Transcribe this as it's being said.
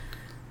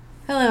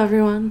Hello,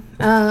 everyone.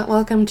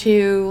 Welcome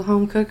to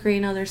Home Cookery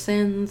and Other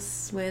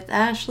Sins with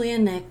Ashley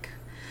and Nick,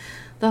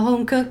 the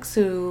home cooks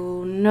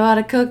who know how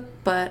to cook,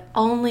 but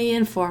only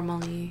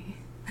informally.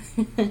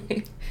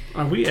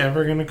 Are we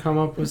ever going to come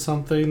up with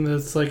something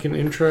that's like an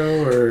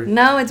intro, or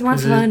No, it's more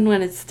fun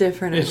when it's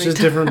different. It's just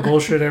different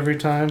bullshit every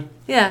time.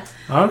 Yeah.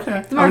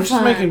 Okay. I'm just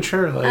fun. Making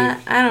sure.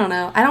 I don't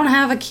know. I don't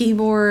have a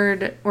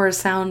keyboard or a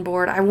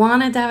soundboard. I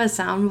wanted to have a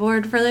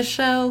soundboard for this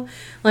show.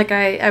 Like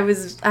I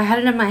had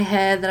it in my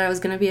head that I was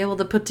gonna be able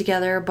to put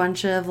together a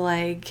bunch of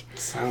like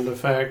sound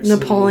effects,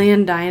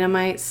 Napoleon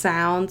Dynamite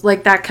sounds,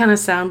 like that kind of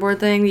soundboard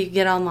thing that you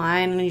get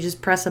online and you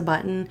just press a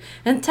button.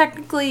 And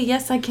technically,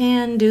 yes, I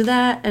can do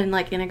that and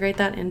like integrate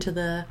that into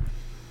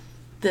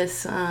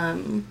this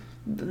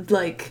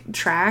like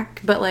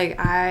track, but like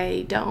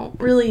I don't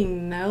really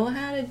know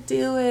how to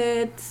do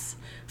it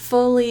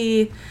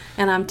fully,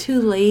 and I'm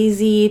too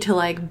lazy to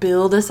like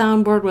build a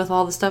soundboard with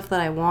all the stuff that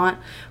I want.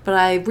 But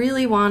I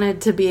really wanted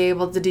to be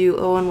able to do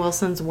Owen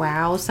Wilson's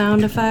wow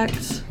sound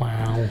effect.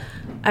 Wow.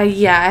 I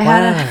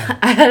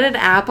had an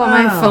app on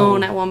my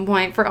phone at one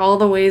point for all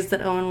the ways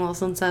that Owen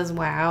Wilson says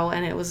wow,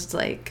 and it was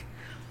like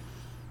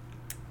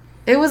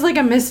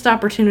a missed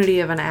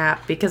opportunity of an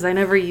app because I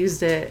never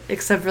used it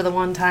except for the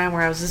one time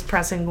where I was just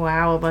pressing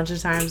wow a bunch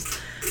of times.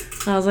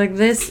 I was like,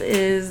 this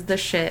is the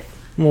shit.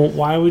 Well,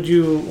 when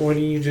are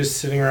you just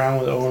sitting around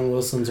with Owen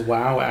Wilson's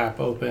wow app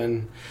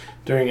open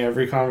during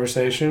every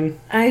conversation?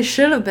 I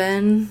should have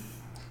been.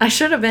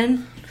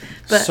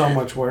 But so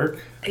much work.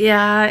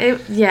 Yeah,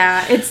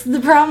 it's the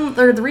problem,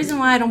 or the reason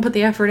why I don't put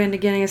the effort into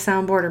getting a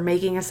soundboard or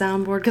making a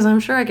soundboard, because I'm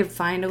sure I could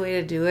find a way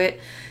to do it,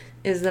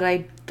 is that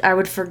I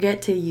would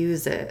forget to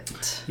use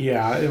it.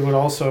 Yeah, it would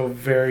also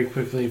very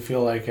quickly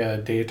feel like a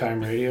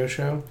daytime radio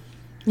show.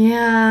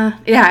 Yeah,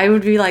 it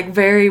would be like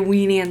very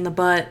weenie in the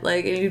butt,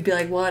 like, and you'd be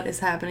like, what is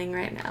happening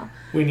right now?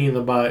 Weenie in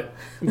the butt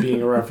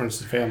being a reference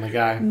to Family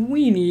Guy.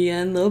 Weenie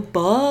in the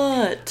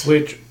butt.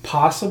 Which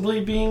possibly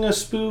being a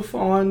spoof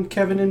on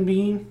Kevin and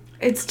Bean.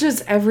 It's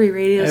just every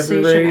radio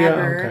station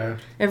ever.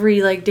 Okay.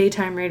 Every, like,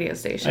 daytime radio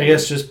station. I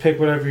guess just pick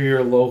whatever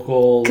your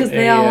local because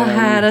they all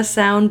had a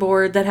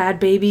soundboard that had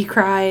baby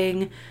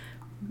crying,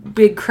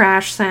 big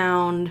crash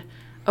sound,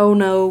 oh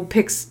no,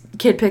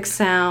 kid picks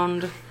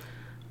sound.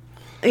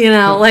 You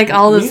know, like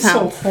all the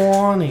sounds. So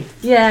horny.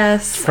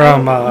 Yes.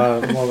 From,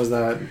 what was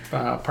that?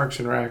 Parks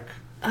and Rec.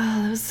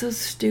 Oh, that was so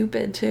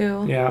stupid,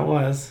 too. Yeah, it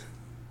was.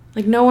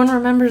 Like, no one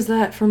remembers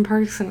that from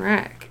Parks and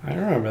Rec. I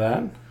remember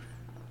that.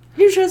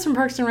 You sure it's from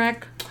Parks and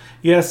Rec?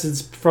 Yes,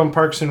 it's from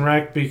Parks and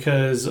Rec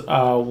because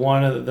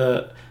one of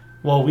the...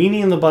 Well,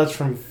 Weenie in the Butt's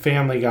from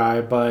Family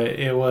Guy, but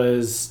it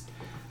was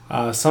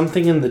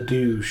something in the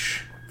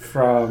douche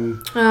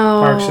from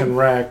Parks and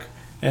Rec.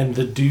 And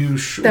the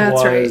douche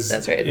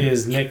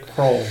is Nick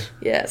Kroll.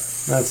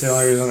 Yes. That's the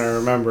only reason I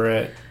remember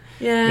it.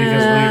 Yeah.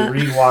 Because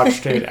we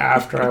rewatched it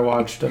after I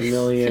watched a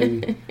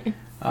million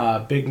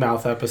Big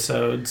Mouth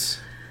episodes.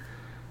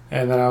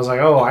 And then I was like,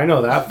 oh, I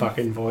know that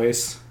fucking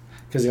voice.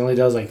 Because he only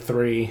does like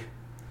 3.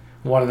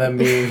 One of them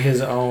being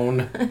his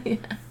own.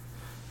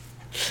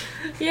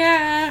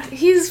 Yeah,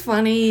 he's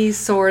funny,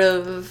 sort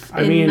of,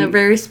 in a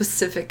very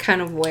specific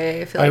kind of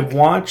way, I feel like. I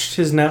watched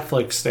his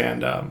Netflix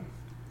stand-up.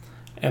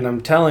 And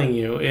I'm telling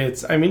you,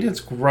 it's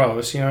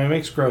gross. You know, he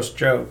makes gross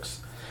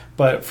jokes.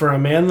 But for a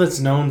man that's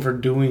known for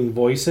doing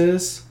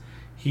voices,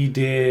 he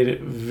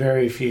did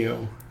very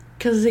few.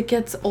 Because it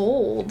gets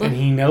old. And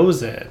he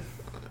knows it.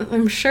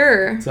 I'm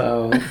sure.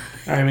 So,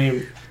 I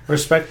mean,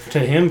 respect to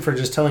him for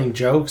just telling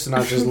jokes and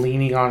not just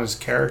leaning on his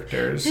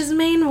characters. His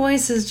main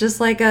voice is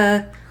just like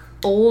a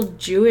old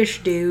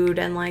Jewish dude,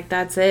 and like,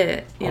 that's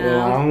it. You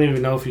know? I don't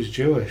even know if he's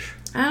Jewish.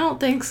 I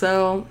don't think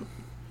so.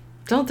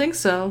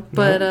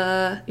 But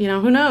you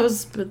know, who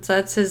knows? But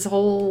that's his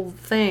whole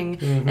thing.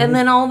 Mm-hmm. And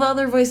then all the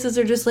other voices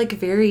are just like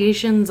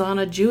variations on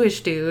a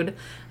Jewish dude,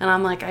 and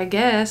I'm like, I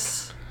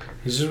guess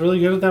he's just really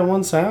good at that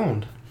one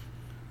sound.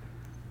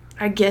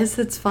 I guess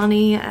it's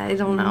funny. I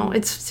don't know.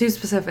 It's too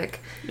specific.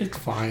 It's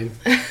fine.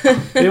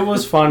 It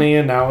was funny,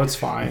 and now it's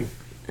fine.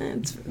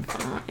 It's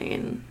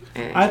fine.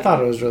 I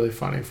thought it was really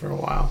funny for a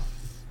while.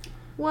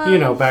 Well, you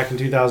know, back in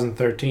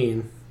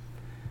 2013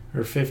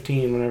 or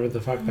 15, whenever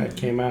the fuck that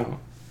came out.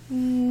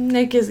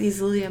 Nick is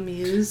easily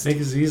amused.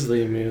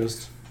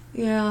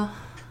 Yeah.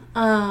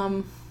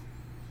 But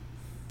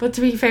to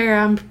be fair,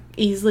 I'm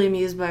easily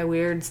amused by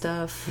weird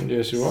stuff.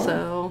 Yes, you are.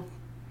 So,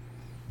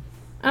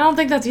 I don't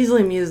think that's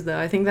easily amused, though.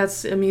 I think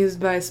that's amused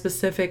by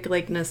specific,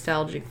 like,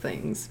 nostalgic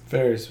things.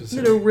 Very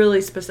specific. That are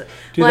really specific.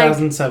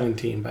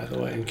 2017, by the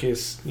way, in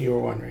case you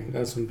were wondering.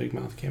 That's when Big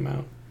Mouth came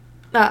out.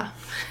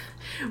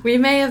 We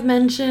may have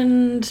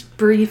mentioned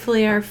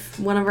briefly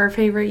one of our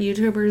favorite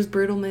YouTubers,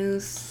 Brutal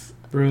Moose.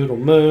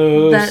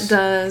 That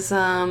does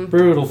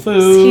brutal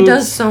food. He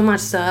does so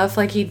much stuff.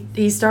 Like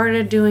he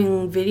started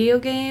doing video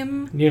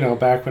game, you know,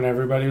 back when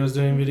everybody was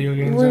doing video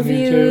games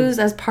reviews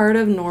as part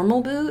of Normal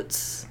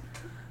Boots,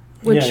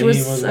 which he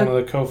was one of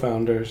the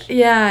co-founders.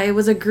 Yeah, it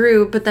was a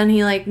group, but then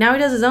now he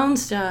does his own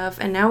stuff,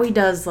 and now he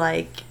does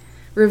like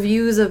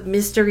reviews of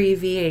mystery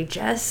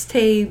VHS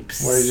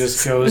tapes. Where he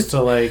just goes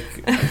to, like,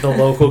 the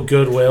local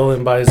Goodwill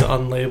and buys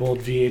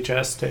unlabeled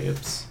VHS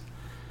tapes.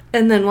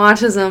 And then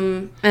watches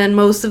them, and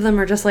most of them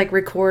are just, like,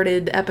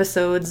 recorded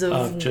episodes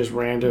of just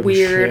random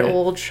weird shit.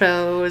 Old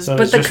shows. So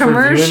but the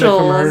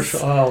commercials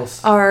oh.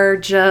 are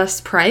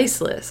just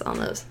priceless on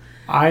those.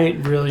 I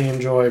really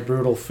enjoy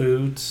Brutal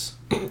Foods.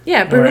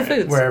 Yeah, Brutal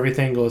Foods. Where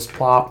everything goes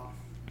plop.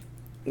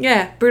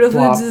 Yeah, Brutal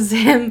Flop. Foods is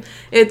him.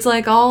 It's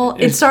like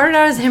it started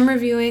out as him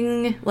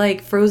reviewing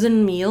like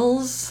frozen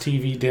meals,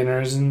 TV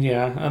dinners and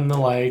the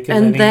like.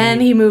 And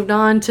then he moved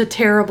on to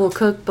terrible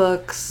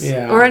cookbooks.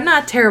 Yeah. Or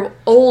not terrible,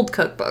 old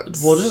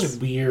cookbooks. Well, just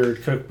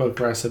weird cookbook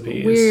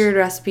recipes. Weird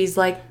recipes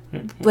like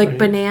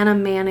banana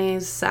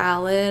mayonnaise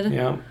salad.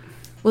 Yeah.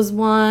 Was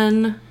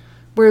one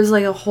where it was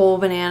like a whole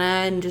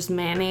banana and just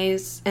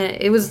mayonnaise, and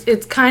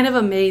it's kind of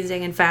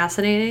amazing and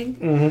fascinating.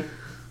 Mm-hmm.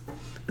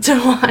 To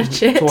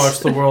watch it. To watch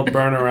the world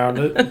burn around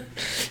it.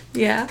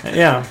 Yeah.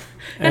 Yeah.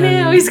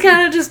 And he's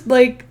kind of just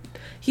like,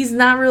 he's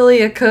not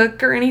really a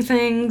cook or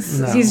anything.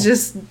 No. He's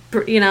just,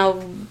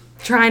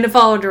 trying to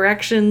follow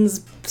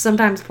directions,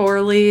 sometimes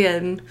poorly,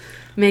 and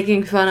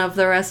making fun of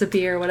the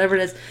recipe or whatever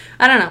it is.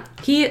 I don't know.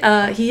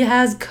 He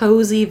has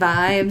cozy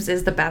vibes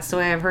is the best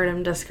way I've heard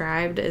him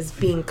described, as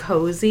being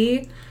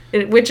cozy.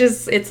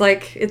 It's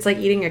like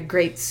eating a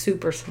great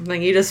soup or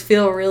something. You just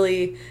feel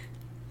really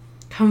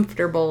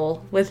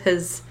comfortable with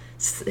his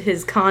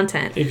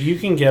content. If you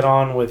can get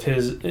along with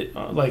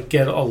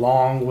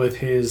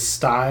his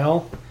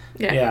style,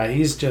 yeah,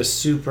 he's just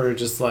super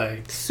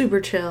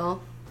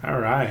chill. All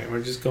right,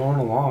 we're just going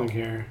along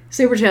here.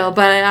 Super chill,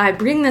 but I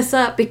bring this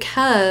up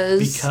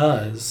because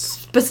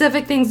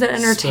specific things that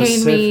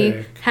entertain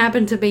me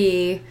happen to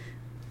be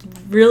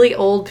really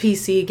old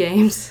PC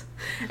games.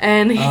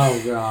 And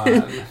oh god!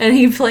 And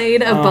he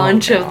played a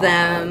bunch of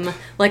them.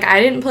 Like, I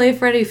didn't play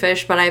Freddy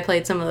Fish, but I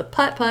played some of the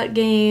putt putt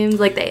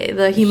games, like the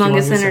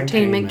Humongous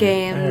Entertainment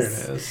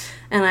games. There it is.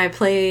 And I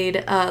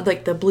played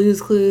like the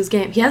Blue's Clues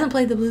game. He hasn't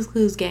played the Blue's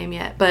Clues game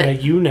yet, but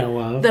that you know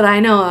of. That I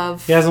know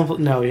of. He hasn't.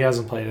 No, he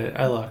hasn't played it.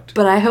 I looked.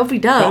 But I hope he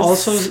does. But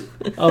also,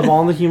 of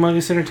all the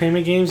Humongous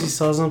Entertainment games, he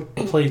still hasn't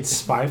played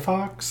Spy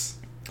Fox.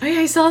 Oh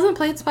yeah, he still hasn't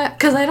played Spy,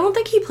 because I don't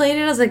think he played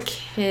it as a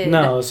kid.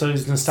 No, so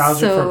he's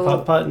nostalgic for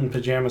Putt Putt and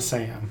Pajama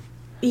Sam.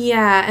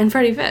 Yeah, and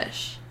Freddy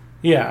Fish.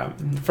 Yeah,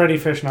 Freddy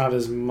Fish not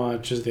as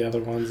much as the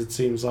other ones, it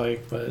seems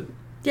like, but...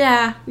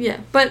 Yeah.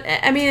 But,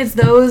 I mean, it's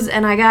those,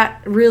 and I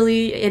got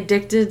really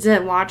addicted to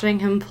watching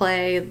him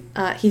play.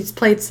 He's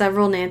played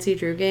several Nancy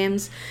Drew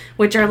games,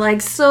 which are,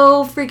 like,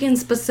 so freaking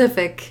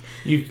specific.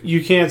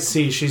 You can't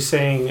see, she's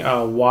saying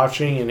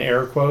watching in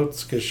air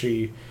quotes, because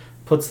she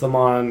puts them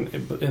on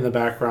in the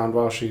background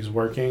while she's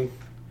working.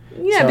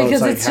 Yeah, so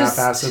because it's like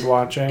half-assed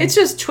watching. It's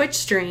just Twitch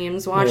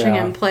streams watching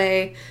him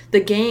play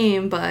the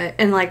game,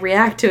 and like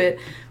react to it.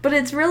 But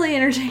it's really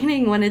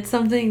entertaining when it's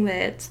something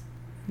that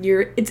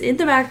it's in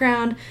the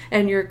background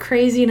and you're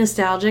crazy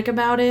nostalgic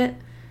about it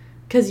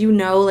because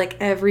like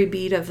every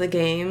beat of the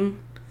game.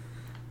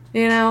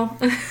 Yeah.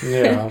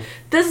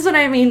 This is what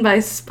I mean by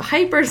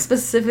hyper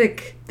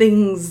specific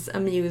things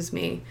amuse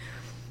me.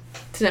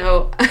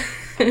 So.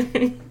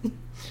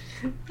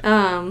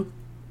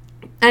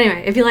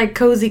 Anyway, if you like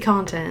cozy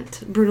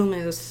content, Brutal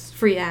Moose,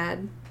 free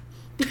ad.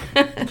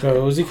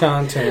 Cozy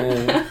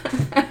content.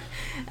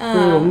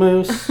 Brutal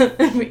Moose.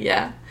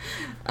 Yeah.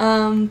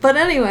 But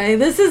anyway,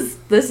 this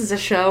is a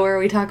show where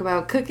we talk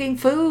about cooking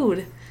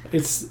food.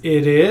 It is?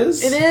 It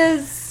is.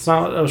 It's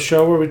not a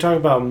show where we talk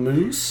about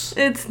moose?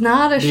 It's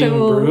not a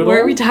show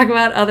where we talk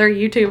about other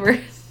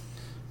YouTubers.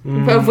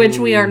 Of which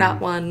we are not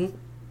one.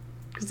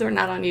 Because we're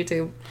not on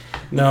YouTube.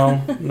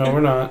 No, we're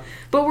not.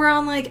 But we're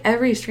on, like,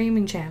 every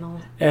streaming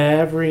channel.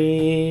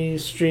 Every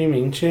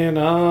streaming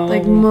channel.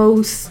 Like,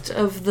 most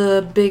of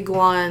the big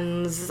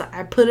ones.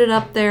 I put it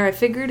up there. I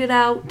figured it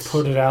out.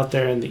 Put it out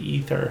there in the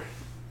ether.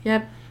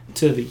 Yep.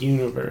 To the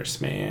universe,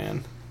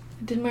 man.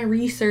 I did my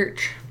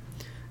research.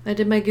 I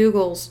did my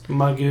Googles.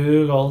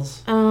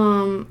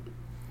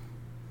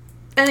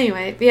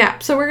 Anyway, yeah.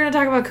 So we're going to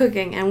talk about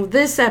cooking. And with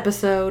this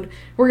episode,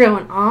 we're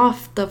going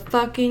off the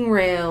fucking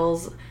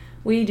rails.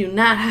 We do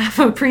not have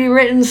a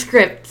pre-written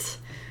script.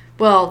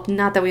 Well,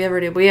 not that we ever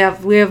did. We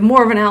have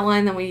more of an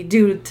outline than we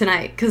do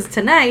tonight. Because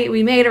tonight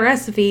we made a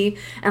recipe,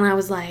 and I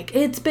was like,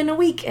 it's been a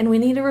week, and we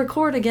need to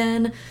record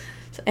again.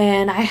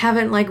 And I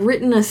haven't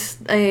written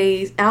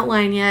a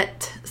outline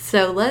yet.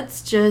 So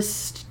let's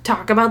just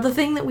talk about the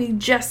thing that we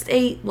just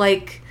ate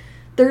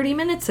 30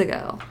 minutes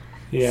ago.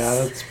 Yeah,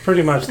 that's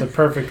pretty much the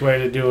perfect way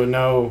to do a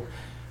no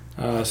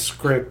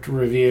script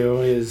review.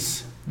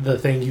 Is the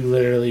thing you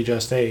literally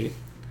just ate.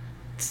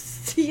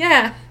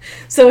 Yeah.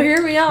 So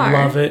here we are.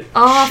 Love it.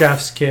 Off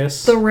Chef's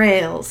kiss. The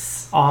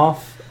rails.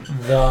 Off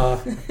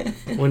the...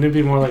 Wouldn't it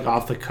be more like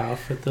off the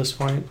cuff at this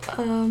point?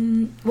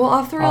 Well,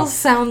 off the rails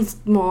sounds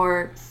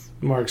more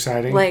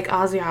exciting. Like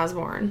Ozzy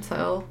Osbourne,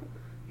 so...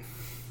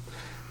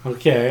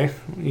 Okay.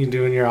 You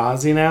doing your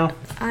Ozzy now?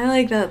 I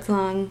like that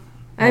song.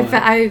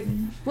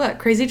 What,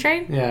 Crazy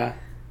Train? Yeah.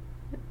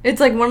 It's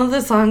like one of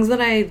the songs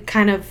that I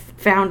kind of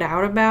found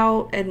out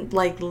about and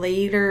like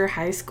later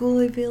high school,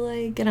 I feel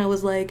like. And I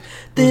was like,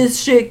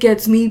 this shit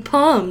gets me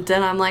pumped.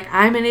 And I'm like,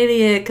 I'm an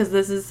idiot because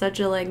this is such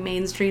a like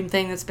mainstream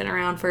thing that's been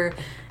around for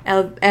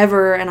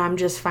ever and I'm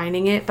just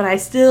finding it. But I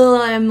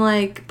still am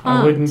like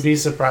pumped. I wouldn't be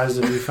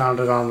surprised if you found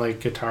it on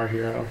like Guitar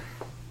Hero.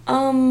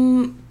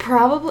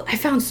 Probably. I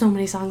found so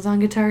many songs on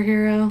Guitar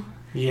Hero.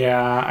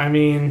 Yeah, I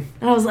mean...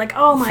 And I was like,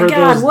 oh my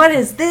god, what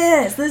is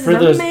this? This is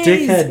amazing. For those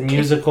dickhead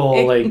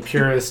musical, like,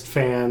 purist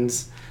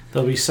fans,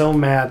 they'll be so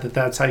mad that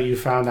that's how you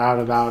found out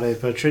about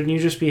it. But shouldn't you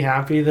just be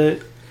happy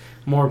that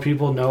more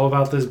people know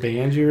about this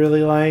band you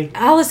really like?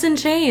 Alice in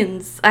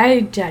Chains.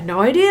 I had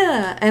no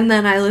idea. And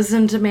then I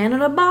listened to Man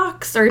in a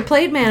Box, or he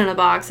played Man in a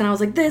Box, and I was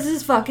like, this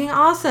is fucking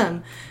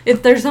awesome.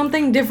 If there's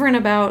something different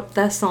about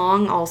that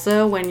song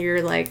also, when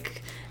you're,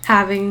 like,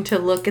 having to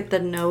look at the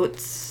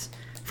notes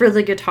for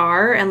the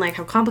guitar and like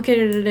how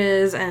complicated it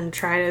is and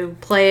try to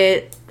play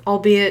it,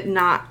 albeit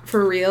not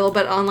for real,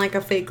 but on like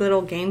a fake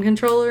little game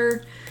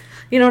controller.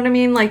 You know what I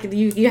mean? Like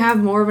you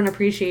have more of an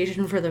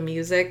appreciation for the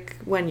music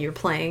when you're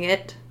playing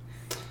it.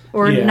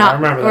 Or not, I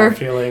remember that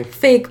feeling.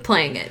 Fake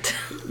playing it.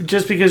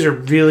 Just because you're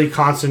really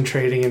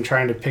concentrating and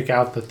trying to pick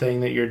out the thing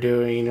that you're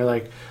doing, and you're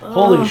like,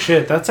 holy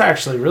shit, that's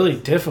actually really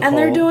difficult. And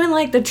they're doing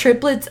like the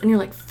triplets, and you're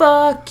like,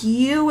 fuck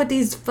you with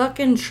these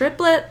fucking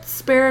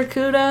triplets,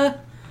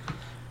 Barracuda.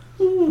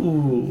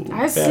 Ooh,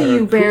 I see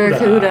you,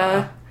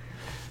 Barracuda.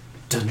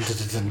 Dun, dun,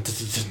 dun, dun, dun,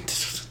 dun.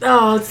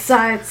 Oh,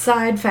 side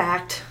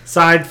fact.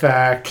 Side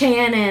fact.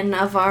 Canon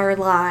of our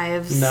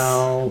lives.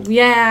 No.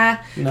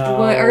 Yeah. No.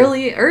 Well,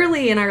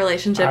 early in our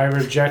relationship. I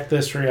reject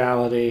this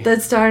reality.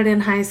 That started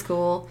in high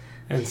school.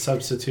 And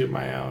substitute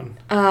my own.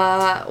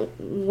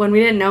 When we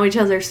didn't know each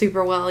other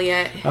super well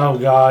yet. Oh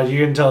God,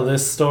 you can tell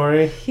this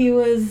story? He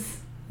was...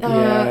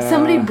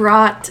 Somebody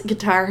brought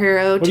Guitar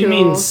Hero to... What do you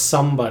mean,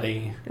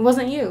 somebody? It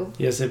wasn't you.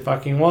 Yes, it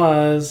fucking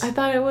was. I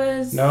thought it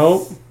was...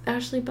 Nope.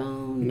 Ashley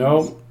Bones.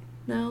 Nope.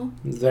 No?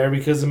 It's there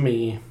because of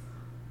me.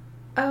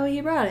 Oh,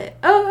 you brought it.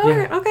 Oh,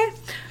 yeah. Okay.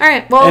 All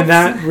right, well... And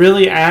that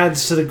really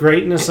adds to the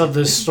greatness of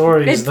this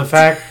story, is the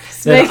fact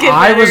that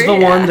I was the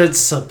one that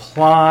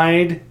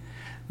supplied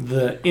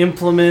the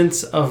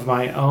implements of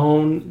my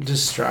own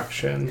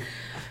destruction.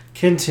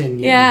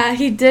 Continue. Yeah,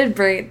 he did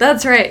bring...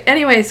 That's right.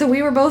 Anyway, so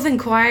we were both in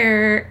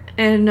choir,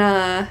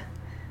 and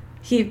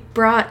he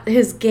brought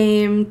his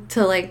game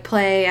to, like,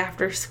 play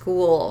after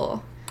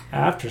school.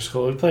 After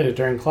school? We played it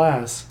during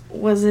class.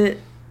 Was it...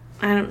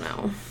 I don't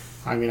know.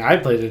 I mean, I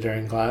played it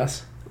during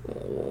class.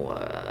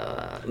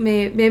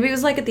 Maybe it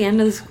was, like, at the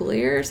end of the school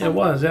year or something? It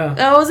was, yeah.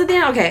 Oh, it was at the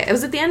end? Okay. It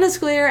was at the end of the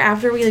school year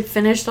after we, like,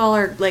 finished all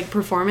our, like,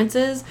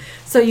 performances.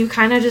 So you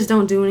kind of just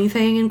don't do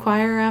anything in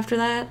choir after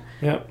that.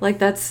 Yep.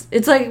 Like,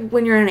 it's like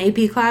when you're in an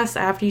AP class,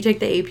 after you take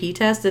the AP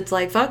test, it's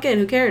like, fuck it,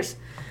 who cares?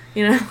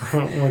 You know?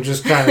 We're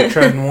just kind of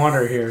treading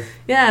water here.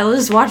 Yeah, we'll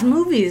just watch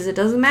movies. It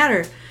doesn't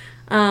matter.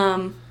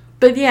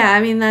 But yeah,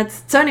 I mean,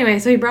 that's... So anyway,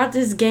 so he brought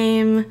this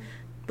game,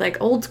 like,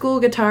 old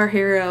school Guitar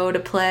Hero to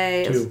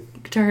play. 2.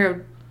 Guitar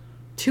Hero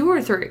 2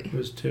 or 3? It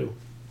was 2.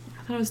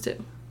 I thought it was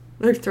 2.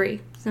 Or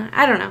 3.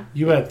 I don't know.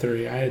 You had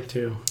 3. I had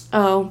 2.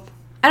 Oh.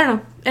 I don't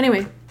know.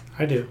 Anyway.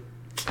 I do.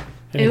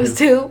 It was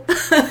 2.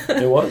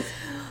 It was?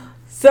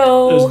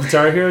 So... It was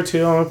Guitar Hero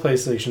 2 on a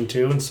PlayStation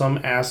 2, and some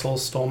asshole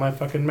stole my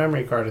fucking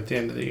memory card at the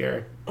end of the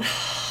year.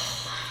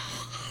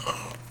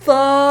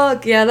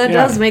 Fuck. Yeah, that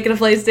does make it a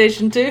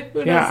PlayStation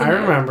 2. Yeah, I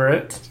remember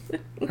it.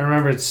 I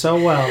remember it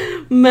so well.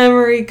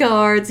 Memory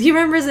cards. He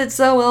remembers it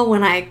so well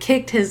when I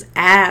kicked his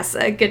ass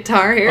at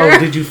Guitar Hero. Oh,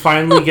 did you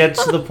finally get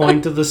to the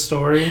point of the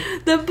story?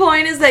 The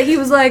point is that he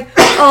was like,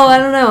 oh, I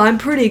don't know, I'm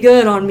pretty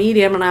good on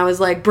medium. And I was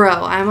like, bro,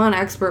 I'm on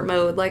expert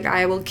mode. Like,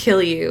 I will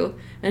kill you.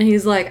 And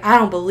he's like, I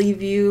don't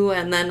believe you.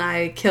 And then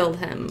I killed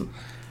him.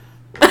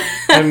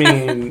 I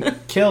mean,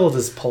 killed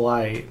is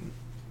polite.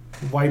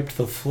 Wiped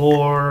the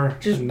floor.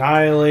 Just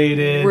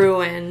annihilated.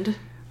 Ruined.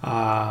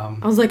 I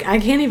was like, I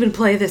can't even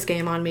play this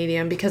game on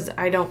medium because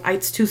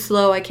it's too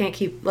slow. I can't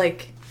keep,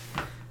 like,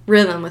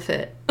 rhythm with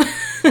it.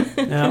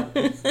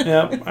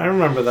 Yep, I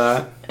remember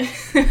that.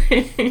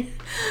 I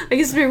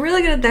used to be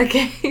really good at that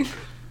game.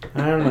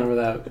 I remember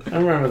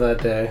that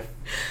day.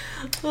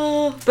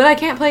 But I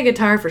can't play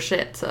guitar for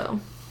shit, so.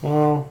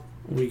 Well,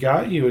 we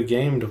got you a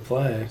game to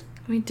play.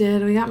 We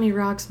did. We got me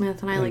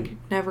Rocksmith, and I, like,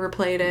 never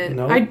played it.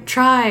 Nope. I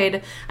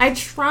tried,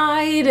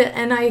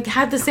 and I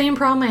had the same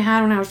problem I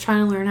had when I was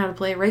trying to learn how to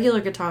play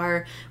regular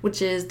guitar,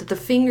 which is that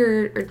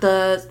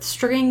the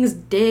strings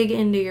dig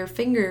into your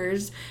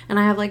fingers, and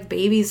I have, like,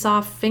 baby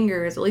soft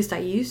fingers. At least I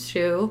used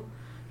to,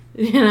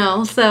 you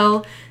know?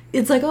 So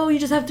it's like, oh, you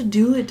just have to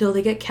do it till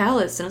they get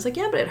calloused. And it's like,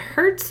 yeah, but it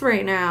hurts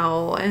right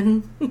now,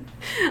 and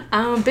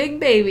I'm a big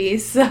baby,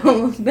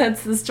 so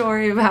that's the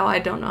story of how I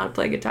don't know how to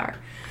play guitar.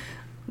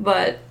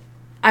 But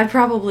I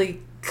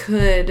probably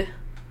could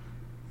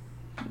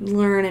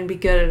learn and be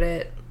good at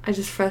it. I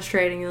just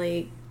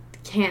frustratingly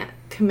can't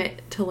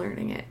commit to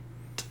learning it.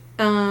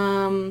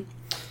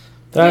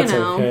 That's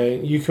okay.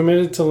 You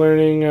committed to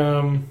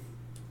learning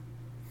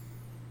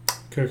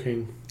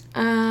cooking.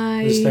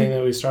 This thing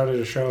that we started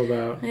a show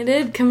about. I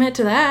did commit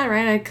to that,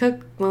 right? I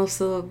cook most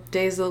of the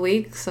days of the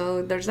week,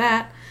 so there's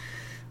that.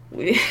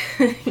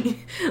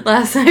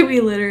 Last night we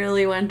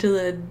literally went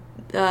to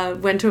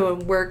a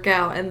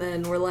workout, and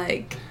then we're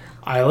like,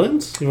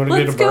 Islands? You want to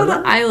get a burger? Let's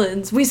go to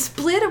Islands. We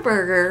split a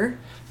burger.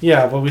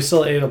 Yeah, but we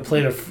still ate a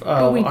plate of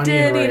onion rings. We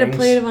did eat a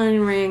plate of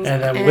onion rings.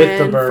 And then with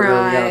the burger,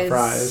 we got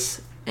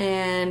fries.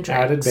 And drinks.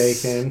 Added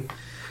bacon.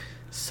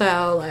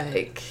 So,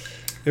 like...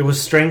 It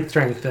was strength.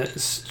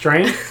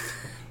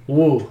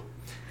 Woo.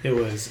 It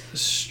was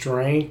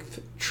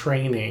strength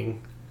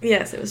training.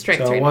 Yes, it was strength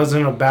training. So it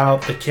wasn't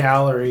about the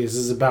calories. It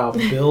was about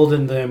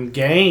building them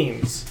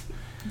gains.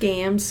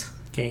 Gains.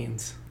 Getting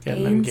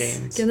them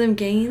gains. Give them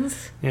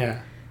gains?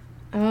 Yeah.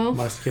 Oh.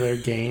 Muscular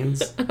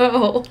gains.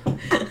 Oh.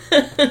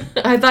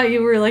 I thought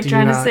you were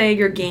trying to say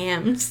your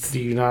gams.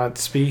 Do you not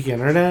speak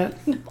internet?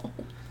 No.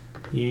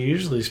 You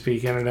usually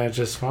speak internet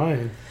just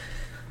fine.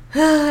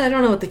 I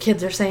don't know what the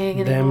kids are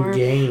saying anymore. Them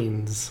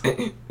gains.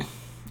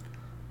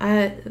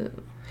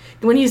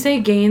 When you say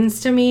gains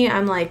to me,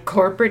 I'm like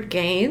corporate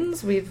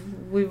gains. We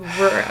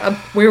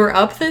were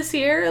up this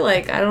year.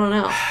 Like, I don't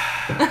know.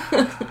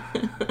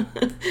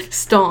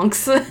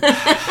 Stonks.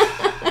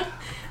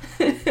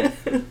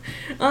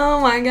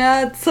 Oh my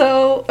god.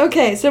 So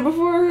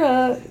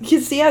before you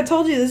see, I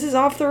told you this is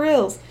off the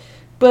rails.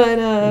 But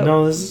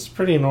no, this is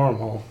pretty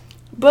normal.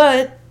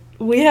 But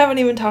we haven't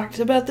even talked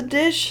about the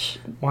dish.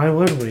 Why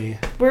would we?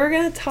 We're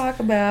going to talk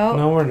about...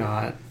 No, we're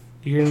not.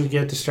 You're going to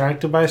get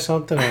distracted by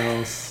something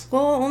else.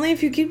 Well, only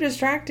if you keep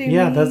distracting me.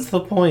 Yeah, that's the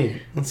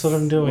point. That's what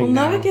I'm doing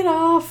now. We'll never get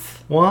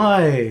off.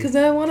 Why? Because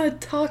I want to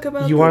talk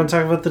about You want to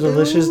talk about the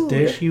delicious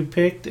dish you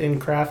picked and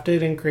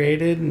crafted and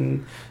created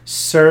and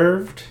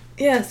served?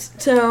 Yes,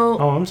 so...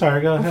 Oh, I'm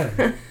sorry. Go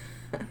ahead.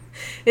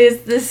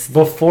 Is this...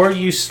 Before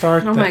you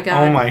start... Oh, my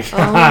God. Oh, my God.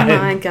 Oh,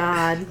 my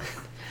God.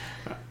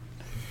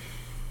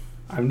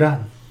 I'm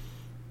done.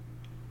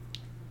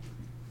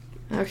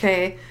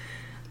 Okay.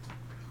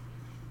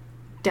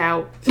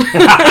 Doubt.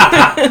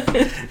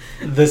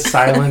 The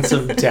silence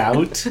of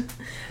doubt.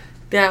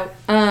 Doubt.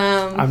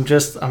 I'm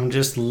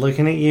just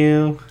looking at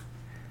you,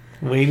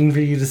 waiting for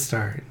you to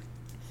start.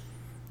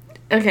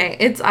 Okay,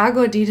 it's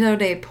Aguadito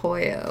de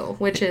Pollo,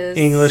 which is...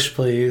 English,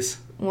 please.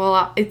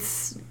 Well,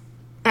 it's...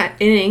 in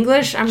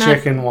English, I'm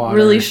chicken not water.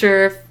 Really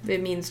sure if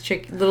it means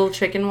little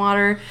chicken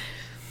water.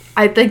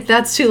 I think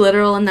that's too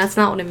literal, and that's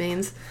not what it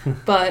means.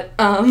 But,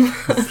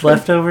 It's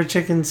leftover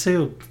chicken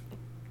soup.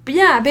 But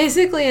yeah,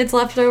 basically it's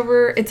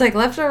leftover... It's like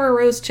leftover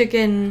roast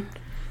chicken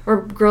or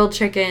grilled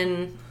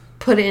chicken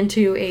put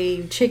into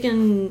a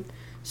chicken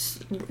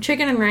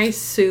and rice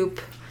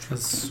soup. A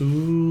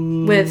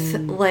soup.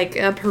 With, like,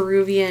 a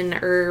Peruvian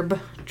herb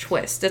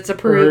twist. It's a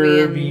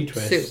Peruvian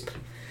soup.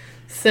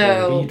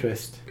 So,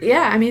 twist.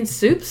 Yeah, I mean,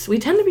 soups, we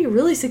tend to be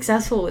really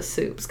successful with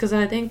soups because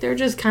I think they're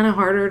just kind of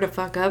harder to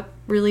fuck up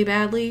really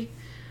badly.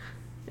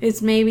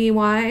 It's maybe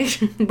why,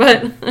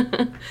 but...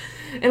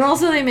 And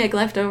also they make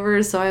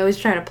leftovers, so I always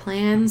try to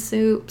plan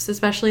soups,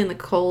 especially in the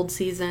cold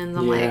seasons.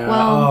 I'm like,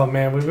 well... Oh,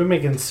 man, we've been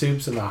making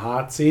soups in the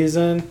hot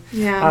season.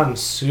 Yeah. I'm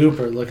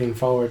super looking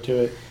forward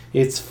to it.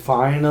 It's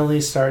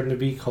finally starting to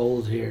be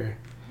cold here.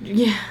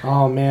 Yeah.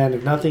 Oh, man,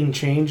 if nothing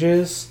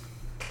changes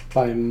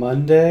by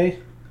Monday,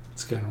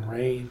 it's going to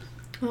rain.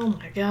 Oh,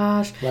 my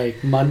gosh.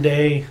 Like,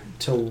 Monday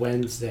to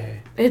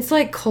Wednesday. It's,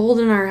 like,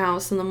 cold in our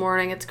house in the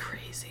morning. It's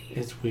crazy.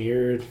 It's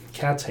weird.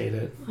 Cats hate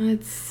it.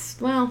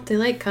 Well, they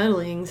like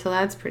cuddling, so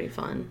that's pretty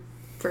fun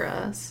for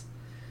us.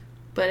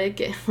 But it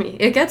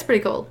gets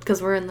pretty cold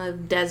because we're in the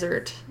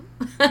desert.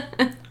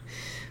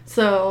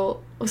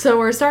 So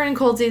we're starting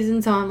cold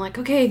season, so I'm like,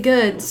 okay,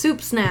 good,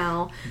 soups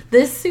now.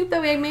 This soup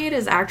that we made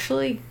is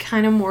actually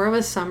kind of more of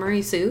a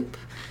summery soup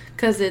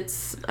because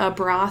it's a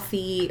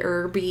brothy,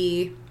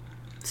 herby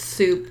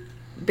soup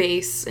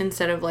base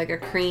instead of like a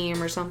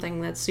cream or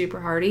something that's super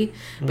hearty.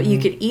 But you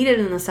could eat it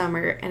in the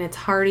summer, and it's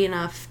hearty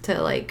enough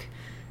to, like,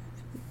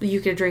 you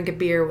could drink a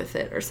beer with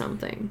it or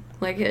something.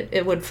 Like,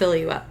 it would fill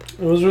you up.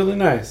 It was really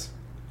nice.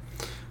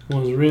 It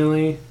was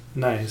really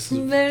nice.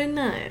 Very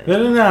nice.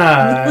 Very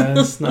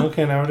nice.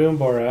 Okay, now we're doing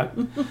Borat.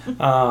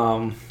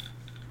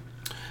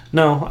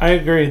 No, I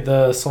agree.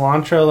 The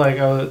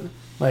cilantro,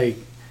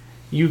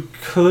 you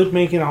could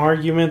make an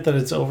argument that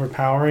it's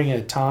overpowering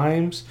at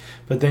times,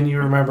 but then you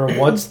remember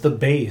what's the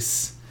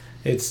base?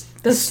 It's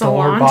the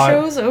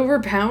cilantro's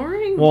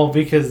overpowering? Well,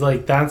 because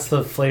that's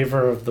the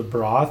flavor of the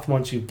broth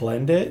once you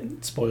blend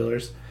it.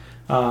 Spoilers.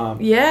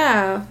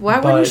 Yeah. Why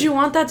wouldn't you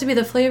want that to be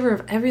the flavor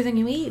of everything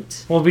you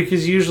eat? Well,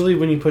 because usually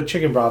when you put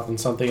chicken broth in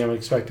something, I'm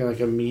expecting like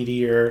a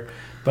meatier,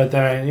 but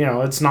then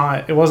it's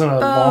not. It wasn't a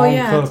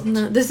long cooked.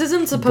 No, this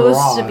isn't supposed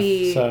broth, to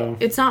be. So.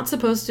 It's not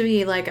supposed to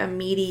be like a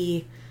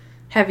meaty,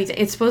 heavy.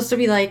 It's supposed to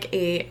be like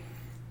a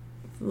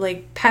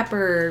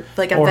pepper,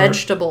 like a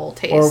vegetable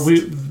taste. Or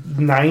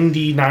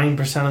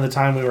 99% of the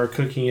time we were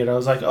cooking it, I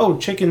was like, oh,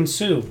 chicken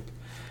soup.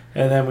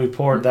 And then we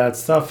poured that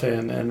stuff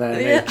in, and then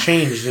it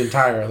changed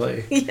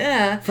entirely.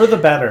 Yeah. For the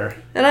better.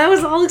 And I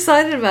was all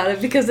excited about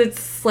it because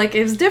it's like,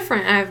 it was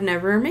different. I've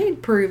never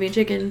made Peruvian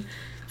chicken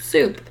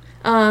soup.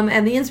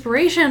 And the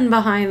inspiration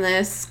behind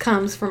this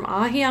comes from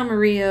ají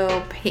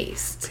amarillo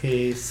paste.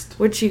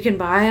 Which you can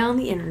buy on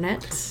the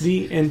internet.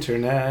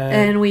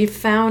 And we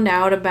found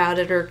out about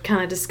it, or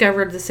kind of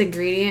discovered this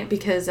ingredient,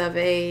 because of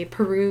a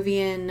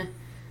Peruvian...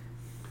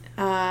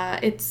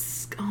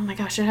 it's... Oh my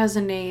gosh, it has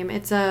a name.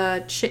 It's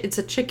a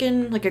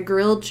chicken, like a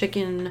grilled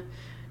chicken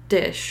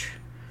dish.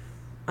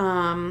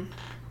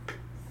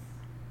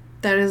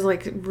 That is,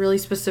 like, really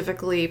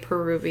specifically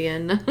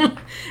Peruvian. And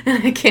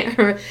I can't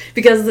remember.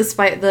 Because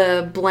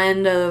the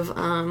blend of,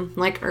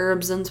 like,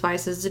 herbs and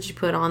spices that you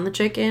put on the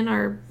chicken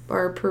are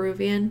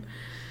Peruvian.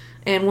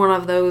 And one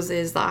of those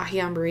is the ají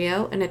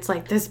amarillo. And it's,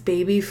 like, this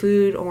baby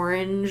food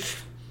orange.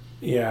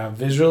 Yeah,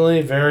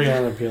 visually very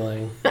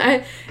unappealing.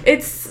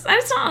 It's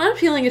not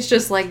unappealing. It's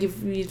just, like,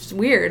 it's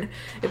weird.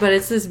 But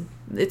it's,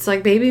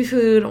 like, baby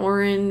food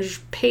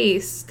orange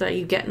paste that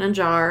you get in a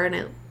jar. And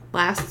it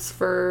lasts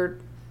for...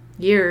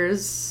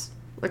 years,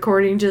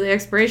 according to the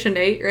expiration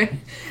date, right?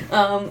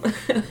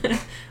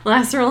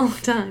 Lasts for a long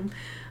time.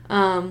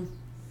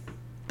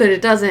 But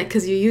it doesn't,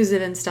 because you use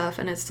it and stuff,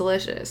 and it's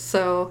delicious.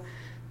 So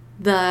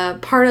the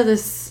part of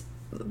this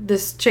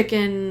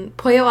chicken,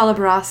 Pollo a la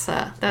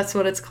brasa, that's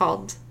what it's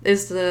called,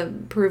 is the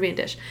Peruvian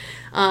dish.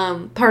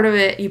 Part of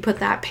it, you put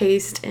that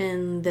paste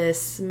in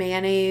this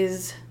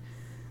mayonnaise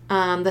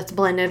that's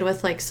blended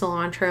with, like,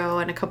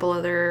 cilantro and a couple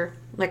other,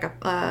 like,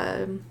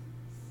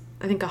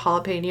 I think a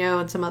jalapeno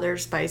and some other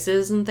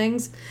spices and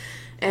things.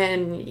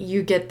 And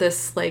you get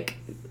this, like,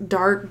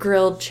 dark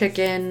grilled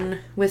chicken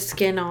with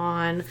skin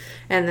on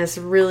and this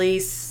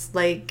really,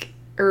 like,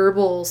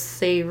 herbal,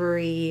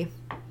 savory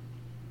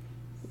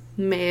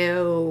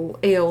mayo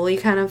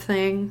aioli kind of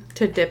thing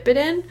to dip it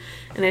in.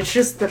 And it's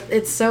just,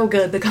 it's so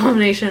good. The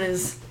combination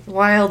is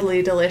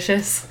wildly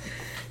delicious.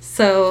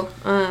 So,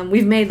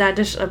 we've made that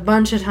dish a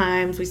bunch of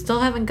times. We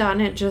still haven't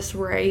gotten it just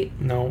right.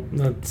 No,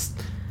 that's...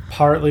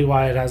 partly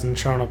why it hasn't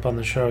shown up on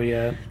the show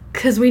yet.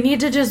 Because we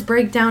need to just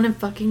break down and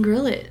fucking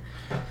grill it.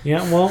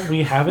 Yeah, well,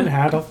 we haven't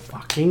had a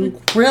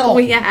fucking grill.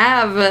 We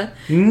have.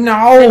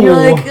 No! And you're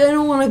like, I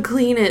don't want to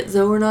clean it,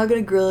 so we're not going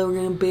to grill it, we're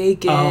going to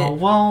bake it. Oh,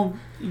 well,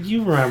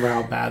 you remember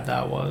how bad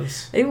that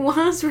was. It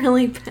was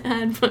really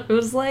bad, but it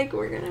was like,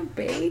 we're going to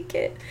bake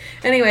it.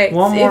 Anyway.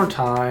 One more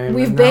time.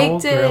 We've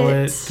baked it. Grill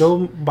it.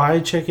 Go buy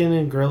chicken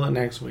and grill it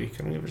next week.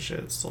 I don't give a shit.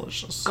 It's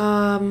delicious.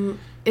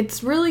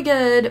 It's really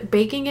good.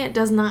 Baking it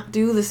does not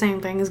do the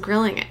same thing as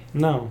grilling it.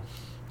 No.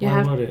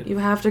 Why would it? You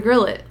have to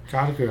grill it.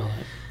 Gotta grill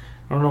it.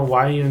 I don't know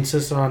why you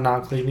insisted on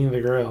not cleaning the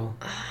grill.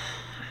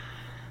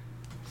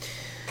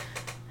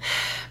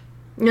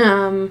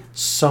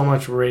 So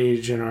much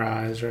rage in our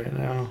eyes right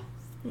now.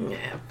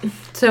 Yeah.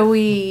 So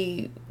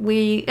we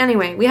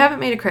haven't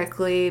made it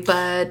correctly,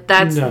 but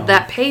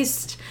that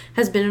paste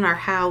has been in our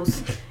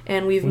house,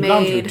 and we've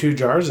gone through 2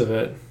 jars of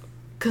it.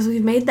 Because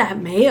we've made that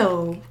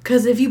mayo.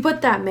 Because if you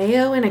put that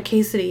mayo in a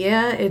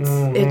quesadilla,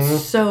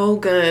 it's so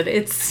good.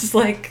 It's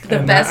like the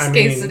best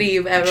quesadilla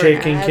you've ever had.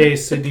 Chicken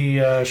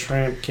quesadilla,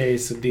 shrimp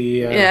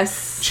quesadilla,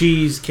 yes,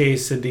 cheese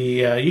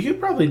quesadilla. You could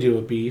probably do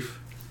a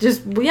beef.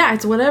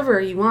 It's whatever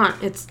you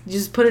want. You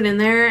just put it in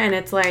there, and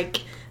it's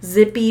like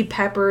zippy,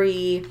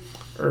 peppery,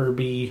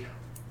 herby.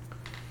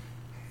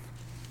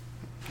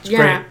 It's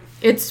great.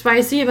 It's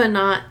spicy,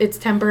 but it's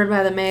tempered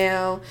by the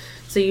mayo.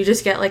 So you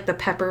just get, like, the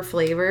pepper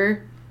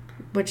flavor,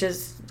 which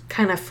is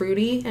kind of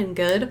fruity and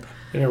good.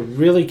 And it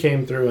really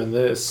came through in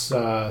this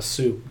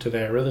soup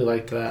today. I really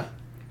liked that.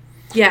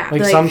 Yeah.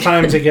 Like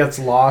sometimes it gets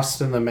lost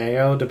in the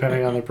mayo,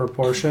 depending on the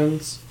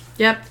proportions.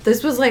 Yep.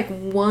 This was like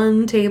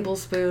 1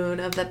 tablespoon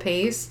of the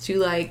paste to,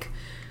 like,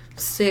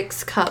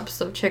 6 cups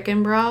of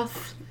chicken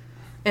broth.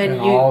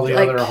 And all the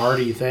other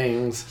hearty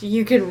things.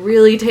 You could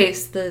really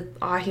taste the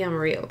ají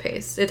amarillo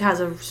paste. It has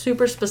a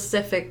super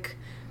specific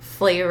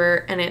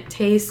flavor, and it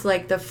tastes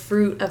like the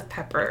fruit of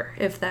pepper,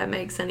 if that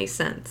makes any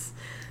sense.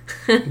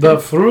 The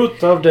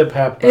fruit of the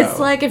pepper. It's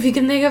like if you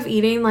can think of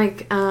eating,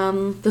 like,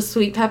 the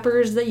sweet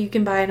peppers that you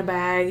can buy in a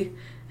bag,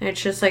 and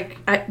it's just like,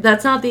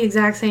 that's not the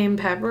exact same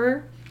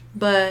pepper,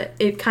 but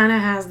it kind of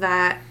has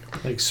that,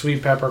 like,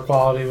 sweet pepper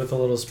quality with a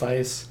little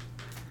spice.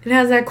 It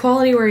has that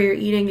quality where you're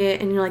eating it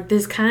and you're like,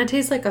 this kind of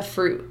tastes like a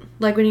fruit,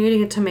 like when you're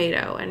eating a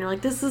tomato, and you're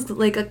like, this is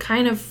like a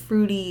kind of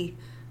fruity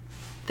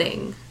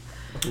thing.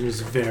 It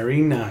was very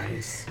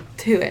nice.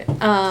 To it.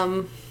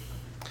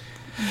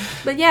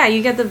 But yeah,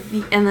 you get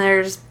and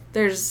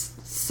there's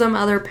some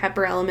other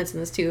pepper elements in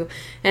this too,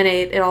 and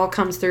it all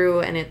comes through,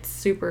 and it's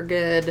super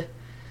good,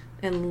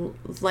 and,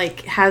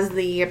 like, has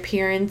the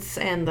appearance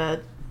and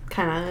the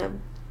kind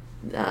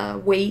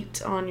of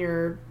weight on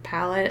your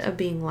palate of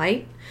being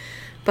light,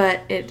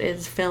 but it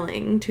is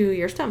filling to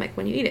your stomach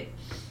when you eat it.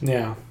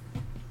 Yeah.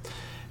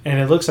 And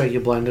it looks like you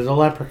blended a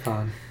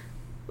leprechaun.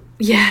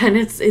 Yeah, and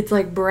it's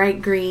like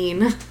bright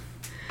green.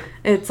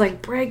 It's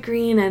like bright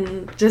green,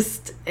 and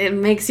just, it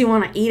makes you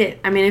want to eat it.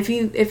 I mean,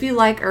 if you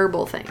like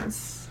herbal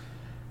things,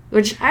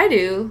 which I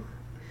do,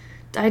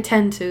 I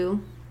tend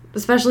to,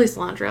 especially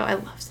cilantro. I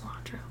love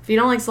cilantro. If you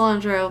don't like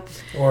cilantro,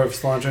 or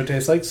if cilantro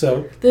tastes like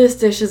soap, this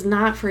dish is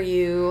not for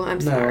you.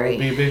 I'm sorry.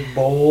 No, it'll be a big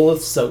bowl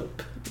of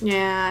soap.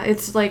 Yeah,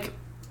 it's like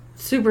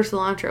super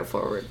cilantro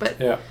forward, but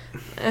Yeah.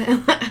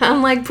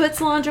 I'm like, put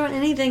cilantro in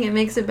anything, it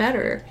makes it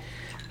better.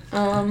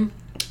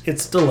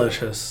 It's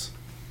delicious.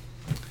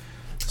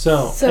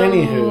 So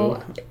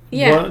anywho,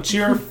 yeah. what's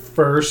your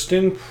first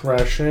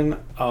impression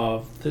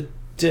of the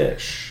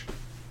dish?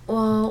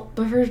 Well,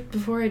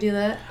 before I do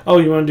that... Oh,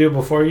 you want to do it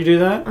before you do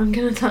that? I'm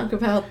going to talk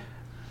about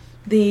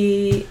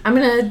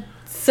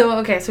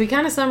So we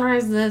kind of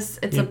summarized this.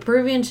 It's a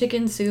Peruvian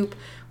chicken soup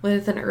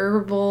with an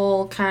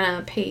herbal kind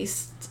of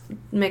paste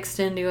mixed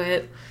into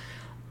it.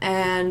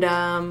 And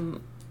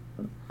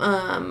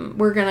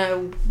we're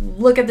going to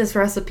look at this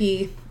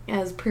recipe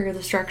as per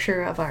the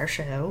structure of our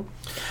show.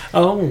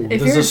 Oh,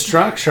 there's a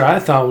structure. I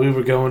thought we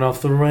were going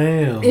off the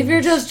rails. If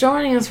you're just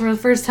joining us for the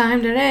first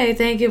time today,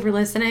 thank you for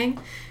listening.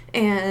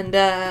 And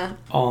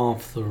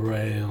off the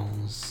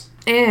rails.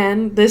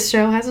 And this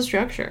show has a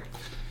structure.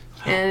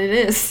 And it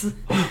is.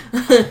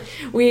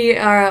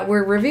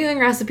 We're reviewing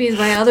recipes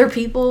by other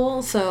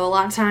people, so a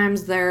lot of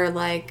times they're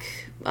like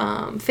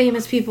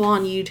famous people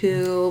on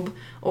YouTube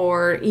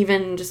or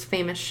even just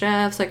famous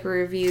chefs. Like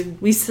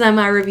we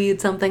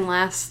semi-reviewed something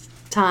last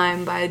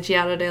time by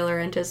Giada De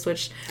Laurentiis,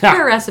 which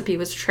her recipe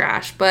was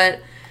trash, but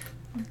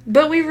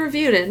we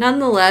reviewed it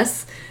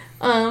nonetheless.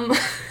 But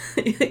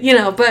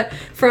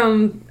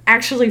from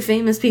actually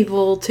famous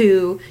people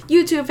to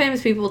YouTube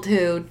famous people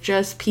to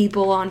just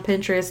people on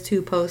Pinterest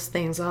who post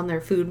things on their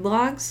food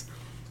blogs,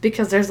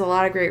 because there's a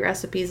lot of great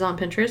recipes on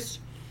Pinterest.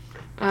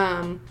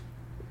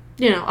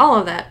 All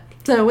of that.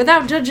 So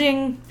without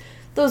judging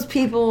those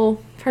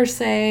people per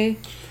se,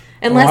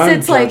 unless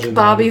it's like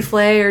Bobby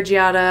Flay or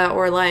Giada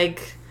or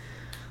like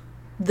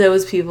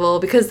those people,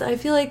 because I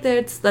feel like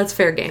that's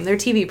fair game. They're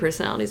TV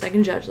personalities. I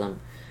can judge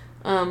them.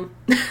 But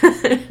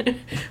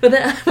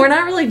we're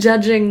not really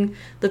judging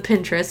the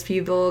Pinterest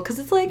people, because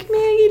it's like,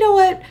 man, you know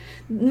what?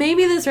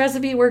 Maybe this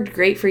recipe worked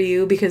great for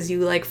you because you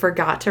like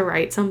forgot to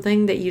write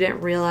something that you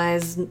didn't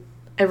realize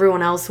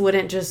everyone else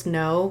wouldn't just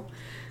know.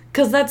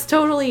 Because that's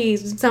totally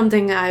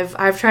something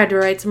I've tried to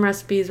write some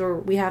recipes, or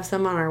we have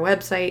some on our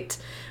website,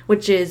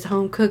 which is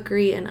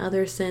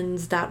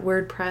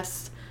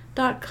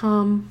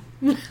homecookeryandothersins.wordpress.com.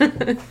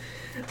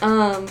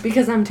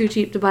 Because I'm too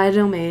cheap to buy a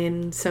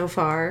domain so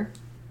far.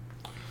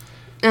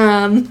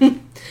 But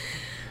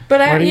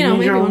maybe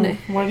one day.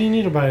 Why do you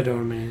need to buy a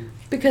domain?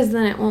 Because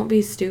then it won't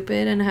be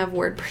stupid and have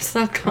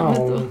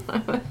WordPress.com.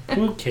 Oh,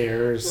 who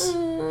cares?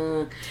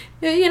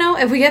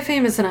 If we get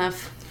famous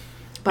enough,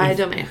 buy a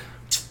domain.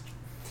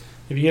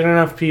 If you get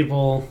enough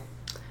people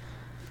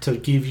to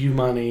give you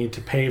money to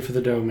pay for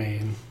the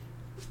domain.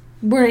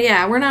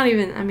 We're not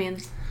even,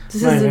 this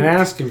I'm not even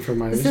asking for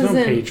money. There's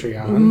no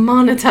Patreon.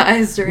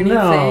 Monetized or anything.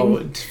 No,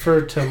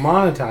 to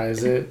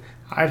monetize it,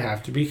 I'd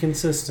have to be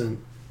consistent.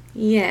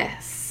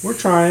 Yes. We're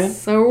trying.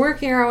 So we're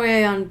working our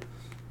way on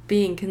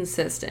being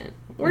consistent.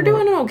 We're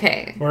doing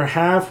okay. We're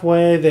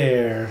halfway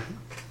there.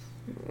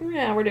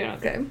 Yeah, we're doing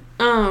okay.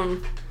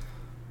 So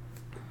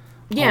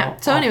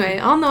anyway,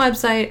 on the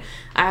website,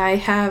 I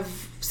have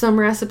some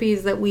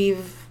recipes that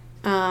we've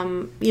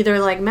either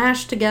like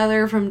mashed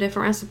together from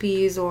different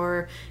recipes,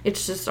 or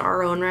it's just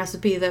our own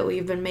recipe that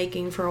we've been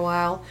making for a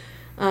while.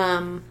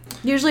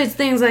 Usually it's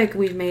things like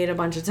we've made a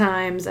bunch of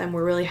times and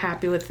we're really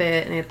happy with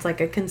it, and it's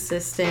like a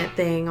consistent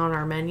thing on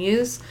our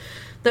menus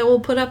that we'll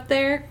put up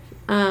there.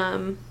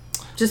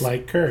 Just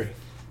like curry.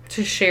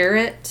 To share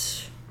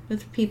it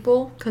with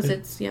people because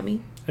it's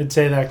yummy. I'd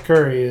say that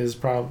curry is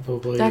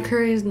probably... That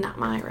curry is not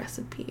my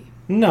recipe.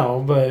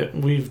 No, but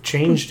we've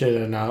changed it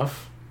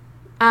enough.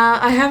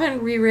 I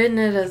haven't rewritten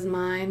it as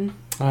mine.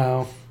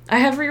 Oh. I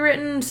have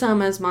rewritten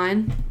some as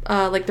mine.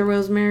 Like the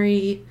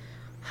rosemary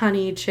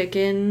honey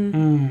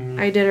chicken.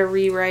 I did a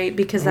rewrite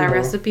because that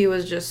recipe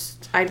was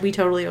just... we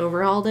totally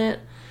overhauled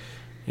it.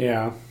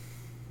 Yeah.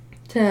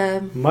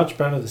 Much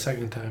better the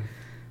second time.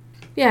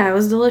 Yeah, it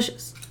was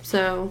delicious.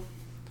 So...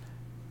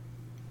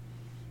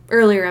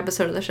 Earlier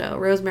episode of the show,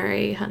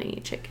 rosemary honey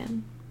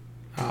chicken.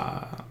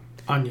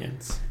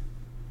 Onions.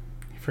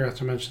 You forgot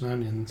to mention the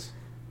onions.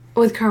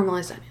 With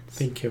caramelized onions.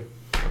 Thank you.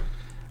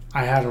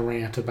 I had a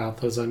rant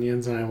about those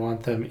onions, and I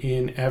want them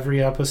in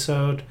every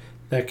episode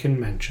that can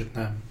mention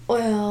them.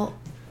 Well,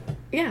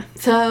 yeah.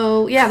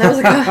 So, yeah, that was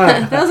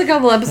a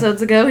couple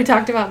episodes ago. We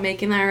talked about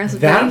making that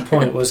recipe. That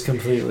point was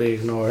completely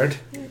ignored.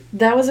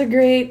 That was a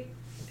great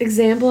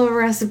example of a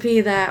recipe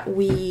that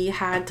we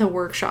had to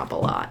workshop a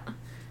lot.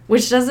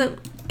 Which doesn't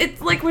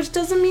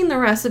mean the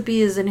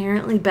recipe is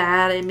inherently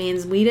bad. It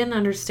means we didn't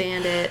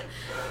understand it,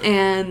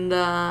 and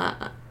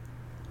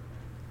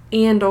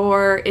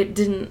or it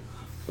didn't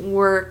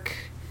work,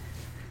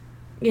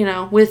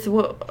 with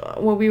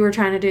what we were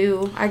trying to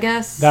do, I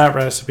guess. That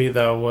recipe,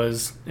 though,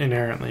 was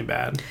inherently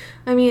bad.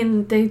 I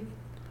mean,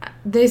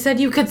 they said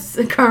you could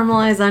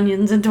caramelize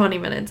onions in 20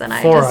 minutes, and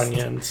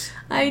onions.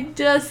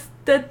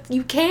 That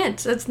you can't.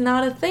 That's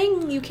not a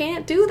thing. You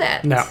can't do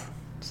that. No.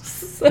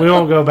 So. We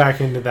won't go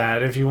back into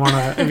that. If you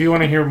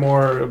wanna hear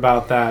more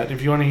about that,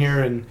 if you want to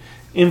hear an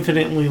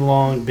infinitely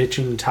long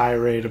bitching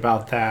tirade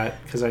about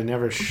that, because I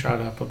never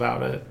shut up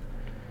about it,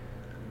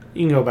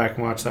 you can go back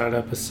and watch that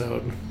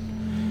episode.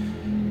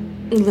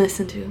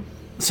 Listen to.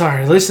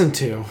 Sorry, listen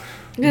to.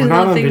 There's We're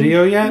not nothing, on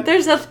video yet?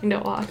 There's nothing to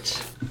watch.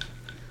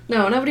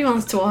 No, nobody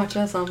wants to watch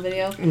us on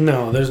video.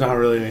 No, there's not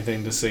really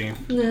anything to see.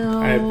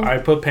 No. I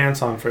put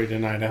pants on for you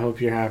tonight. I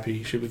hope you're happy.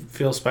 You should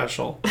feel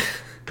special.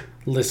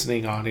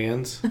 Listening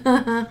audience.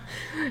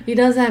 He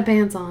does have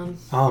pants on.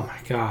 Oh my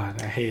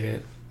god, I hate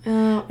it.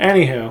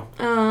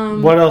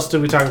 Anywho, what else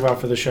did we talk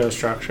about for the show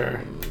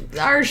structure?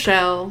 Our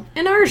show.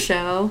 In our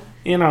show,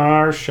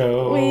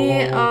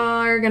 we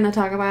are going to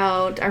talk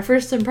about our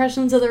first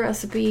impressions of the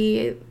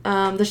recipe,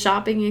 the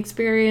shopping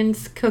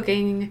experience,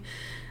 cooking,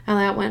 how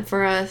that went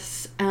for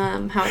us,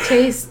 how it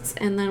tastes,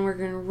 and then we're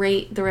going to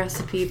rate the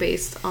recipe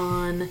based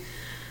on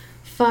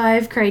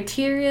 5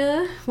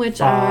 criteria,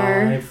 which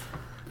are... 5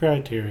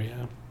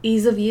 criteria.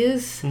 Ease of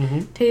use,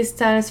 taste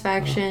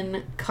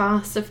satisfaction,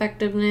 cost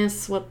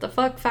effectiveness, what the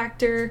fuck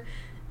factor,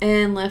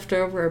 and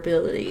leftover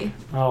ability.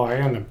 Oh, I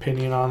got an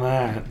opinion on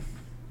that.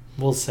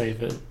 We'll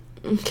save it.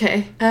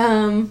 Okay.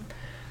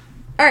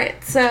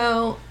 Alright,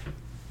 so...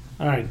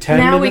 Alright, 10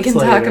 now minutes we can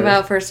later, talk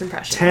about first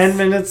impressions. 10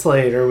 minutes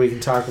later, we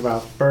can talk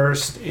about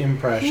first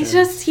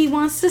impressions. He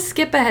wants to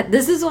skip ahead.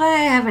 This is why I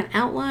have an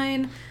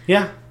outline.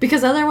 Yeah.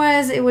 Because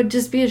otherwise it would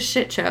just be a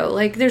shit show.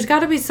 Like, there's got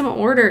to be some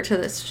order to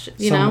this,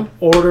 some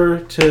order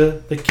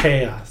to the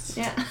chaos.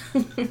 Yeah.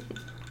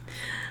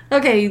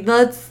 Okay,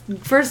 let's...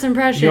 First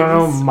impressions. You want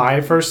to know my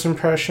first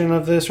impression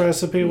of this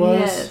recipe was?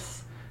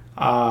 Yes.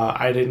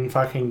 I didn't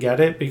fucking get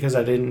it because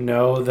I didn't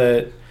know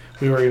that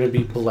we were going to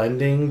be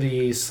blending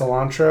the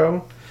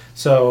cilantro.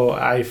 So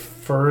I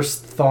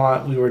first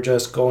thought we were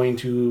just going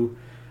to,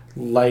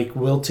 like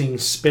wilting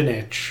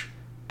spinach,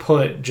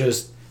 put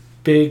just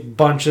big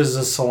bunches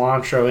of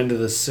cilantro into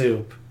the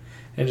soup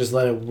and just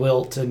let it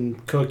wilt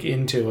and cook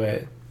into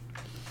it.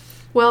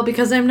 Well,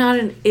 because I'm not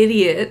an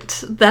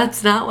idiot,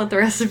 that's not what the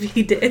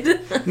recipe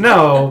did.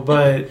 No,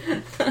 but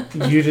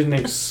you didn't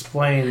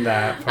explain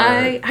that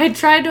part. I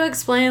tried to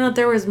explain that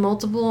there was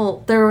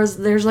multiple...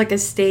 There's like a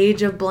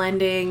stage of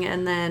blending,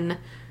 and then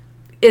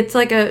it's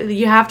like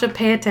you have to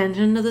pay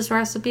attention to this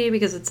recipe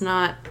because it's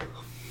not...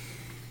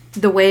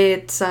 The way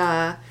it's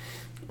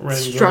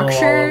structured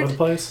all over the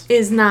place.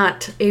 Is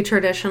not a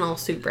traditional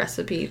soup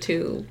recipe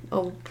to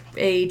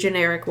a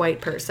generic white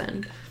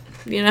person.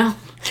 You know?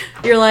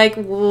 You're like,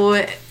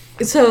 what?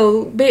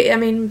 So, I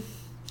mean,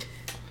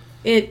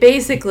 it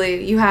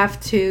basically, you have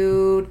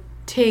to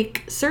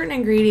take certain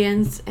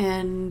ingredients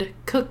and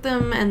cook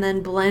them and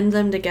then blend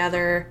them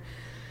together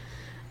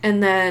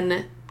and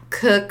then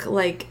cook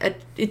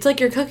it's like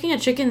you're cooking a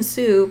chicken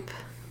soup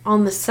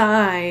on the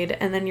side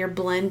and then you're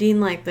blending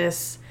like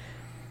this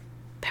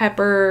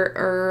pepper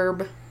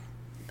herb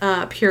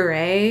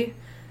puree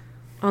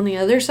on the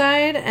other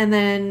side, and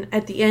then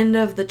at the end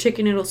of the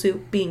chicken noodle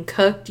soup being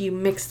cooked, you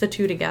mix the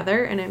two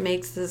together, and it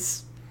makes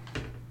this,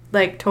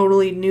 like,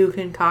 totally new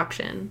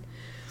concoction.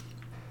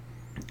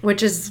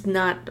 Which is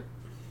not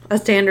a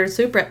standard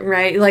soup,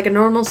 right? Like, a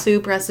normal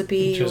soup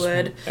recipe, you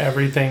would...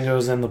 Everything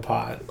goes in the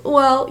pot.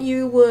 Well,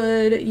 you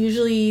would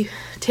usually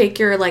take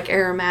your, like,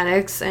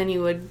 aromatics, and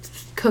you would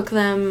cook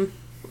them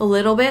a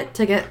little bit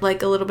to get,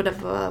 like, a little bit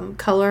of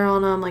color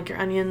on them, like your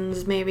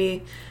onions,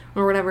 maybe...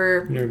 Or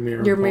whatever, your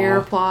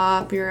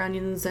mirepoix, your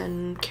onions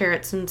and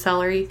carrots and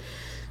celery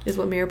is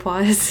what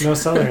mirepoix is. No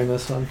celery in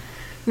this one.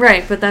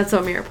 Right, but that's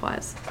what mirepoix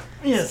is.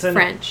 Yes,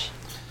 French.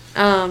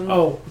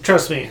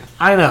 Trust me,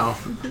 I know.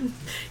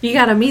 You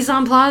gotta mise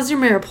en place your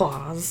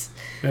mirepoix.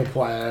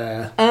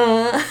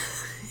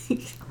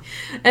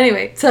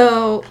 Anyway,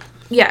 so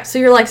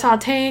you're like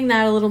sauteing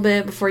that a little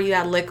bit before you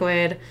add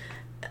liquid.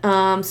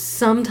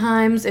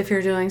 Sometimes if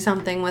you're doing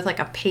something with like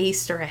a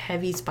paste or a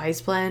heavy spice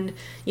blend,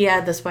 you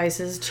add the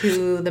spices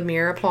to the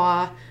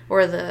mirepoix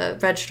or the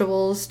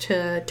vegetables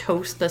to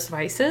toast the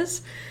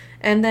spices.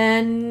 And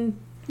then,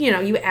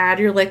 you add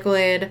your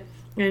liquid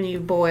and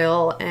you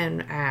boil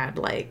and add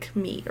like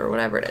meat or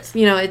whatever it is.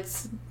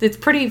 It's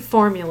pretty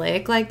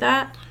formulaic like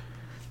that.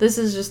 This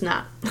is just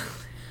not.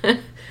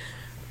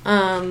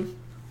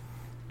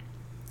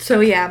 So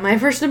yeah, my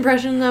first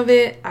impression of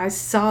it, I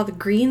saw the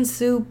green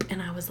soup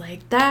and I was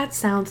like, that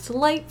sounds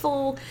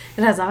delightful.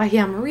 It has ají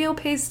amarillo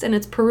paste and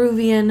it's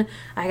Peruvian.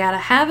 I gotta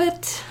have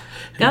it.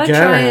 Gotta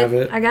try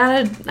it. I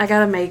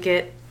gotta make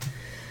it.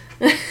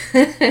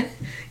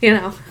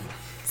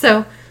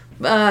 So,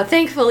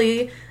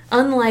 thankfully,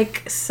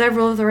 unlike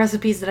several of the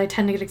recipes that I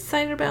tend to get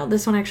excited about,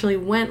 this one actually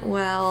went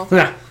well.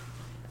 Yeah.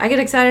 I get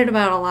excited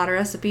about a lot of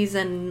recipes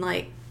and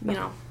And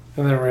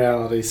then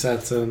reality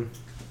sets in.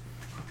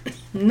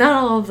 Not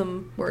all of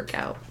them work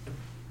out.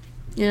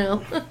 Yeah,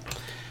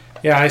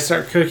 I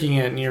start cooking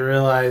it and you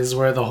realize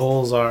where the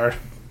holes are.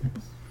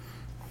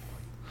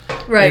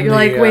 Right, you're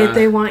like, wait,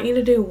 they want you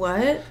to do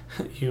what?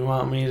 You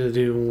want me to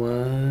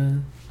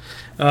do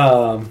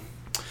what?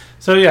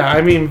 So yeah,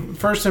 I mean,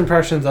 first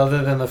impressions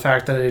other than the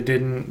fact that I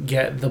didn't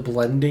get the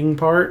blending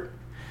part,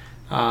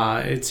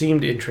 it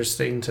seemed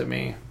interesting to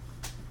me.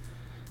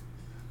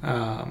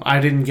 I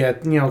didn't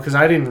get, because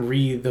I didn't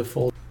read the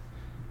full...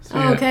 So,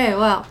 okay,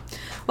 well...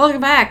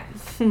 Welcome back.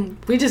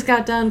 We just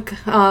got done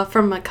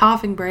from a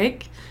coughing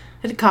break.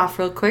 had to cough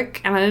real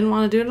quick, and I didn't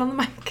want to do it on the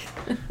mic.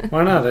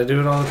 Why not? I do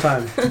it all the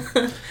time.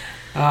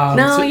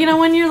 No, so,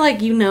 when you're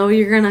like,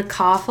 you're gonna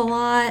cough a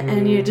lot,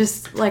 and you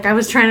just, like, I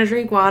was trying to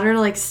drink water to,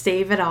 like,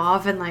 stave it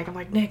off, and, like, I'm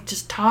like, Nick,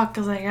 just talk,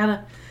 because I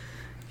gotta,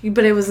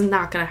 but it was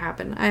not gonna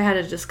happen. I had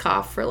to just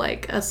cough for,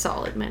 like, a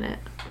solid minute.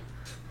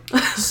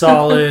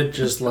 Solid,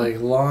 just, like,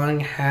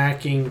 long,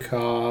 hacking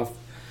cough,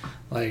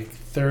 like,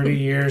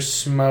 30-year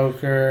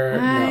smoker.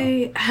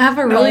 I have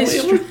a really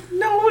it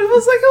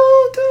was like a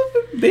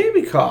little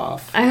baby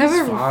cough. I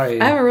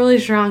have a really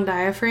strong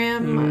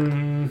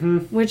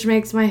diaphragm, which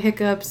makes my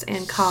hiccups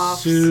and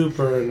coughs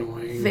super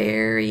annoying,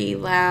 very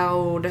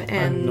loud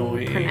and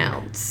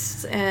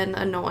pronounced and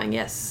annoying.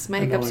 Yes, my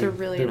hiccups are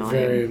really annoying.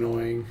 Very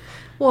annoying.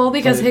 Well,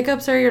 because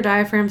hiccups are your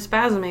diaphragm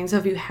spasming, so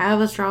if you have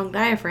a strong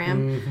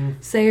diaphragm,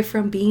 say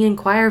from being in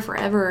choir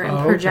forever and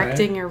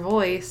projecting your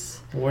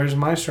voice. Where's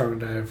my strong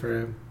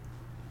diaphragm?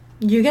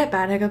 You get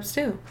bad hiccups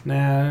too.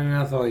 Nah,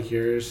 nothing like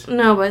yours.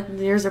 No, but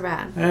yours are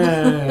bad.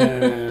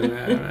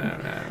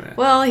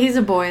 Well, he's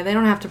a boy. They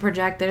don't have to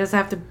project. They just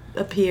have to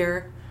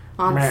appear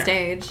on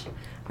stage.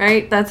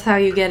 Right? That's how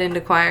you get into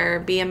choir.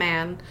 Be a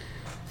man.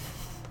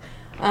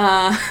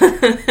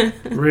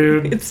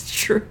 Rude. It's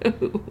true.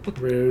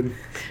 Rude.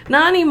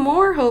 Not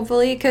anymore,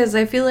 hopefully, because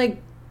I feel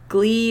like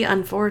Glee,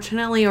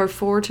 unfortunately or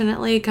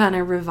fortunately, kind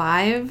of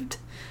revived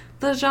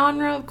the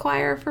genre of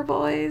choir for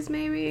boys,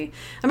 maybe.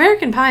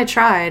 American Pie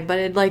tried, but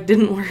it, like,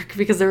 didn't work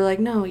because they were like,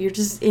 no, you're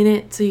just in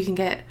it so you can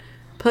get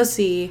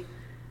pussy.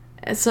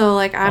 So,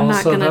 like, I'm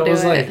not going to do it. That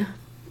was, like,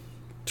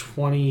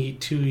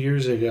 22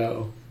 years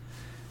ago.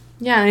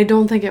 Yeah, I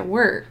don't think it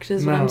worked,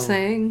 is what I'm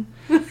saying.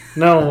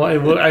 No,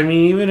 I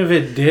mean, even if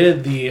it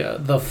did,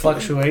 the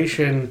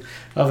fluctuation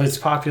of its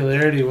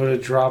popularity would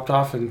have dropped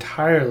off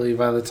entirely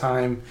by the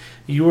time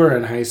you were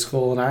in high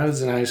school and I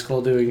was in high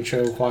school doing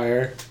show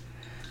choir.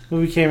 The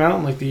movie came out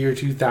in, like, the year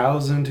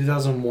 2000,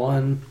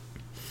 2001.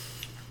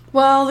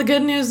 Well, the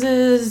good news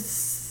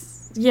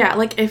is, yeah,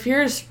 like, if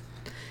you're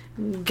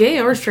gay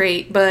or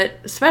straight, but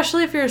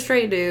especially if you're a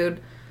straight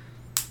dude,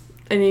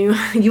 and you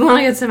want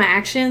to get some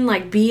action,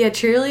 like, be a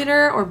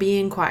cheerleader or be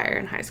in choir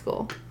in high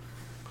school.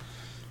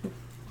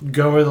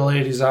 Go where the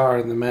ladies are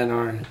and the men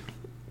aren't.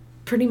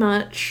 Pretty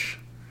much.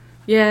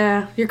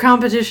 Yeah, your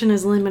competition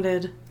is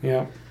limited.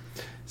 Yeah.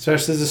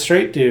 Especially as a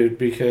straight dude,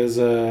 because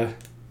a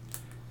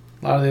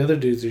lot of the other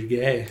dudes are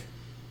gay.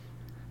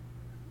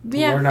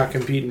 Yeah. We're not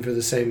competing for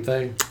the same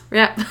thing.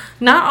 Yeah.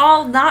 Not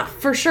all.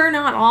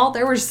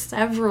 There were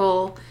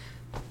several,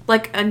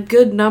 like, a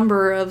good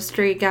number of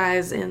straight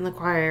guys in the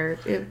choir.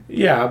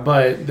 Yeah,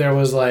 but there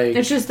was, like...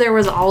 It's just there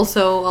was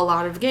also a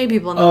lot of gay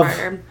people in the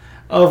choir.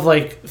 Of,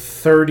 like,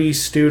 30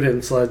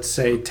 students, let's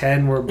say,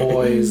 10 were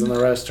boys and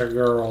the rest are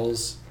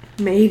girls.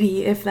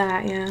 Maybe, if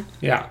that, yeah.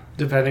 Yeah,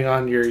 depending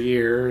on your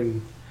year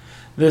and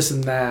this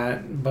and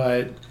that.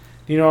 But,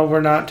 you know what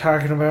we're not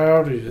talking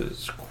about?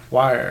 Is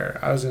choir.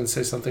 I was going to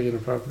say something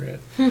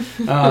inappropriate.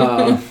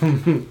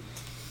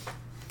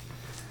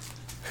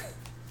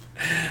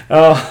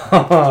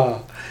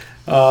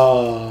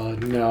 Oh,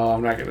 no,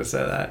 I'm not going to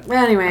say that.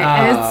 Anyway,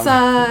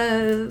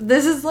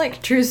 this is,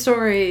 like, true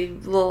story,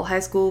 little high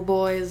school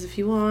boys. If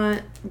you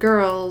want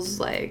girls,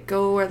 like,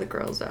 go where the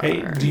girls are.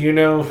 Hey, do you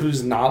know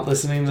who's not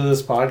listening to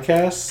this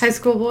podcast? High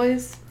school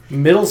boys?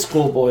 Middle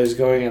school boys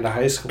going into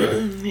high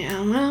school.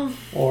 Yeah, well.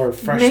 Or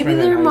freshmen maybe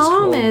their in high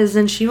school. mom is,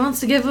 and she wants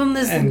to give them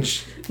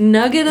this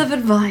nugget of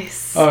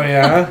advice. Oh,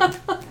 yeah?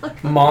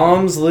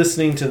 Moms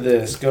listening to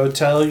this, go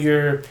tell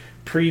your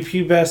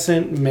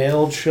prepubescent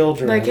male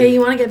children. Like, hey,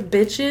 you want to get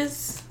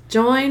bitches?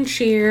 Join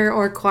cheer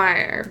or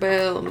choir.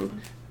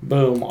 Boom.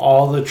 Boom.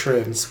 All the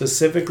trim.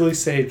 Specifically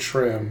say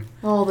trim.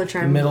 All the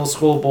trim. Middle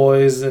school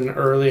boys and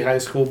early high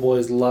school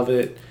boys love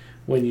it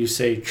when you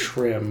say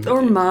trim.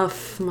 Or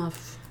muff.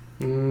 Muff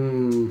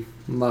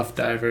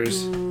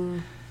divers.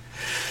 We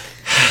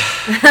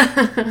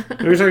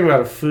were talking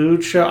about a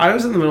food show. I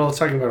was in the middle of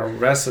talking about a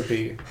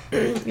recipe.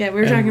 Yeah,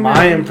 we were talking about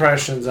my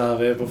impressions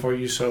of it before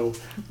you so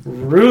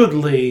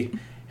rudely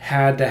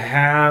had to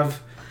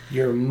have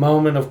your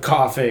moment of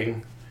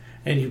coughing,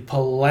 and you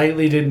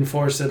politely didn't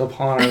force it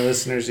upon our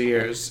listeners'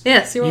 ears.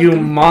 Yes, you're welcome. You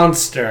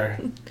monster.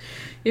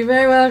 You're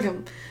very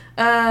welcome.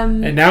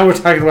 And now we're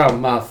talking about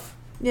muff.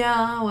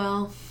 Yeah,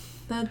 well,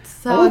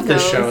 that's how I love it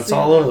goes. this show. It's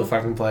all over the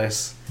fucking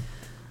place.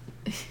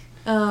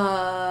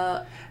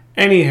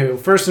 Anywho,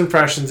 first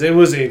impressions. It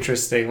was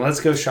interesting. Let's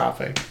go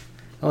shopping.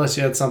 Unless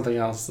you had something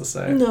else to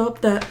say.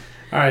 Nope, that.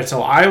 All right,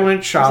 so I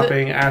went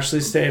shopping. Ashley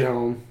stayed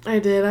home. I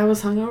did. I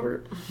was hungover.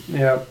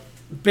 Yep.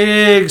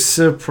 Big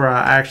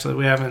surprise. Actually,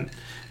 we haven't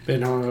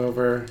been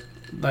hungover,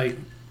 like,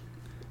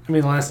 I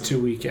mean, the last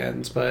 2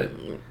 weekends, but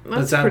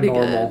that's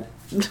abnormal.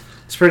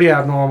 It's pretty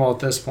abnormal at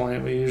this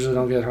point. We usually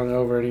don't get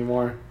hungover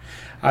anymore,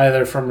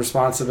 either from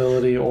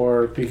responsibility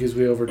or because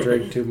we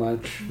overdrink too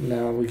much.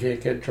 No, we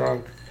can't get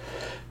drunk.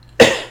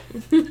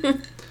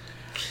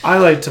 I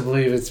like to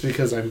believe it's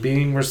because I'm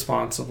being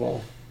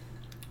responsible.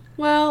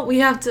 Well, we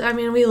have to, I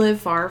mean, we live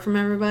far from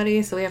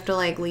everybody, so we have to,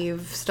 like,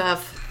 leave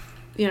stuff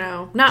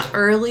not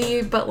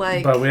early, but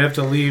like. But we have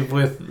to leave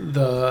with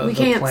the. We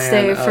can't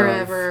stay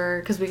forever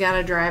because we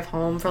gotta drive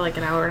home for like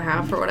an hour and a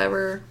half or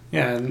whatever.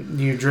 Yeah, and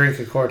you drink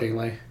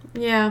accordingly.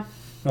 Yeah.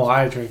 Well,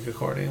 I drink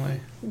accordingly.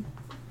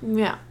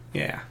 Yeah.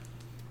 Yeah.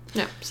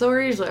 Yeah. So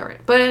we're usually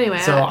alright. But anyway.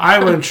 So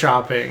I went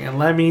shopping, and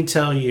let me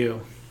tell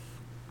you,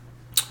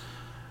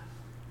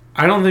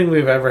 I don't think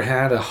we've ever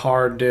had a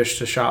hard dish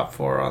to shop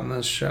for on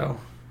this show.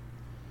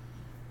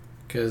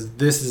 Because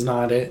this is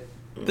not it.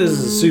 This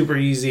is super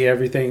easy.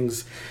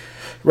 Everything's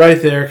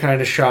right there kind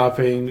of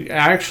shopping.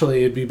 Actually,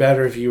 it'd be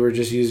better if you were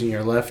just using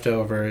your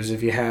leftovers.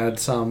 If you had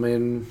some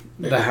in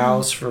the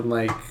house from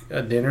like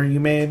a dinner you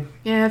made.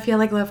 Yeah, if you had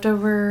like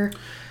leftover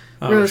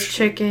roast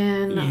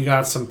chicken. You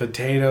got some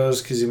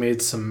potatoes because you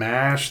made some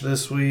mash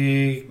this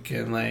week.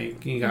 And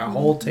like you got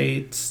whole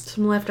tates.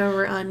 Some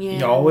leftover onion.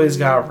 You always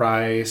got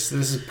rice.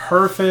 This is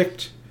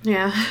perfect.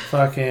 Yeah.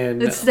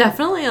 Fucking. It's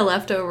definitely a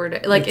leftover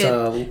day. Like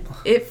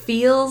it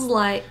feels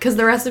like, because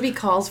the recipe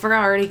calls for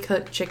already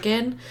cooked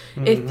chicken.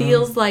 Mm-hmm. It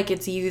feels like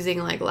it's using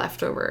like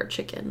leftover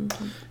chicken.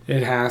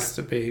 It has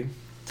to be.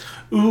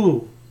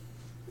 Ooh.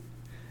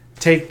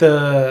 Take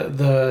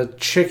the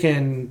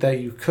chicken that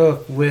you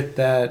cook with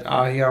that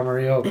ají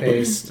amarillo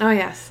paste. Oh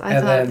yes,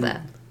 I thought of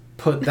that.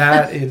 Put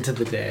that into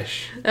the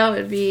dish. That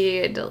would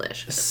be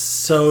delicious.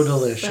 So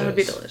delicious. That would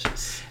be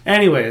delicious.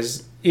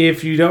 Anyways,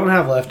 if you don't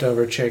have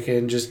leftover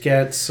chicken, just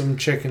get some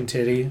chicken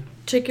titty.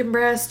 Chicken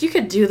breast. You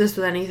could do this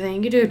with anything.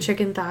 You could do a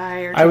chicken thigh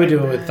or chicken I would do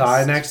breast. it with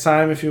thigh next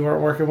time if you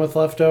weren't working with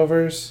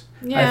leftovers.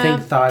 Yeah, I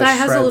think thigh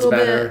has shreds a little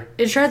better.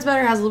 It shreds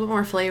better, has a little bit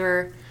more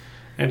flavor.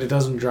 And it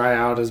doesn't dry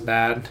out as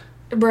bad.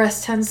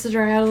 Breast tends to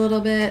dry out a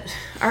little bit.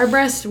 Our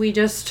breast, we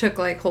just took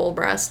like whole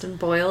breast and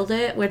boiled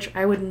it, which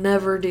I would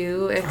never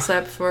do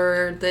except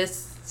for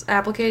this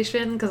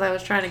application because I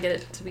was trying to get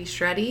it to be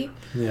shreddy.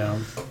 Yeah.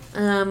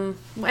 And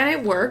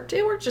it worked.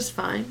 It worked just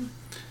fine.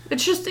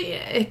 It's just,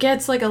 it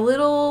gets like a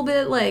little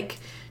bit like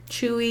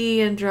chewy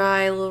and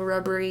dry, a little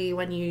rubbery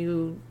when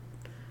you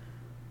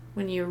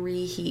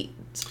reheat.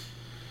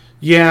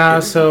 Yeah,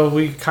 so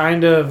we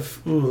kind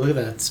of... Ooh, look at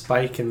that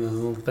spike in the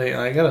little thing.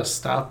 I gotta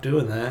stop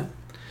doing that.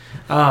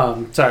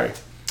 Sorry.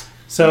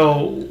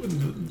 So,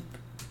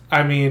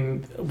 I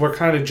mean, we're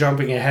kind of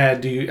jumping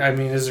ahead.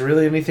 Is there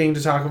really anything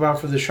to talk about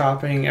for the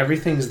shopping?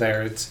 Everything's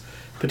there. It's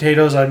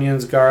potatoes,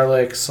 onions,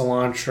 garlic,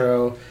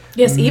 cilantro.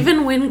 Yes,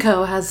 even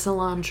Winco has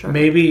cilantro.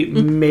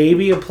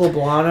 Maybe a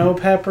poblano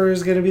pepper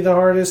is going to be the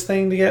hardest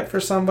thing to get for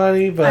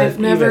somebody. But I've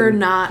never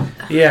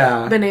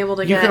been able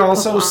to get. You can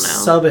also poblano.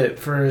 sub it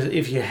for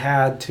if you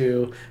had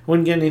to.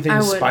 Wouldn't get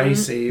anything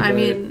spicy. But I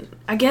mean,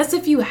 I guess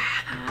if you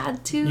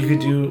had to, you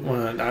could do.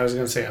 Well, I was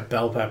going to say a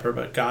bell pepper,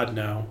 but God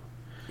no.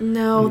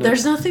 No,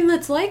 there's nothing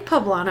that's like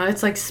poblano.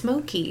 It's like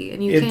smoky,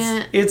 and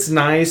can't. It's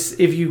nice.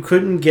 If you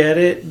couldn't get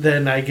it,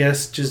 then I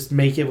guess just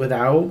make it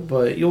without.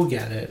 But you'll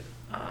get it.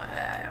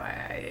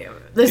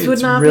 This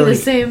would not be the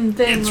same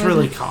thing. It's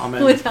really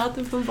common without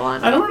the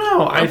poblano. I don't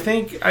know. I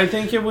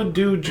think it would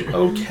do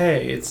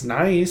okay. It's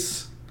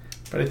nice,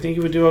 but I think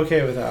it would do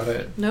okay without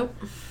it. Nope.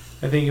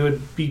 I think it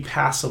would be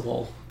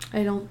passable.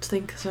 I don't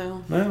think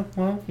so.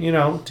 Well,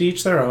 to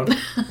each their own.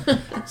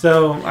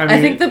 So I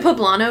think the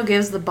poblano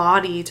gives the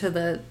body to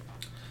the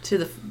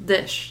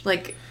dish.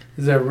 Like,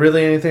 is there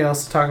really anything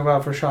else to talk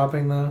about for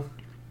shopping though?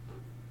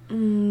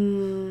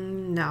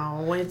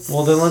 No, it's.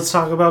 Well, then let's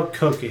talk about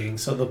cooking.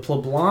 So the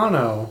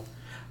poblano,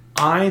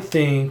 I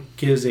think,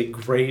 gives a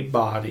great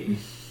body.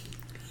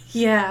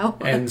 Yeah.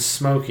 And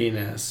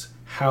smokiness.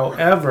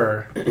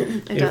 However,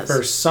 if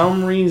for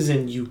some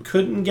reason you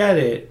couldn't get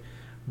it,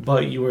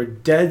 but you were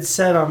dead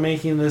set on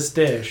making this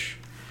dish,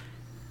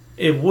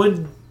 it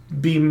would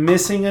be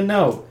missing a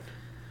note,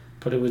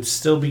 but it would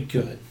still be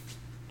good.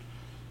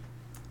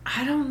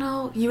 I don't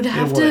know. You'd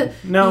have to.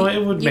 No,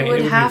 it would. You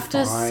would have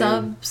to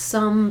sub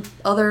some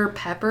other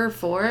pepper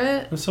for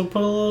it. So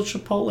put a little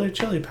chipotle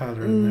chili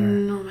powder in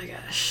there. Oh my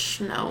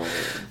gosh! No.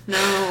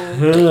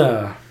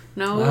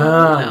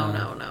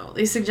 No.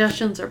 These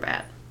suggestions are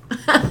bad.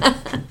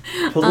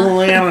 Put a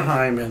little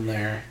Anaheim in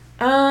there.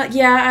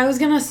 Yeah, I was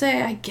gonna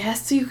say, I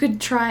guess you could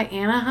try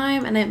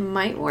Anaheim and it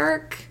might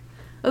work.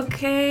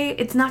 Okay,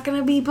 it's not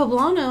gonna be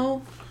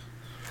poblano,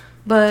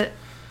 but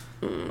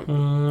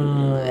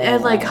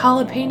and like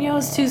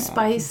jalapeno's too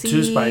spicy.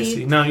 Too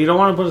spicy. No, you don't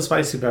want to put a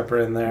spicy pepper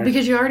in there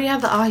because you already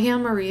have the ají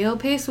amarillo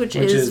paste, which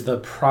is the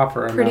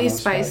proper amount pretty of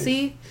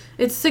spicy. Spice.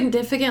 It's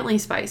significantly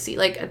spicy,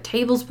 like a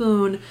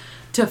tablespoon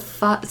to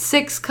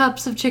 6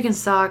 cups of chicken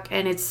stock,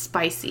 and it's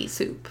spicy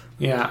soup.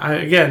 Yeah,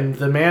 again,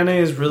 the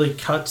mayonnaise really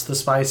cuts the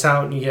spice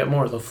out and you get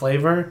more of the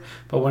flavor.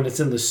 But when it's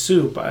in the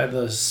soup,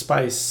 the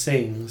spice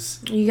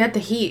sings. You get the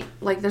heat.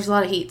 Like, there's a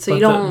lot of heat, so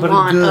you don't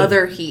want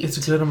other heat. It's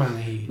a good amount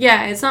of heat.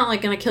 Yeah, it's not,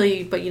 like, going to kill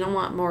you, but you don't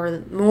want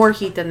more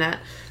heat than that.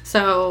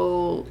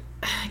 So,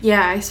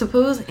 yeah, I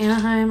suppose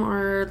Anaheim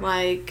or,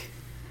 like...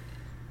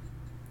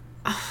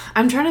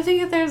 I'm trying to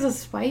think if there's a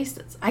spice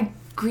that's...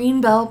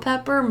 green bell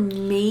pepper,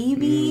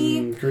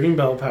 maybe? Green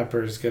bell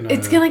pepper is gonna...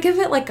 It's gonna give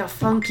it like a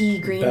funky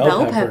green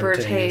bell pepper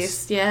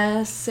taste.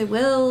 Yes, it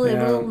will. Yeah.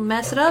 It will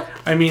mess it up.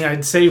 I mean,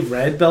 I'd say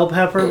red bell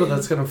pepper, but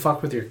that's gonna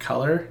fuck with your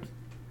color.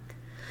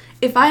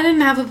 If I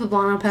didn't have a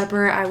poblano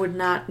pepper, I would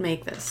not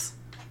make this.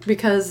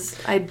 Because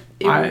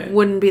it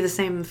wouldn't be the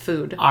same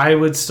food. I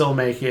would still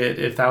make it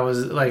if that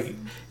was, like,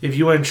 if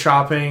you went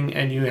shopping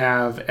and you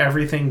have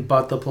everything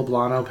but the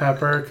poblano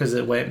pepper because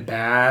it went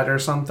bad or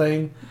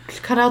something.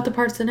 Just cut out the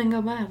parts that didn't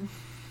go bad.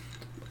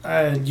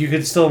 You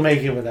could still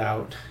make it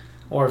without.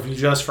 Or if you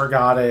just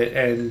forgot it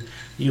and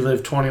you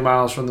live 20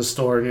 miles from the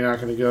store and you're not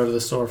going to go to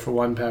the store for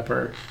one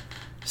pepper,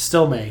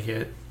 still make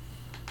it.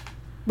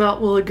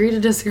 Well, we'll agree to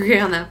disagree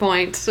on that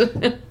point.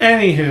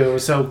 Anywho,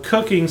 so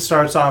cooking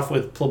starts off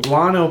with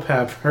poblano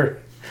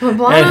pepper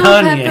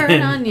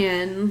and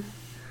onion.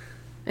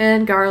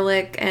 And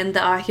garlic and the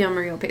ají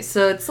amarillo paste.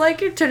 So it's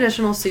like your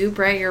traditional soup,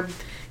 right? You're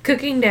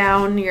cooking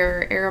down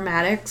your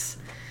aromatics.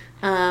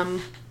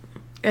 And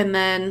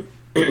then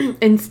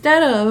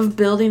instead of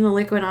building the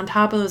liquid on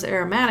top of those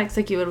aromatics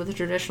like you would with a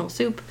traditional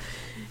soup,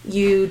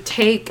 you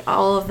take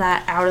all of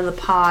that out of the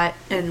pot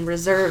and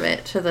reserve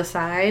it to the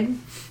side.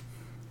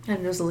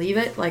 And just leave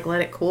it, like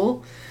let it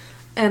cool.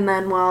 And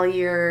then while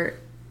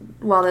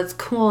it's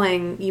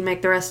cooling, you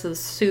make the rest of the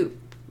soup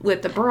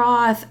with the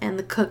broth and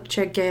the cooked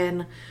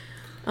chicken,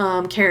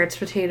 carrots,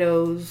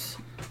 potatoes,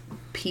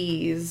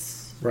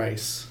 peas.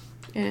 Rice.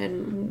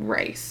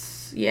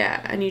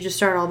 Yeah, and you just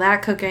start all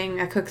that cooking.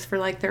 It cooks for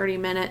like 30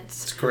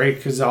 minutes. It's great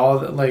because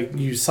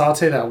you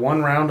saute that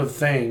one round of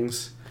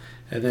things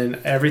and then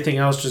everything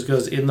else just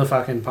goes in the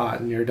fucking pot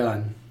and you're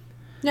done.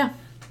 Yeah.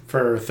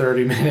 For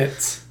 30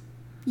 minutes.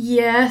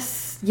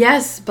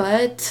 Yes,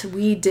 but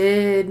we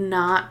did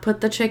not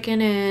put the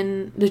chicken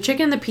in. The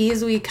chicken, the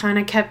peas, we kind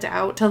of kept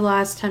out till the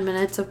last 10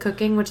 minutes of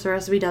cooking, which the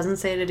recipe doesn't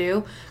say to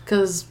do,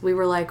 because we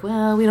were like,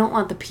 well, we don't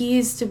want the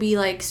peas to be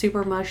like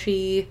super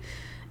mushy,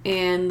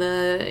 and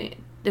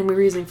we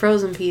were using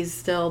frozen peas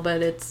still,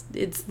 but it's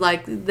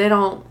like they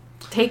don't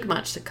take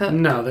much to cook.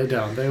 No, they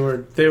don't. They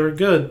were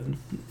good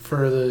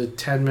for the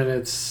 10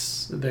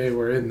 minutes they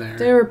were in there.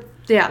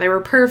 They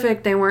were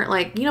perfect. They weren't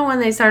like, when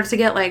they start to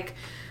get like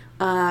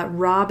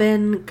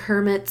Robin,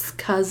 Kermit's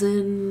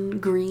cousin,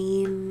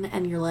 green,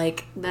 and you're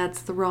like,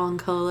 that's the wrong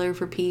color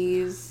for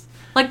peas.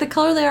 Like the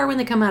color they are when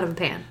they come out of a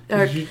pan.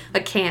 Or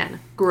a can.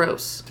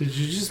 Gross. Did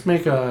you just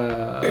make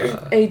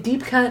a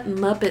deep cut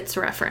Muppets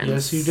reference?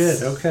 Yes, you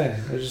did. Okay.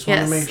 I just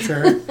want to make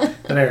sure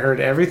that I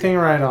heard everything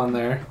right on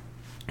there.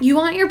 You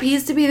want your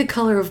peas to be the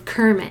color of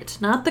Kermit,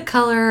 not the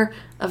color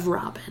of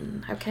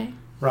Robin, okay?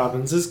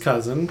 Robin's his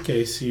cousin, in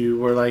case you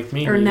were like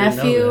me. Or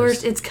nephew, or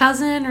it's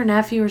cousin or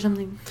nephew or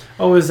something.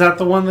 Oh, is that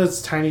the one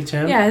that's Tiny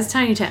Tim? Yeah, it's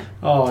Tiny Tim.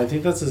 Oh, I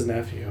think that's his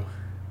nephew.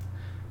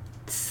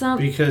 Some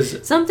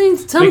bullshit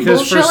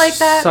like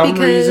that. Some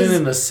reason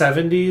in the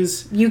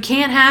 70s, you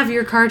can't have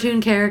your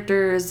cartoon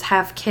characters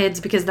have kids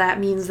because that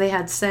means they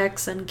had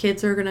sex, and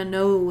kids are gonna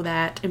know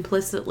that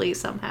implicitly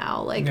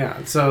somehow. Like,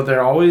 yeah, so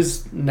they're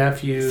always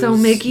nephews. So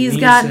Mickey's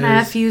got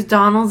nephews,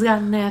 Donald's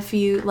got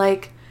nephew.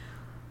 Like,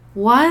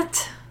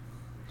 what?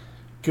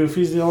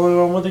 Goofy's the only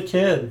one with a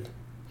kid.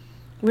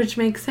 Which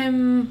makes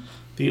him...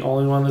 the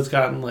only one that's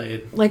gotten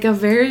laid. Like a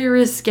very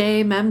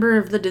risque member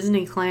of the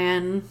Disney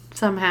clan,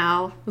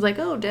 somehow. It was like,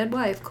 oh, dead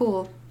wife,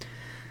 cool.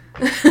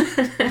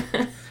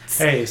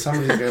 Hey,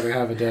 somebody's gotta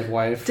have a dead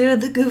wife. Dude,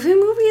 the Goofy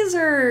movies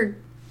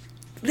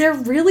they're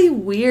really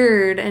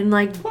weird and,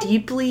 like,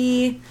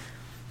 deeply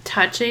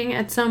touching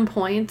at some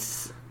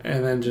points.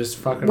 And then just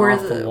fucking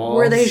off the walls.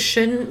 Where they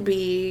shouldn't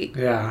be.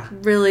 Yeah.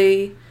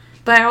 Really...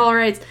 by all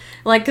rights.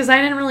 Like, because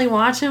I didn't really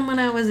watch him when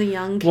I was a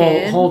young kid.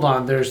 Well, hold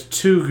on. There's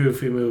 2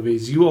 Goofy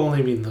movies. You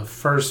only mean the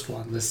first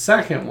one. The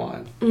second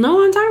one.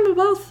 No, I'm talking about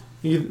both.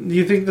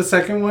 You think the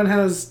second one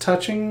has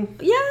touching?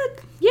 Yeah,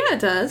 it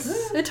does.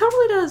 Yeah. It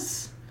totally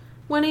does.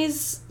 When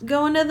he's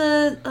going to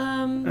the...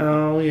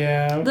 oh,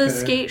 yeah, okay. The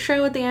skate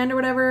show at the end or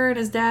whatever, and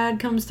his dad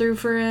comes through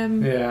for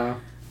him. Yeah.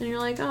 And you're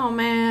like, oh,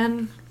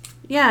 man...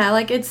 yeah,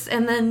 like it's,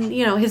 and then,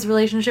 his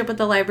relationship with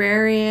the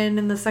librarian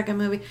in the second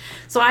movie.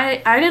 So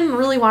I didn't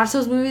really watch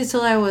those movies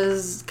till I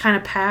was kind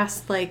of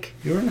past, like...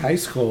 you were in high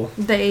school.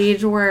 The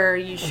age where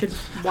you should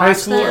watch high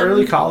school, them.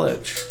 Early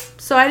college.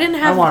 So I didn't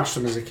have... I watched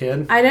them as a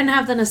kid. I didn't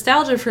have the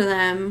nostalgia for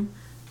them.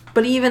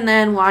 But even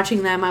then,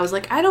 watching them, I was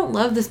like, I don't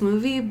love this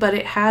movie, but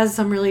it has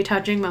some really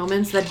touching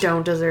moments that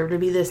don't deserve to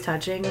be this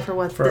touching for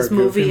what this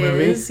movie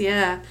is.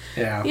 Yeah.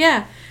 Yeah.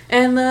 Yeah.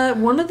 And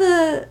one of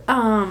the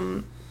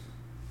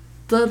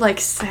like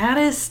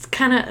saddest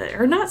kind of,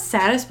 or not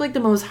saddest, but like the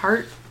most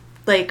heart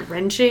like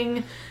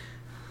wrenching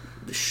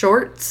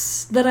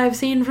shorts that I've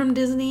seen from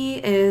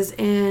Disney is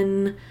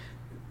in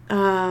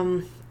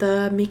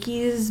the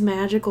Mickey's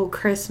Magical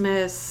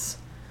Christmas,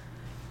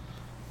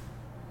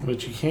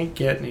 which you can't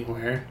get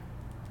anywhere.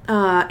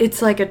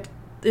 It's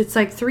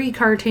like 3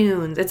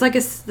 cartoons. It's like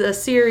a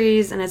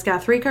series, and it's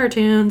got 3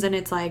 cartoons, and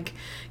it's like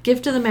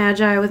Gift of the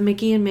Magi with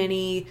Mickey and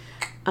Minnie,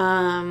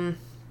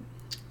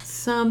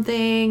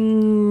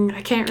 something.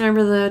 I can't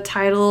remember the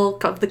title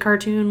of the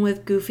cartoon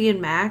with Goofy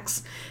and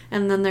Max.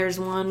 And then there's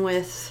one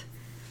with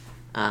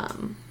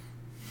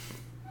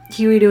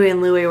Huey, Dewey,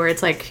 and Louie where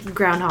it's like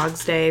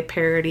Groundhog's Day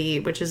parody,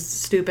 which is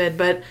stupid,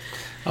 but...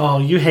 Oh,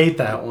 you hate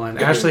that one.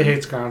 Ashley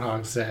hates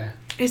Groundhog's Day.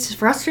 It's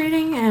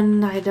frustrating,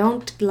 and I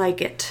don't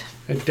like it.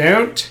 I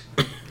don't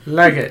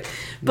like it.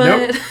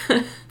 But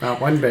nope. Not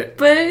one bit.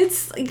 But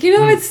it's,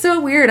 it's so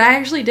weird. I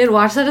actually did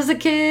watch that as a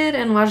kid,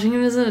 and watching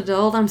it as an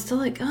adult, I'm still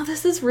like, oh,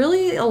 this is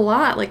really a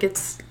lot. Like,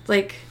 it's,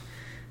 like,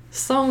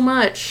 so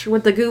much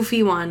with the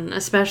Goofy one,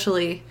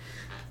 especially.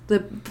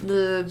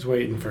 He's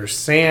waiting for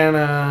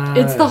Santa.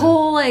 It's the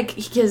whole, like,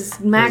 because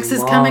Max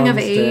is coming of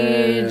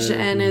age dead.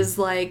 and is,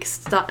 like,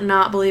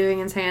 not believing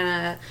in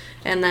Santa.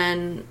 And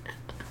then,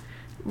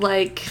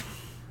 like,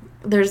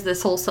 there's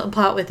this whole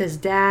subplot with his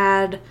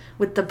dad,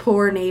 with the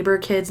poor neighbor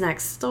kids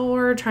next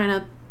door trying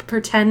to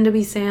pretend to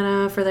be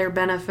Santa for their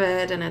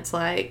benefit. And it's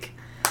like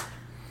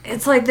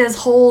this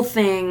whole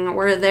thing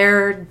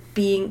where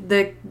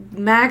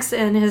Max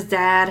and his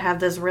dad have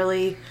this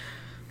really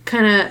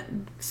kind of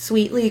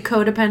sweetly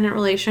codependent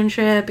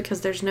relationship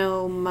because there's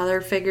no mother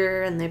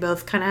figure and they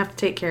both kind of have to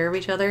take care of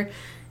each other,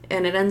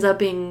 and it ends up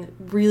being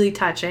really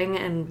touching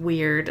and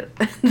weird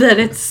that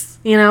it's,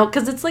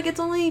 because it's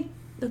only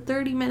a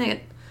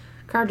 30-minute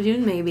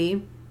cartoon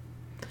maybe,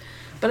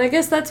 but I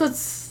guess that's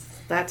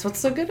what's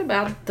so good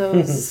about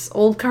those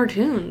old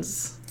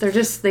cartoons.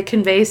 They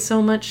convey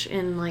so much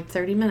in like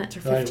 30 minutes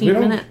or 15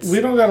 minutes.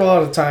 We don't got a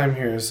lot of time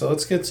here, so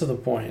let's get to the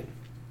point.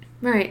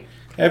 Right.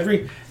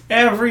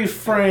 Every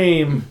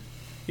frame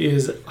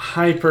is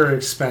hyper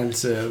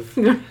expensive.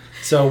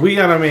 So we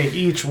gotta make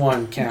each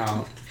one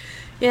count.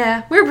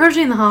 Yeah, we're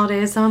approaching the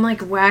holidays, so I'm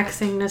like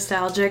waxing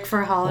nostalgic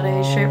for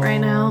holiday shit right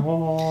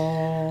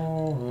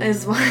now.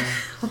 Is why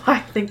I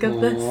think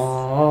of this.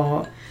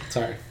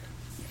 Sorry.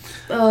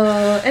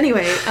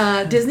 Anyway,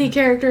 Disney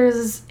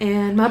characters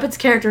and Muppets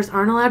characters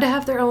aren't allowed to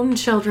have their own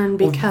children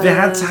because...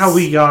 That's how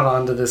we got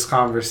onto this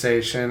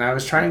conversation. I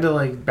was trying to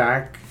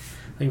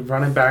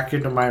run it back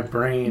into my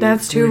brain.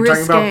 That's too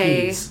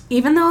risque.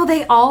 Even though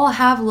they all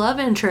have love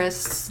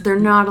interests, they're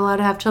not allowed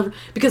to have children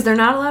because they're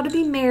not allowed to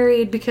be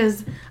married,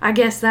 because I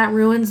guess that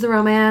ruins the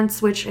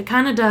romance, which it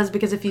kind of does,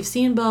 because if you've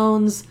seen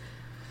Bones,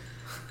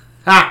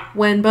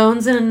 when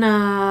Bones and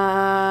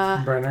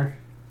Brenner?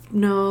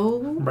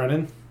 No.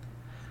 Brennan?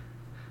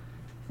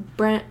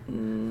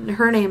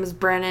 Her name is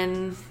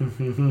Brennan.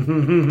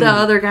 The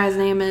other guy's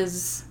name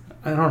is...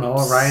 I don't know,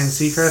 a Ryan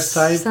Seacrest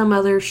type? Some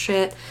other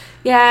shit.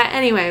 Yeah,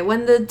 anyway,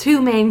 when the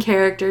two main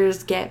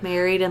characters get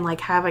married and,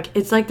 like,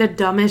 it's, like, the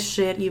dumbest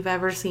shit you've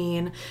ever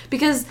seen.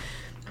 Because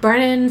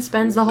Brennan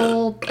spends the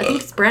whole... I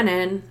think it's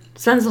Brennan.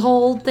 Spends the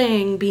whole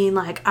thing being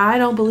like, I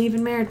don't believe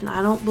in marriage and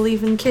I don't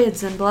believe in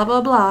kids and blah, blah,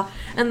 blah.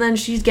 And then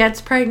she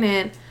gets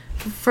pregnant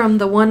from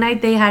the one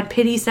night they had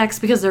pity sex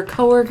because their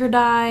coworker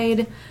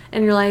died.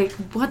 And you're like,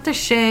 what the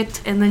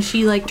shit? And then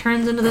she, like,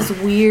 turns into this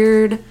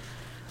weird...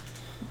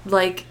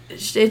 Like,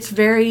 it's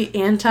very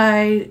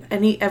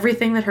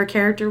everything that her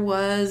character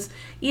was.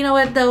 You know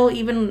what, though?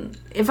 Even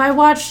if I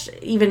watched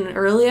even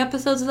early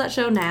episodes of that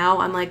show now,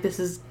 I'm like, this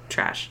is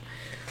trash.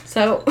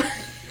 So,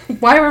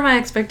 why were my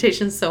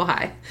expectations so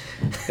high?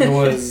 It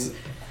was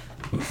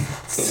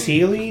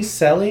Celie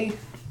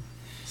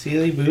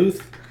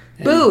Booth?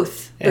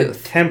 Booth.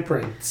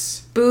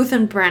 Temperance. Booth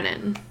and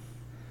Brennan.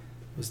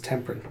 It was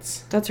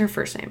Temperance. That's her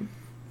first name.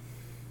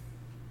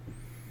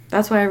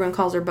 That's why everyone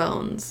calls her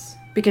Bones.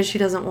 Because she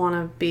doesn't want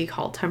to be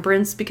called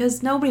Temperance,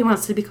 because nobody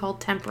wants to be called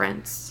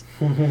Temperance.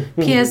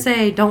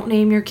 PSA, don't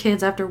name your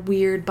kids after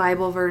weird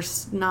Bible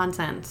verse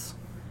nonsense.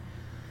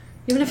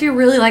 Even if you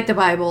really like the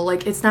Bible,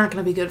 like, it's not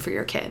going to be good for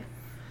your kid.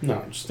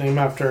 No, just name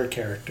after a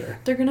character.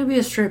 They're going to be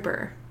a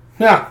stripper.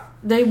 Yeah.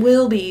 They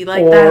will be.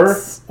 Like,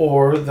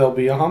 or they'll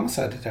be a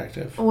homicide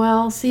detective.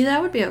 Well, see,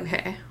 that would be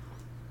okay.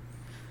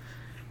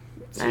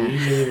 So you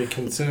didn't even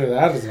consider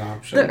that as an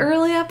option. The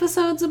early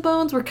episodes of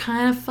Bones were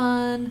kind of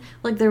fun.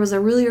 Like, there was a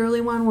really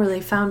early one where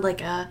they found,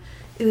 like, an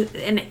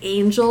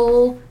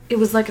angel. It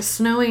was like a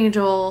snow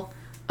angel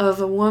of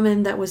a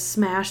woman that was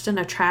smashed in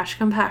a trash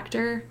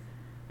compactor.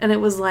 And it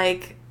was,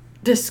 like,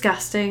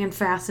 disgusting and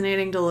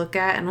fascinating to look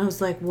at. And I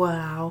was like,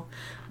 wow,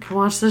 I can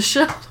watch this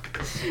show.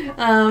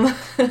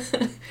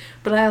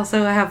 But I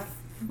also have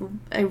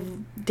a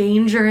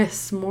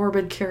dangerous,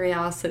 morbid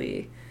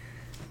curiosity.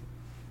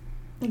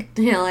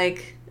 Yeah,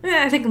 like,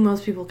 I think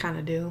most people kind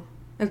of do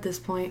at this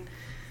point.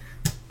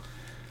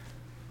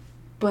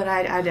 But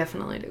I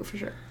definitely do, for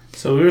sure.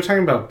 So we were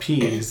talking about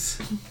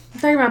peas.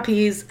 Talking about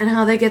peas and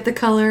how they get the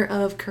color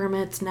of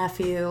Kermit's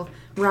nephew,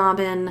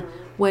 Robin,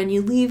 when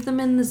you leave them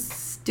in the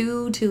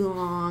stew too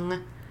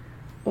long,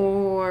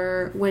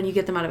 or when you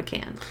get them out of a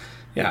can.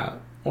 Yeah,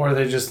 or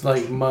they just,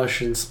 like,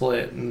 mush and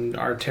split and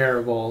are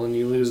terrible, and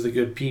you lose the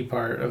good pea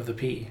part of the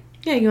pea.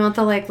 Yeah, you want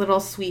the, like, little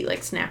sweet,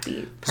 like,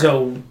 snappy part.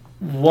 So...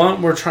 what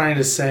we're trying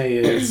to say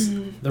is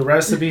the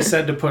recipe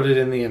said to put it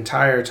in the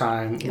entire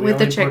time. We with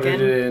only the chicken.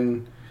 put it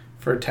in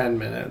for 10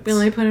 minutes. We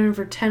only put it in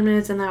for 10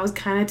 minutes, and that was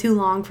kind of too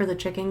long for the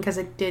chicken because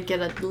it did get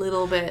a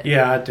little bit...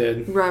 Yeah, it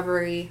did.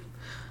 Rubbery.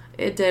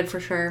 It did, for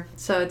sure.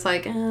 So it's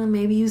like,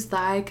 maybe use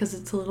thigh because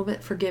it's a little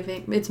bit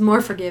forgiving. It's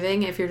more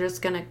forgiving if you're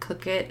just going to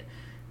cook it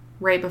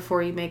right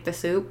before you make the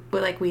soup,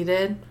 but like we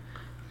did.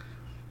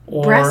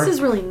 Breast is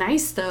really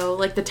nice, though.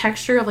 Like, the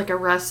texture of, like, a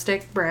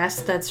rustic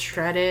breast that's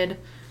shredded,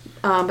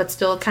 but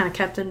still kind of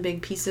kept in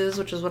big pieces,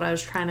 which is what I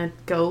was trying to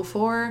go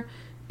for,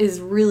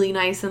 is really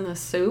nice in the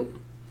soup.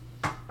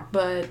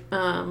 But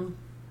now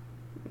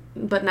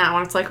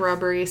it's like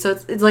rubbery. So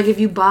it's like if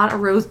you bought a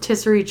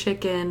rotisserie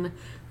chicken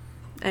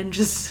and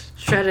just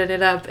shredded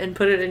it up and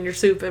put it in your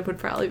soup, it would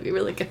probably be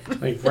really good.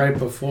 Like right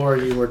before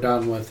you were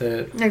done with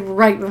it. Like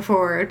right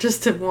before,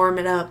 just to warm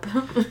it up.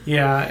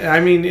 Yeah, I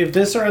mean, if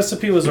this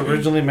recipe was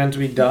originally meant to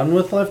be done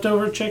with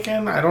leftover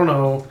chicken, I don't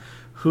know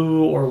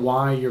who or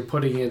why you're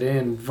putting it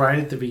in right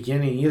at the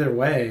beginning either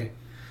way.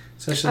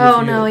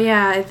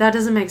 That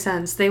doesn't make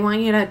sense. They want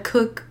you to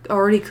cook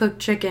already cooked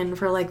chicken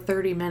for like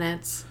 30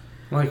 minutes.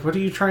 Like, what are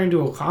you trying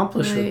to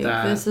accomplish with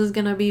that? This is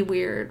going to be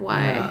weird.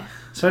 Why? Yeah.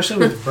 Especially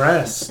with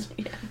breast.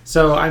 Yeah.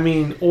 So, I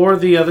mean, or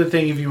the other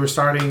thing, if you were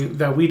starting,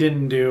 that we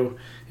didn't do,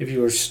 if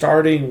you were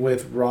starting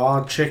with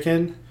raw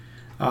chicken,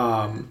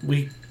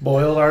 we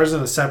boiled ours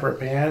in a separate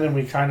pan, and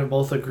we kind of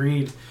both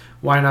agreed,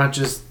 why not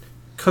just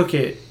cook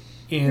it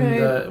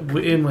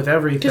in with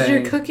everything. Because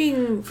you're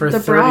cooking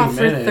the broth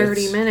for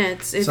 30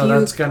 minutes.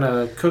 That's going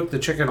to cook the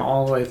chicken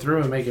all the way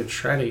through and make it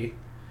shreddy.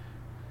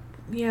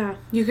 Yeah.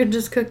 You could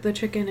just cook the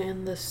chicken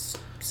in the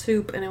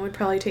soup and it would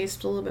probably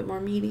taste a little bit more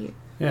meaty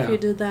if you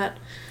did that.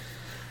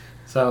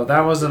 So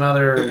that was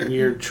another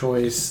weird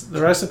choice.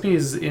 The recipe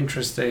is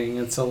interesting.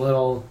 It's a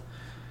little...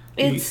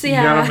 You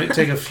gotta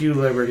take a few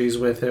liberties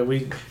with it.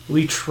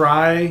 We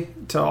try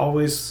to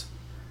always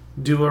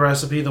do a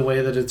recipe the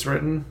way that it's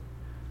written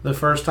the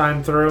first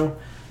time through,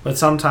 but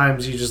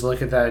sometimes you just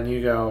look at that and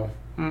you go,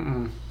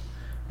 I'm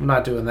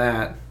not doing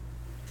that.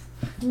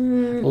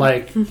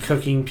 Like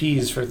cooking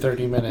peas for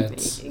 30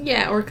 minutes.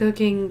 Yeah, or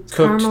cooking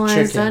Cooked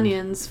caramelized chicken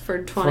onions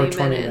for 20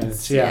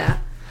 minutes. Yeah.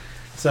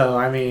 So,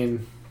 I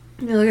mean...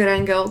 You look at it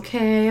and go,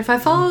 okay, if I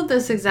followed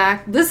this is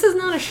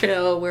not a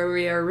show where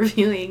we are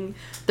reviewing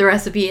the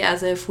recipe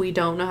as if we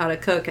don't know how to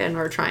cook and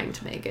we're trying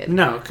to make it.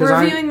 No, because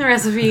we're reviewing the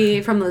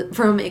recipe from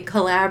a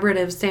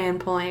collaborative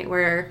standpoint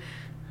where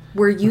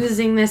we're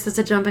using this as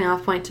a jumping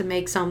off point to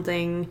make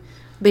something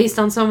based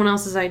on someone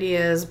else's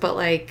ideas, but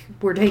like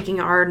we're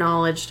taking our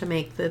knowledge to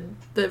make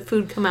the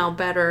food come out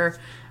better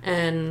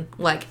and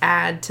like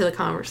add to the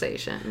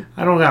conversation.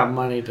 I don't got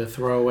money to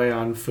throw away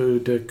on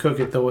food to cook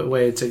it the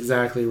way it's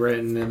exactly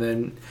written and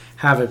then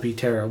have it be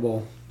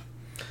terrible.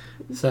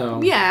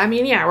 So yeah, I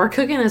mean, we're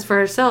cooking this for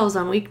ourselves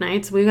on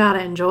weeknights. We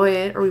gotta enjoy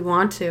it, or we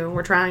want to.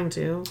 We're trying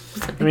to.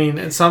 I mean,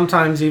 and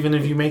sometimes even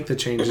if you make the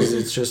changes,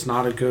 it's just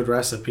not a good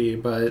recipe.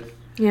 But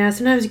yeah,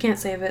 sometimes you can't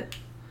save it.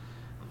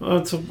 Well,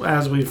 it's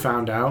as we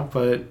found out,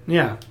 but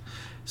yeah.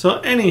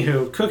 So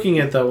anywho, cooking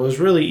it though was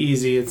really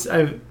easy. It's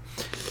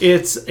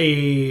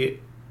a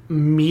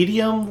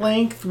medium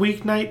length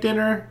weeknight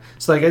dinner.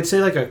 So like I'd say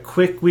like a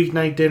quick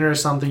weeknight dinner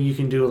is something you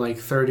can do in like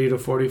 30 to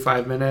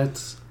 45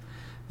 minutes.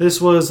 This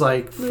was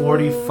like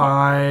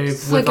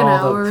 45 with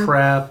all the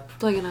prep.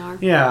 Like an hour.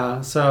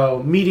 Yeah,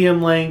 so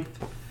medium length,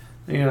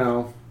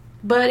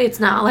 But it's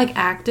not like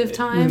active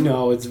time?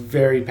 No, it's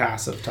very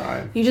passive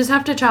time. You just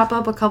have to chop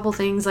up a couple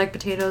things like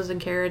potatoes and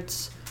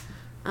carrots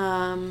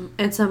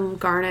and some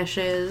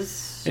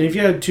garnishes. And if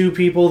you had two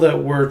people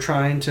that were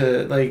trying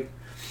to, like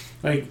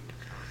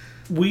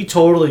we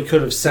totally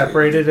could have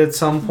separated at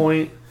some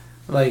point.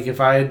 Like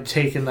if I had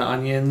taken the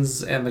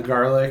onions and the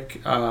garlic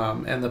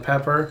and the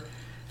pepper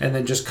and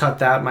then just cut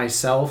that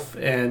myself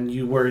and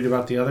you worried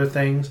about the other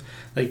things,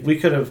 like we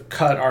could have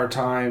cut our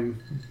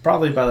time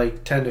probably by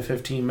like 10 to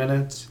 15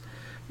 minutes.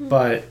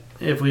 But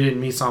if we didn't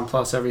mise en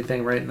place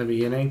everything right in the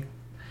beginning.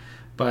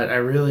 But I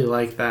really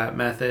like that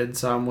method,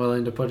 so I'm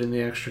willing to put in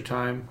the extra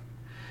time.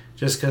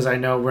 Just because I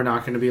know we're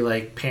not going to be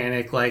like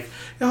panic, like,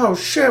 oh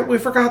shit, we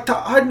forgot the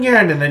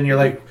onion. And then you're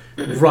like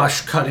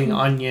rush cutting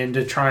onion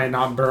to try and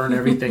not burn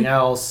everything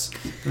else.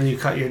 And then you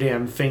cut your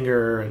damn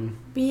finger. And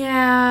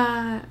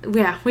yeah,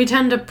 we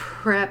tend to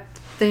prep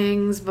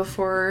things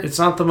before. It's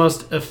not the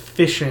most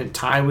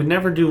efficient. I would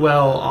never do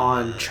well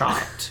on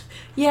chopped.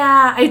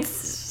 Yeah,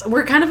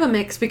 we're kind of a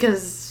mix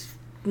because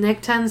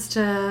Nick tends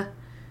to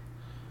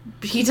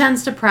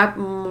prep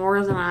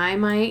more than I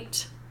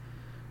might.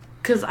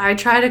 Because I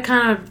try to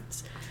kind of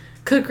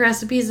cook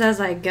recipes as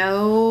I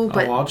go.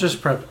 But I'll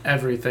just prep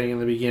everything in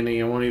the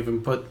beginning. I won't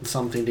even put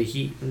something to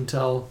heat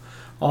until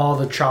all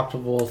the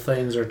choppable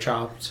things are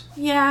chopped.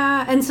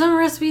 Yeah, and some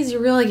recipes you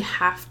really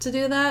have to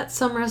do that.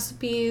 Some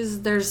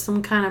recipes, there's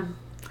some kind of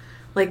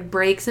like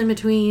breaks in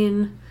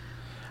between.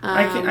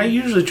 I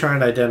usually try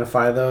and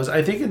identify those.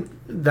 I think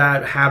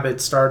that habit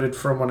started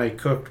from when I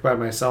cooked by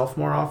myself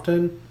more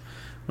often.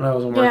 When I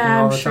wasn't working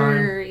all the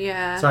time.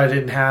 Yeah. So I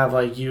didn't have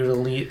like you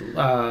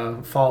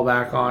to fall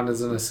back on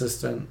as an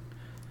assistant.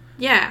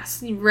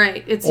 Yes,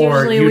 right. It's or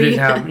usually you didn't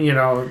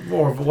have,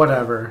 or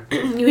whatever.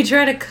 We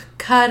try to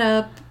cut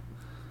up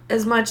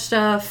as much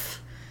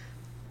stuff.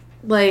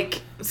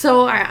 Like,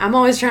 so I'm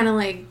always trying to,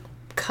 like,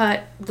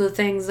 cut the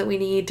things that we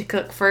need to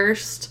cook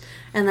first.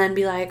 And then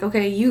be like,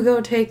 okay, you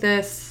go take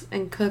this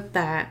and cook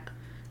that.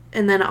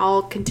 And then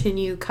I'll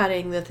continue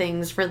cutting the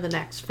things for the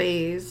next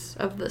phase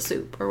of the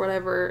soup or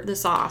whatever, the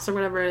sauce or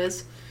whatever it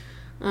is.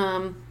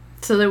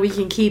 So that we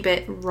can keep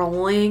it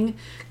rolling.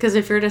 Because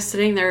if you're just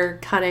sitting there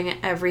cutting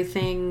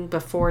everything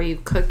before you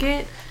cook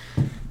it,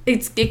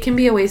 it can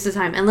be a waste of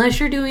time.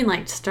 Unless you're doing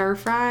like stir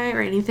fry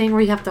or anything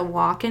where you have to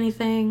wok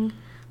anything.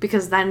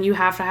 Because then you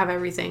have to have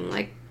everything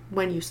like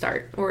when you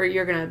start or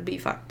you're going to be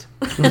fucked.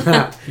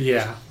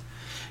 Yeah.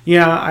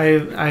 Yeah,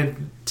 I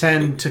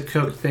tend to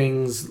cook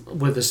things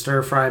with a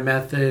stir-fry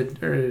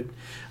method or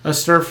a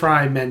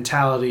stir-fry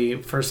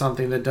mentality for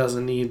something that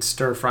doesn't need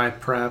stir-fry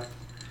prep.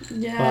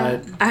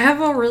 Yeah. But I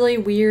have a really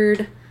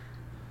weird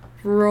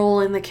role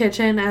in the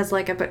kitchen as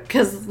like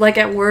because like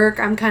at work,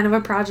 I'm kind of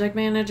a project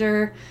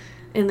manager.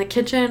 In the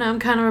kitchen, I'm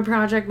kind of a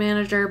project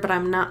manager, but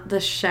I'm not the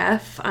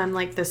chef. I'm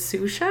like the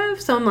sous chef.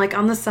 So I'm like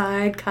on the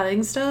side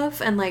cutting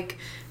stuff and like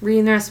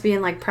reading the recipe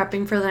and like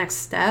prepping for the next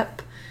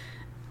step.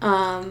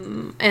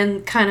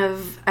 And kind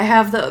of, I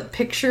have the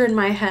picture in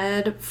my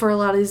head for a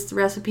lot of these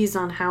recipes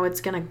on how it's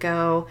gonna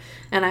go,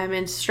 and I'm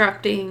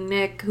instructing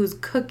Nick, who's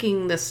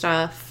cooking the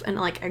stuff and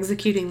like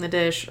executing the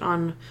dish,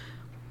 on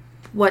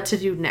what to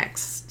do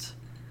next.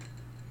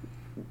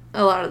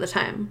 A lot of the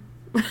time.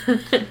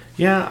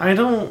 Yeah,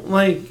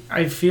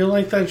 I feel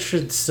like that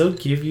should still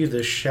give you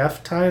the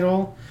chef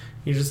title.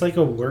 You're just like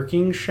a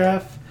working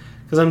chef,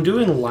 because I'm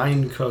doing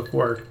line cook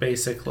work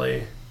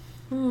basically.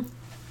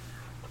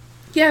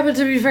 Yeah, but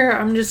to be fair,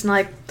 I'm just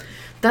like,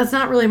 that's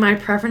not really my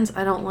preference.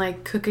 I don't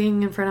like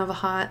cooking in front of a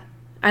hot...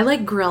 I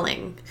like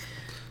grilling.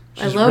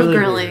 I love really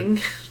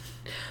grilling.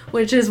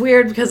 Which is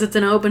weird because it's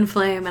an open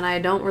flame, and I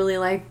don't really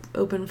like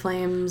open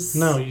flames.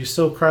 No, you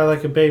still cry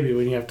like a baby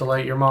when you have to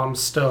light your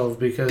mom's stove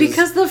because...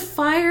 Because the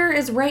fire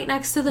is right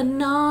next to the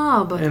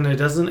knob. And it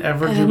doesn't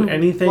ever do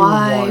anything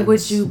why once.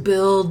 Would you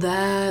build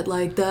that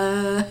like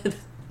that?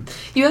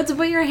 You have to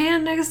put your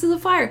hand next to the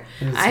fire.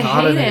 I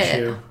hate it.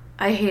 Issue.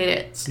 I hate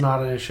it. It's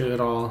not an issue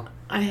at all.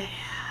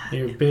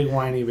 You're a big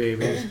whiny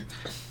baby.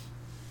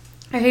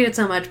 I hate it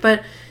so much,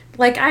 but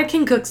like I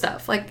can cook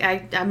stuff. Like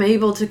I'm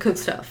able to cook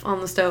stuff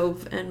on the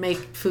stove and make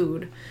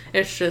food.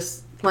 It's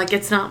just like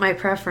it's not my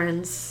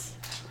preference.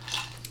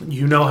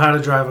 You know how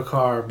to drive a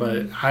car,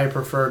 but I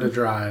prefer to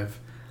drive.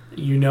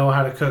 You know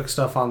how to cook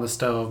stuff on the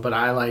stove, but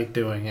I like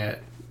doing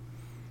it.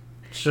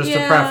 It's just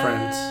a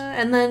preference.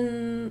 And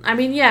then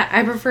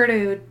I prefer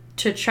to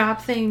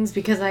chop things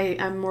because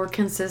I'm more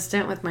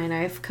consistent with my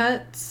knife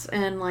cuts,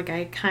 and like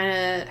I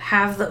kind of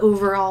have the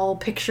overall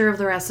picture of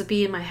the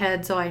recipe in my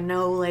head, so I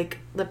know like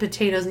the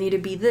potatoes need to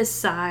be this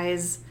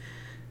size,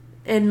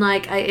 and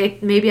like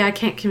maybe I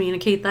can't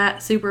communicate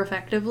that super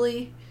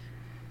effectively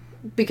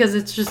because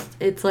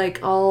it's like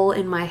all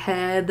in my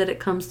head that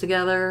it comes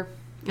together,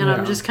 and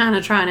I'm just kind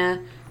of trying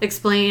to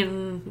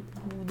explain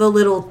the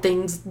little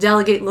things,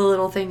 delegate the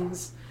little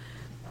things,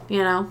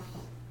 you know.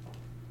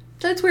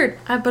 That's weird,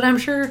 but I'm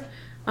sure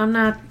I'm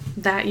not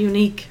that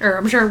unique, or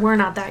I'm sure we're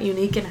not that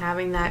unique in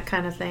having that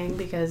kind of thing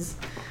because,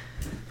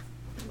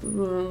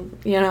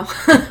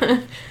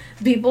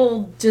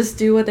 people just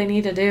do what they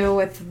need to do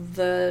with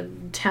the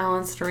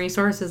talents and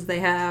resources they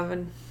have,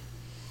 and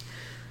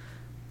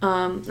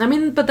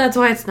but that's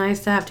why it's nice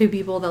to have two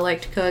people that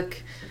like to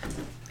cook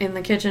in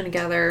the kitchen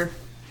together.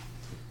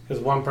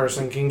 Because one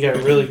person can get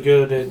really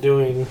good at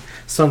doing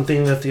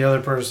something that the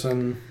other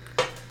person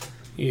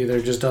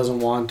either just doesn't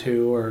want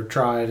to or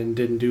tried and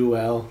didn't do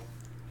well.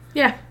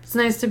 Yeah, it's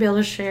nice to be able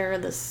to share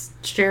the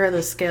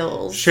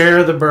skills.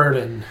 Share the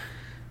burden.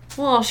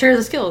 Well, I'll share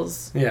the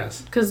skills.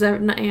 Yes. Because,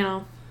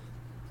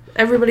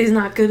 everybody's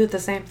not good at the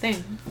same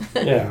thing.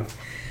 Yeah.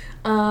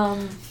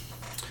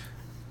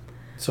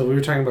 So we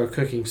were talking about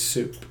cooking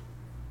soup.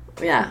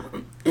 Yeah.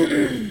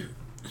 It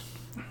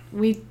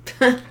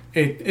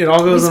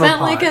all goes in a pot. We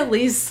spent like at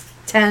least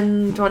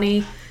 10,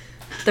 20...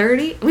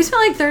 30? We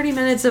spent like 30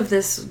 minutes of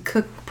this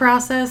cook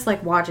process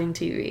like watching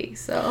TV,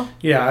 so...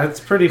 Yeah, it's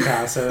pretty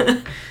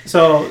passive.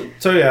 so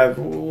yeah,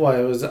 what,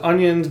 it was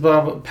onions,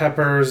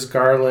 peppers,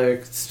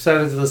 garlic, set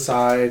it to the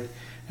side,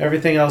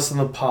 everything else in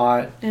the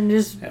pot. And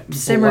just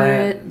simmer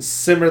it.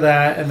 Simmer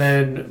that, and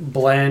then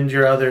blend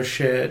your other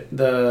shit.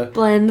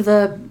 Blend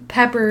the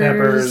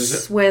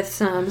peppers with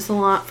some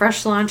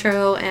fresh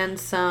cilantro and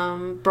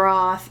some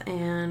broth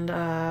and...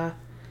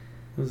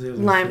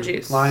 lime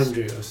juice.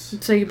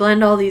 So you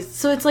blend all these.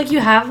 So it's like you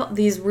have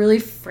these really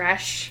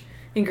fresh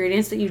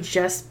ingredients that you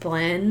just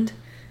blend,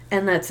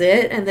 and that's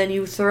it. And then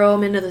you throw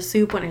them into the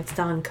soup when it's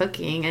done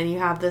cooking, and you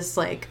have this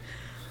like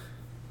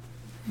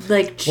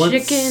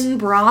chicken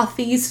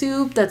brothy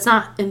soup that's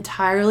not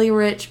entirely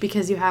rich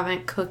because you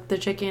haven't cooked the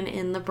chicken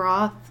in the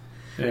broth,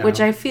 which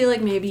I feel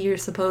like maybe you're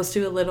supposed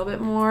to a little bit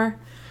more.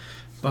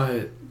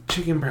 But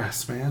chicken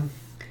breast, man,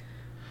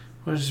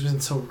 would have just been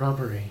so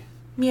rubbery.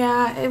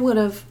 Yeah, it would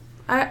have.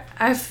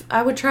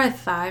 I would try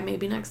thigh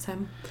maybe next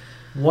time.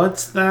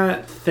 What's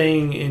that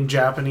thing in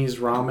Japanese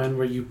ramen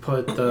where you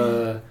put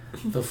the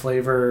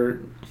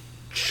flavor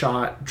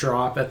shot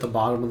drop at the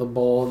bottom of the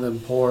bowl and then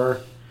pour?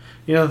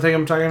 You know the thing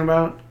I'm talking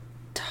about?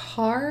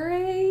 Tare?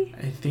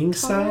 I think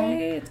so.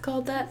 It's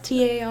called that.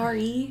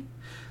 Tare.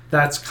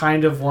 That's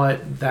kind of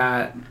what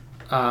that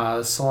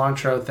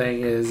cilantro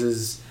thing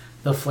is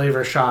the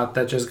flavor shot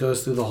that just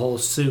goes through the whole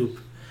soup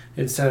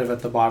instead of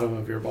at the bottom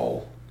of your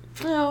bowl.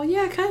 Oh,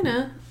 yeah, kind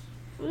of.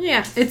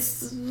 Yeah,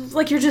 it's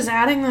like you're just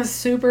adding this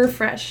super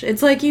fresh.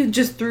 It's like you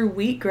just threw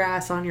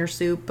wheatgrass on your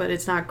soup, but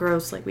it's not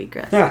gross like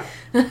wheatgrass.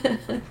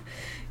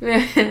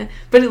 Yeah.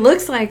 But it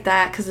looks like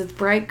that because it's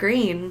bright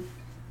green.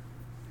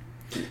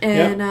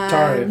 And,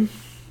 yep,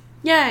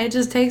 yeah, it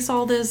just takes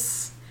all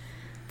this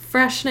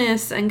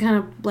freshness and kind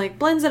of like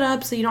blends it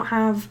up so you don't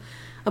have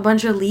a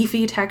bunch of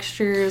leafy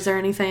textures or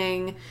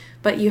anything,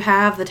 but you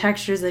have the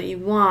textures that you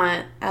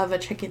want of a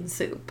chicken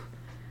soup.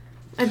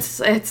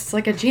 It's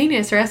like a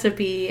genius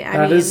recipe.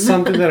 That is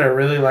something that I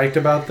really liked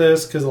about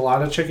this, because a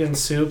lot of chicken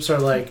soups are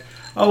like,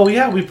 oh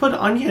yeah, we put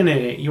onion in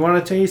it. You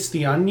want to taste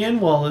the onion?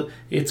 Well,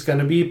 it's going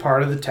to be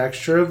part of the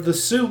texture of the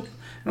soup.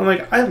 And I'm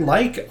like, I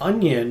like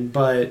onion,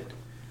 but...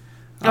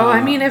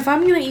 I mean, if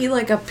I'm going to eat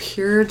like a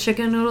pure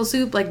chicken noodle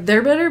soup, like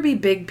there better be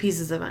big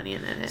pieces of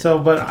onion in it. So,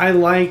 but I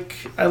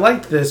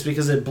liked this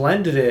because it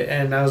blended it,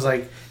 and I was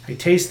like, I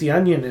taste the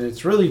onion and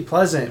it's really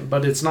pleasant,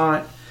 but it's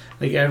not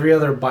like every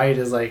other bite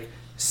is like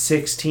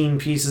 16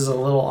 pieces of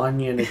little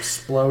onion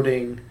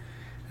exploding.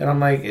 And I'm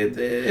like,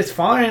 it's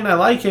fine, I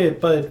like it,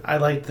 but I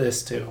like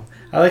this too.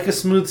 I like a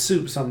smooth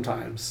soup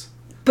sometimes.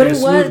 But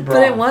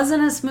it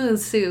wasn't a smooth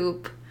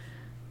soup.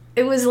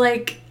 It was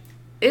like,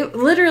 it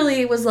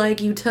literally was like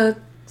you took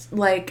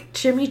like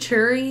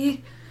chimichurri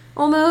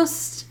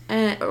almost,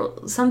 and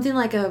something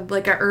like a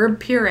herb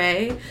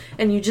puree,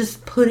 and you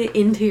just put it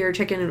into your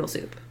chicken noodle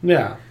soup.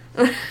 Yeah.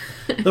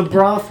 The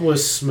broth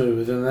was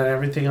smooth, and then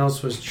everything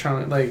else was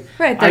chunky.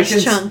 Right,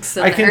 there's chunks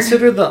in there. I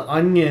consider the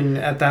onion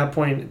at that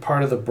point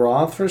part of the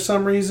broth for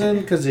some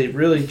reason, because it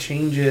really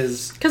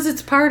changes. Because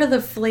it's part of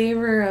the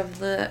flavor of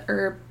the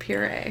herb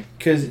puree.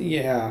 Because,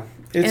 yeah,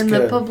 it's and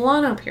good. The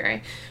poblano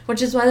puree,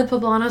 which is why the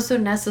poblano is so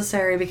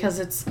necessary, because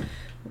it's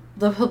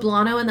the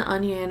poblano and the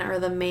onion are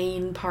the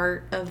main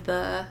part of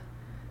the,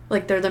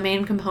 like, they're the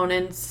main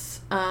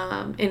components,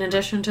 in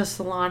addition to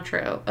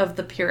cilantro, of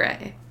the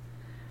puree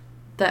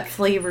that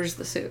flavors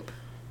the soup.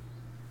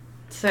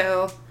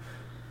 So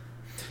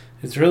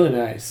it's really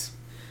nice.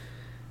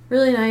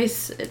 Really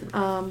nice.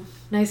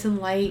 Nice and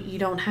light. You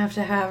don't have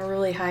to have a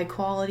really high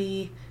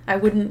quality. I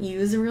wouldn't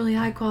use a really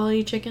high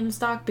quality chicken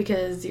stock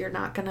because you're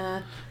not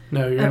gonna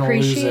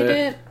appreciate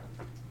it.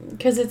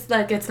 Because it's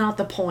like, it's not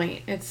the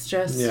point. It's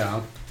just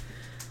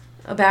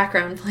a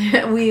background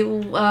plant.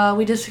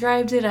 We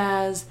described it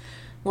as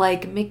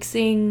like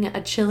mixing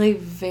a chili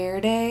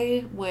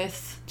verde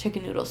with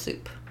chicken noodle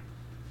soup.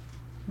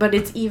 But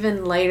it's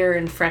even lighter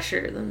and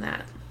fresher than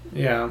that.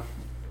 Yeah.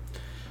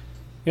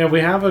 Yeah,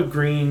 we have a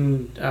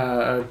green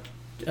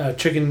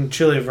chicken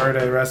chili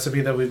verde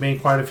recipe that we've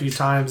made quite a few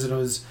times, and it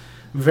was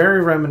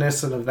very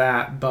reminiscent of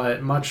that,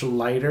 but much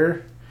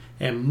lighter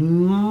and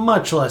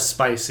much less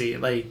spicy.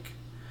 Like,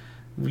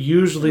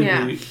 usually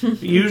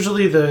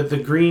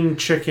the green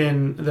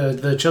chicken,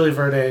 the chili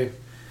verde,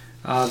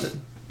 the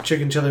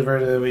chicken chili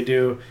verde that we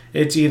do,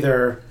 it's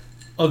either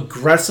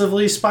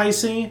aggressively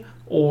spicy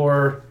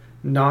or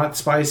not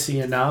spicy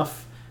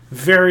enough.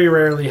 Very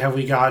rarely have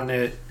we gotten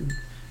it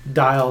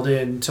dialed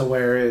in to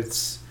where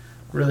it's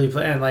really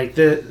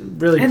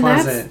really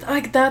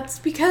pleasant. That's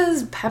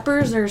because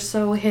peppers are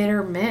so hit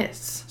or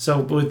miss. So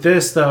with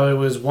this though, it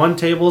was 1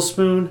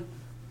 tablespoon,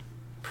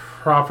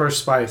 proper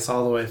spice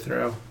all the way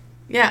through.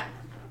 Yeah,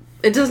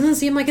 it doesn't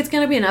seem like it's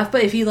gonna be enough,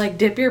 but if you like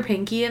dip your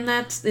pinky in the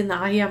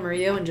aji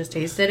amarillo and just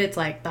taste it, it's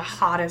like the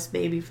hottest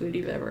baby food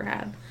you've ever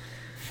had.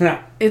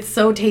 Yeah, it's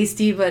so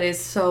tasty, but it's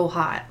so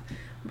hot.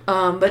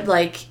 But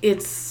like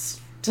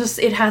it's just,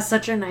 it has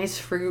such a nice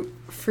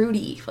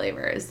fruity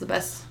flavor. Is the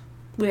best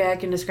way I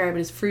can describe it,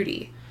 is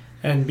fruity.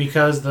 And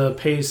because the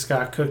paste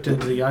got cooked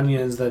into the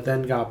onions that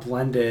then got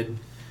blended,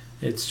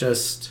 it's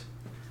just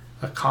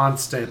a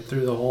constant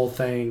through the whole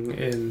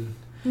thing.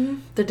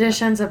 The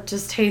dish ends up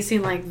just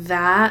tasting like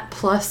that.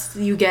 Plus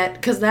you get,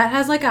 because that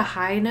has like a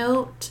high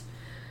note,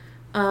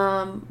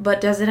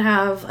 but doesn't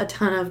have a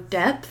ton of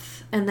depth.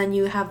 And then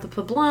you have the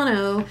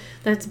poblano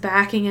that's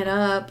backing it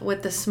up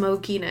with the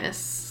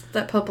smokiness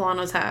that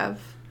poblanos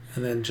have.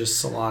 And then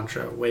just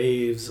cilantro,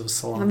 waves of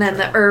cilantro. And then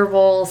the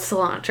herbal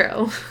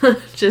cilantro.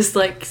 Just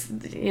like,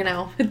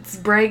 it's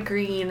bright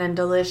green and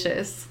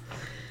delicious.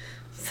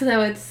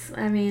 So it's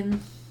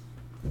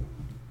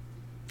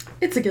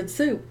a good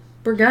soup.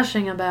 We're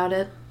gushing about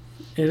it.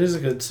 It is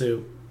a good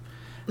soup.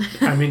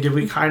 I mean, did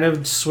we kind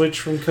of switch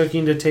from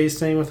cooking to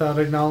tasting without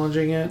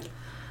acknowledging it?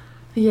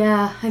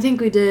 Yeah, I think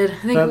we did.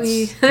 I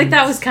think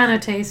that was kind of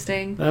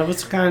tasting. That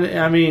was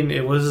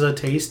it was a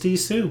tasty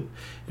soup.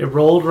 It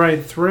rolled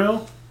right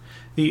through.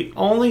 The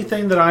only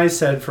thing that I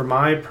said for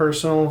my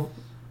personal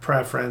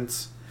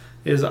preference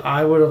is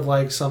I would have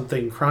liked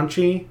something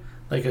crunchy,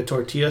 like a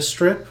tortilla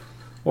strip,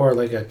 or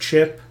like a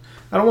chip.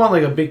 I don't want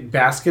like a big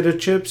basket of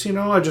chips, you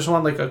know. I just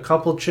want like a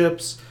couple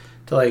chips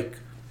to like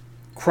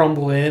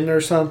crumble in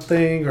or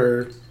something,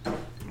 or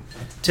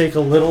take a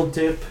little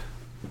dip.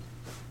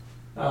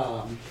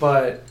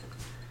 But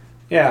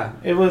yeah,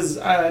 it was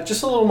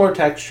just a little more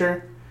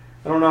texture.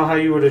 I don't know how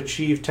you would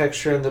achieve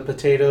texture in the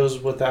potatoes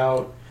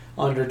without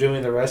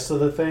underdoing the rest of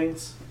the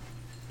things.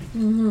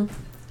 Mm-hmm.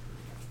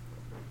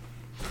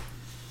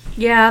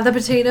 Yeah, the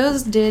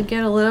potatoes did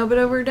get a little bit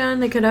overdone.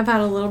 They could have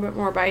had a little bit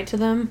more bite to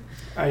them.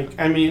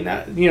 I mean,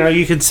 you know,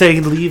 you could say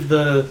leave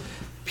the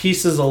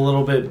pieces a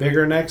little bit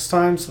bigger next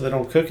time so they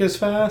don't cook as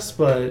fast,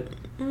 but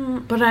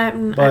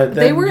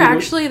they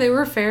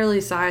were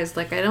fairly sized.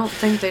 Like, I don't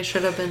think they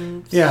should have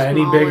been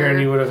any smaller. bigger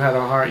and you would have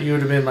had you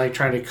would have been like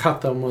trying to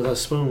cut them with a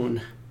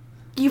spoon.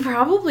 You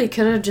probably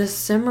could have just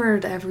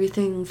simmered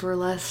everything for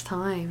less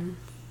time.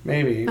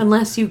 Maybe.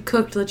 Unless you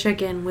cooked the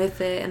chicken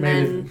with it,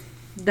 and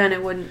then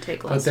it wouldn't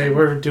take less time. But they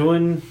were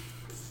doing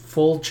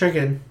full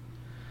chicken.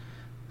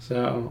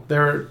 So, they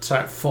were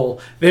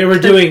full. They were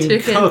doing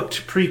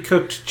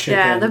pre-cooked chicken.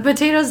 Yeah, the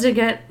potatoes did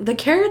get... The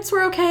carrots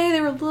were okay. They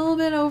were a little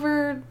bit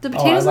over... The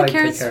potatoes and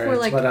carrots were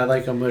like... But I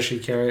like a mushy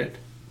carrot.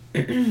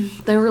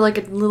 They were like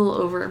a little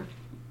over.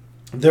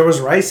 There was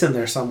rice in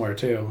there somewhere,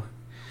 too.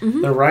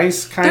 Mm-hmm. The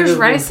rice There's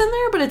rice in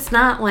there, but it's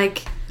not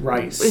like...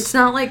 Rice. It's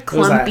not like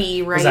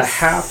clumpy rice. It was a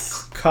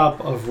half cup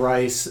of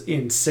rice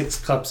in 6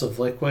 cups of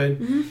liquid.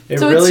 Mm-hmm. It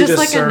so really it's just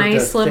like served a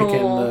nice to little...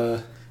 thicken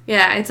the...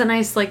 Yeah, it's a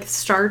nice, like,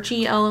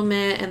 starchy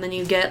element, and then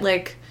you get,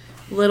 like,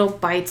 little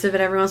bites of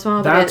it every once in a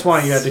while. That's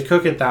why you had to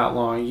cook it that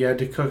long. You had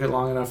to cook it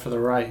long enough for the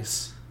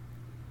rice.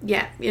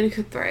 Yeah, you had to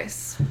cook the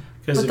rice.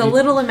 But the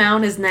little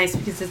amount is nice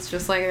because it's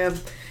just like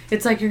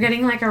it's like you're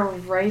getting, like, a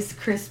Rice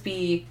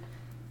Krispie...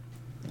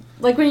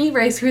 Like, when you eat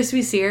Rice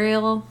Krispie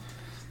cereal,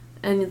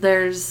 and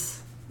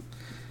there's...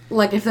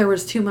 Like, if there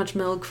was too much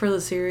milk for the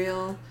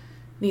cereal...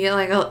 You get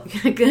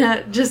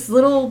like just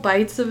little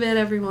bites of it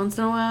every once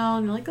in a while,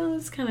 and you're like, oh,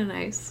 that's kind of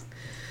nice.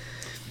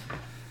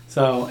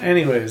 So,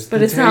 anyways.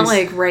 But it's not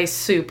like rice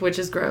soup, which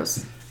is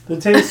gross. The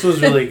taste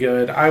was really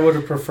good. I would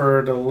have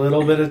preferred a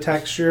little bit of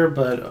texture,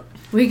 but...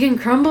 We can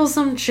crumble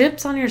some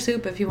chips on your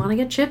soup if you want to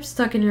get chips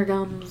stuck in your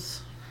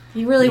gums.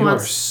 He really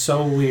wants... You are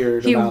so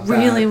weird about that.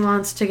 He really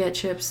wants to get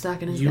chips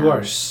stuck in his gums. You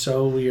are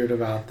so weird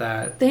about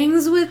that.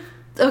 Things with...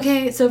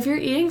 Okay, so if you're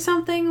eating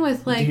something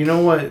with, like... Do you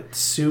know what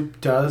soup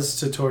does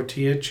to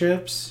tortilla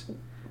chips?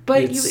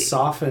 But it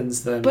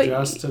softens them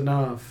just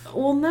enough.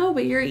 Well, no,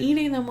 but you're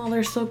eating them while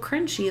they're so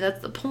crunchy.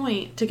 That's the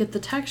point, to get the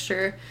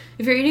texture.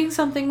 If you're eating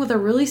something with a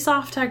really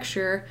soft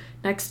texture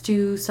next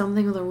to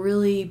something with a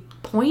really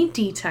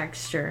pointy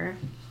texture,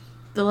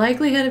 the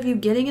likelihood of you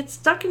getting it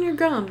stuck in your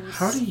gums...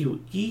 How do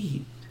you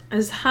eat?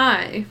 ...is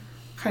high.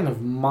 What kind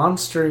of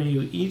monster are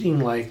you eating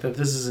like that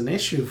this is an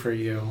issue for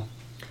you?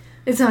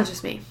 It's not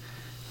just me.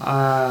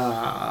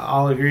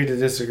 I'll agree to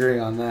disagree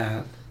on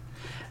that.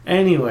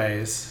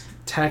 Anyways,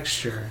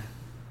 texture.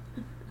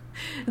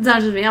 It's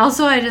not just me.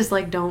 Also, I just,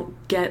 like, don't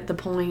get the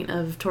point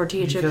of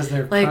tortilla chips. Because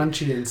they're like,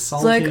 crunchy and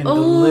salty it's like, and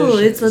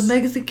delicious. It's a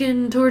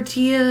Mexican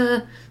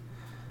tortilla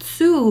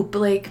soup.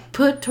 Like,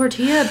 put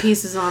tortilla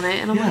pieces on it.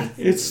 And I'm like...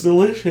 it's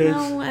delicious.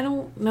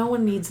 No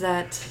one needs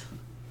that.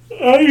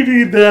 I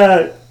need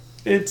that.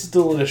 It's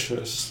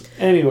delicious.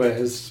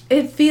 Anyways.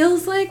 It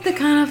feels like the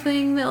kind of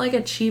thing that, like,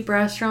 a cheap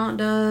restaurant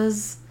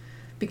does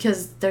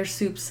because their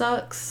soup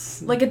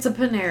sucks. Like, it's a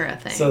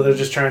Panera thing. So they're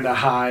just trying to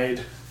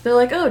hide. They're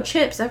like, oh,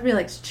 chips. Everybody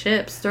likes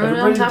chips. Throw it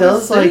Everybody on top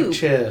of soup. does like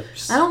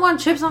chips. I don't want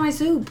chips on my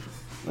soup.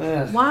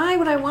 Why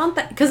would I want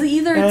that? Because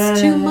either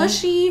it's too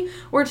mushy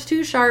or it's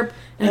too sharp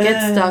and it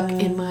gets stuck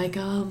in my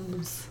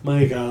gums.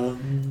 My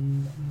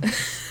gums.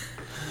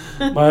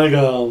 My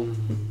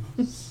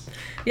gums.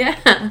 Yeah.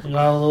 I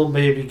got little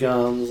baby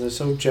gums. They're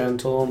so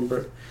gentle and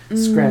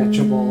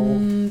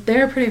scratchable.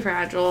 They're pretty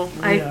fragile.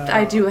 Yeah.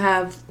 I do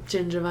have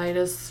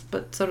gingivitis,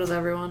 but so does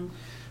everyone.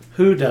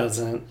 Who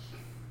doesn't?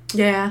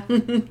 Yeah.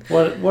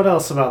 What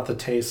else about the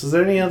taste? Is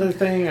there any other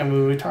thing? I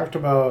mean, we talked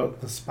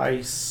about the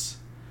spice.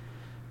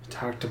 We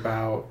talked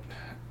about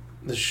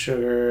the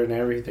sugar and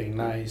everything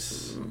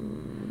nice.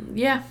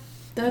 Yeah.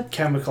 That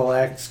Chemical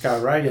X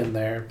got right in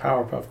there.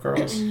 Powerpuff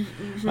Girls.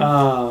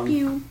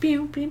 Pew,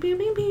 pew, pew, pew,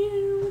 pew,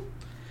 pew.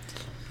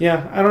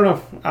 Yeah, I don't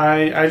know.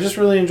 I just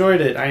really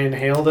enjoyed it. I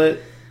inhaled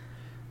it.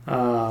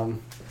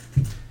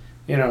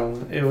 You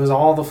know, it was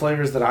all the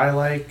flavors that I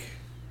like.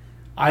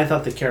 I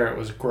thought the carrot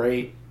was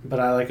great, but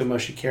I like a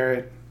mushy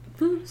carrot.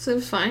 So it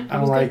was fine. I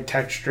don't like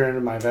texture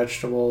in my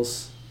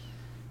vegetables.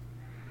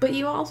 But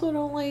you also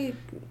don't like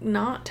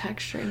not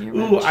texture in your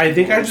vegetables. Ooh, I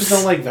think I just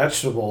don't like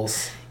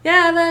vegetables.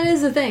 Yeah, that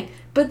is a thing.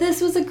 But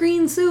this was a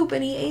green soup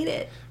and he ate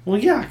it. Well,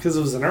 yeah, because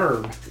it was an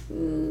herb.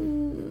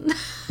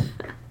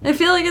 I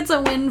feel like it's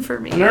a win for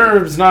me. An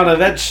herb's not a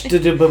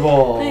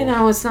vegetable. I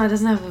know, it's not. It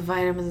doesn't have the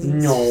vitamins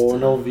and stuff.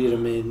 No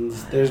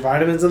vitamins. There's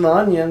vitamins in the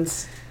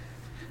onions.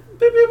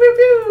 Pew, pew,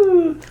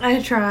 pew, pew.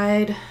 I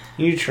tried.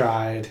 You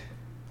tried.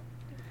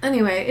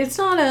 Anyway, it's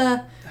not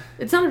a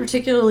It's not a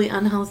particularly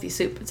unhealthy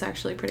soup. It's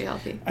actually pretty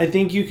healthy. I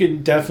think you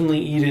could definitely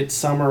eat it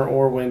summer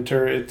or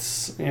winter.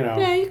 It's,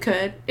 Yeah, you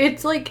could.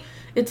 It's like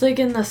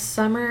in the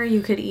summer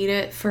you could eat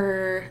it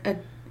for a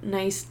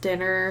nice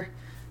dinner.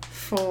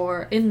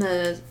 In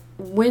the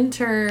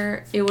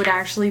winter, it would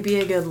actually be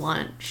a good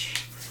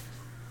lunch.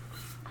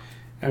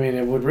 I mean,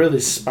 it would really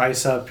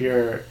spice up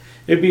your...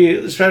 It'd be,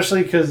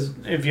 especially because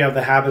if you have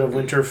the habit of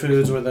winter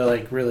foods where they're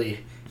like really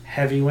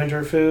heavy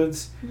winter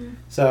foods. Mm-hmm.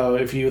 So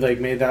if you like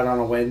made that on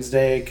a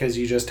Wednesday because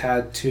you just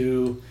had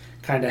 2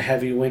 kind of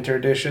heavy winter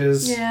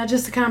dishes. Yeah,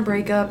 just to kind of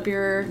break up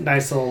your...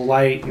 Nice little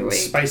light and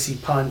spicy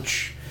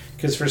punch.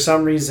 Because for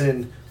some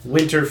reason,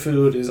 winter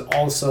food is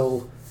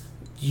also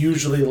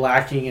usually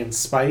lacking in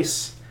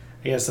spice.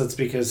 I guess that's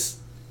because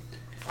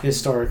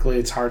historically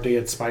it's hard to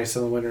get spice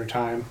in the winter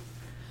time.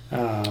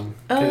 If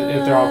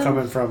they're all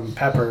coming from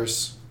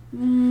peppers.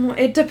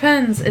 It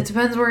depends. It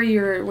depends where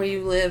you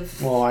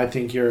live. Well, I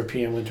think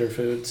European winter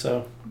food,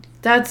 so.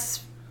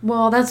 That's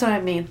what I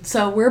mean.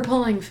 So we're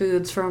pulling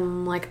foods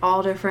from like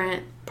all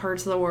different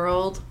parts of the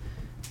world.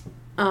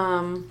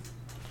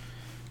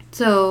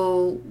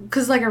 So,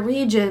 because like a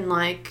region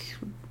like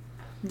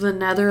the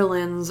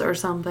Netherlands or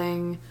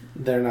something,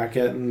 they're not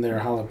getting their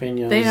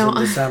jalapenos in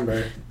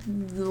December.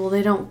 Well,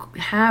 they don't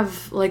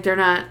have they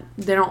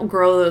don't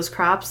grow those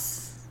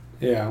crops.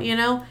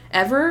 Yeah.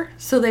 Ever.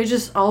 So they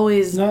just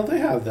always... No, they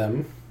have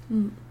them.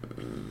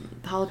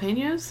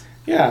 Jalapenos?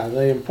 Yeah,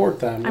 they import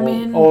them. I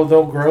mean...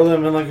 they'll grow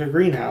them in like a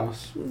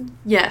greenhouse.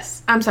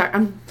 Yes. I'm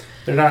sorry.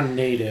 They're not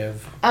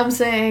native. I'm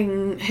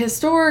saying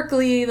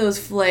historically those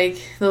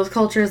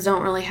cultures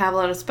don't really have a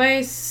lot of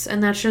spice,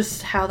 and that's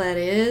just how that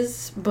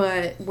is,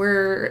 but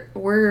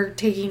we're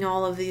taking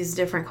all of these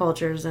different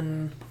cultures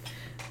and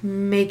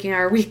making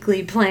our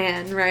weekly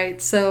plan,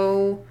 right?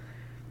 So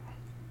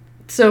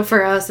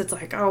for us, it's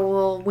like, oh,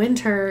 well,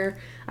 winter,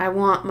 I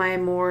want my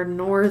more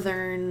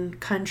northern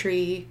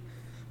country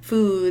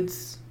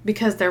foods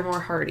because they're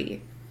more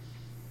hearty.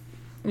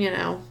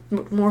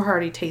 More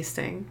hearty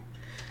tasting.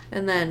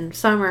 And then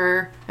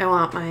summer, I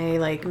want my,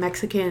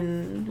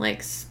 Mexican,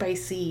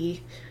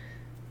 spicy,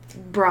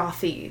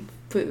 brothy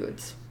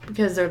foods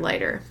because they're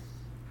lighter.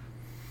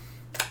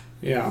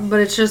 Yeah. But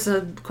it's just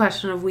a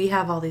question of we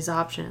have all these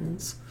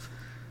options.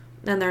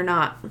 And they're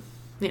not,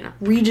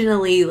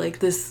 regionally,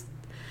 this...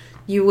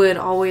 You would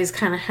always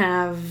kind of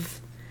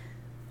have,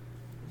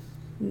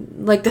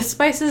 the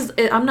spices.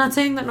 I'm not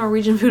saying that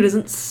Norwegian food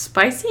isn't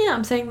spicy.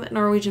 I'm saying that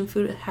Norwegian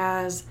food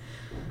has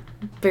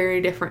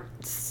very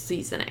different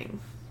seasoning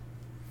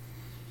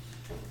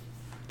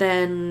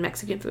than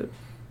Mexican food.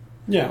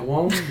 Yeah,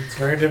 well, it's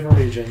very different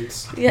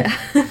regions. Yeah.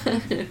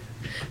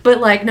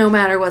 But, no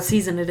matter what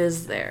season it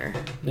is there.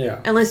 Yeah.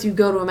 Unless you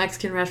go to a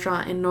Mexican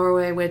restaurant in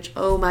Norway, which,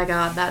 oh my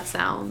God, that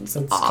sounds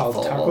awful. It's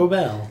called Taco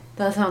Bell.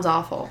 That sounds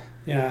awful.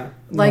 Yeah.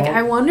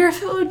 I wonder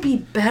if it would be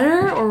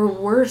better or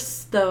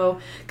worse, though.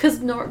 Because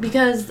Norway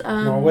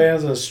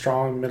has a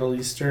strong Middle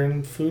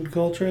Eastern food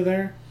culture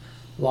there.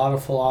 A lot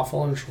of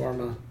falafel and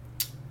shawarma.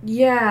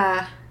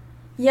 Yeah.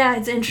 Yeah,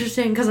 it's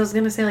interesting, because I was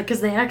going to say, because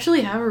they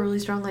actually have a really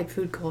strong,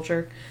 food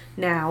culture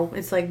now.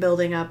 It's,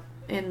 building up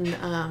in,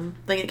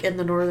 in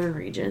the northern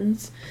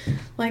regions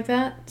like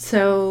that.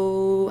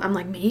 So, I'm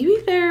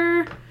maybe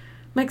their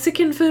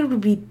Mexican food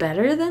would be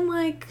better than,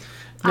 No.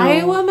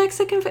 Iowa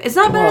Mexican food? It's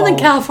not better than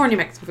California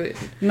Mexican food.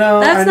 No,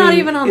 that's not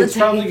even on the It's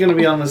probably going to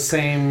be on the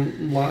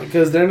same line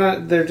because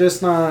they're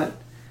just not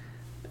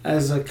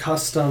as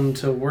accustomed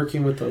to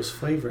working with those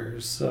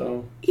flavors.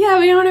 So yeah,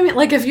 but you know what I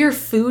mean. If you're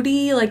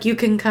foodie, you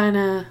can kind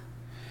of,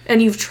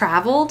 and you've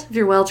traveled. If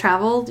you're well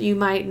traveled, you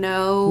might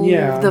know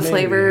the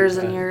flavors,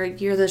 and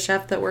you're the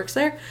chef that works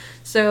there.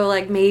 So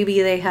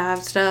maybe they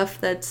have stuff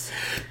that's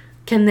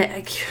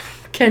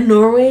can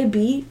Norway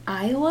beat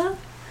Iowa?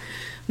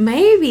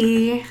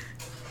 Maybe.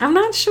 I'm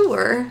not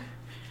sure.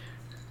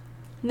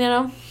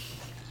 But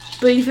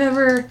you've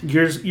ever...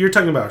 You're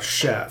talking about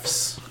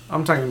chefs.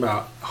 I'm talking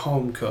about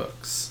home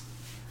cooks.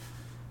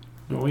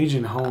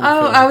 Norwegian home cooks.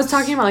 Oh, I was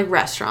talking about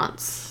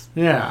restaurants.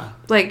 Yeah.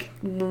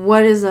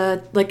 What is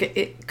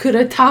could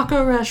a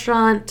taco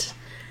restaurant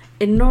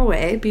in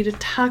Norway beat a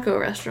taco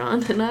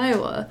restaurant in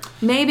Iowa?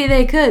 Maybe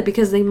they could,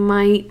 because they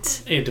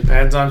might... It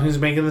depends on who's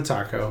making the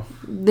taco.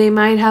 They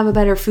might have a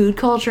better food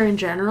culture in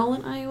general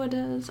than Iowa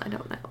does. I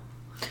don't know.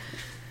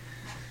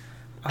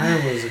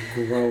 Iowa's a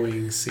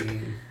growing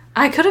scene.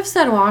 I could have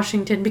said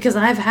Washington because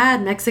I've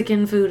had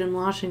Mexican food in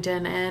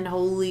Washington and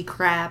holy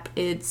crap,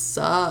 it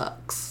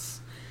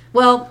sucks.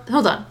 Well,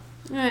 hold on.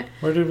 All right.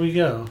 Where did we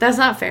go? That's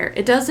not fair.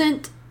 It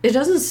doesn't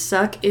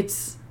suck.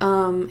 It's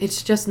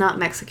just not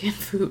Mexican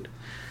food.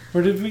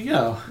 Where did we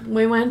go?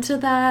 We went to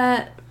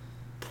that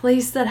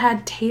place that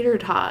had tater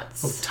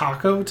tots. Oh,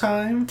 Taco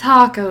Time?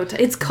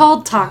 It's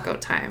called Taco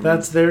Time.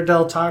 That's their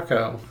Del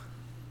Taco.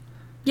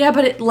 Yeah,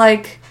 but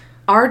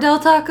our Del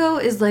Taco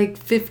is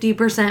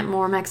 50%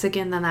 more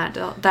Mexican than that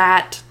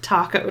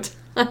Taco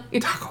Time.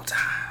 Taco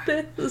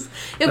Time.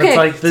 Okay,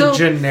 that's the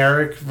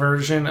generic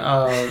version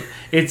of...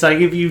 It's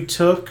if you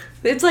took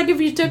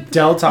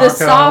Del Taco, the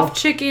soft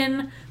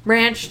chicken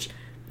ranch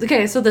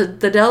okay, so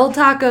the Del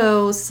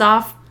Taco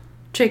soft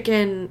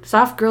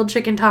grilled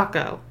chicken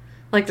taco,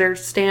 like their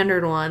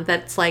standard one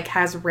that's like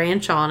has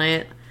ranch on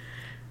it,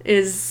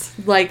 is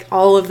like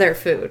all of their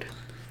food.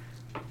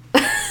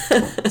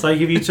 It's like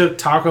if you took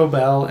Taco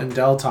Bell and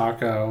Del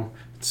Taco,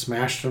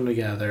 smashed them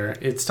together,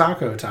 it's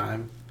taco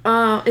time.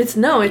 It's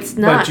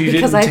not,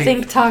 because I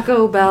think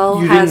Taco Bell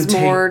has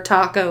more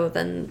taco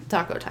than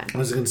Taco Time. I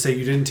was going to say,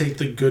 you didn't take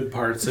the good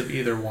parts of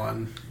either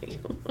one.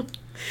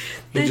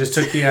 You just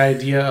took the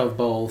idea of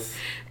both.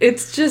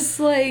 It's just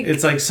like...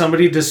 It's like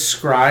somebody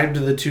described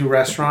the two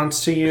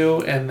restaurants to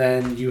you, and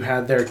then you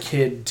had their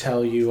kid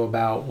tell you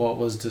about what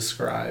was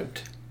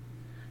described.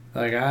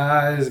 Like,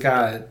 it's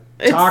got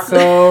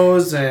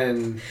tacos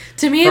and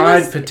to me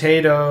fried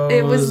potatoes.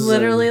 It was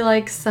literally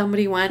like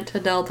somebody went to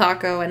Del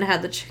Taco and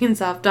had the chicken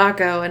soft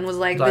taco and was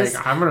like this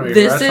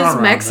is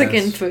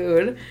Mexican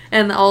food,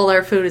 and all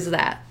their food is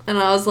that. And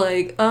I was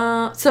like,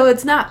 so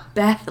it's not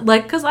bad,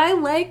 like, because I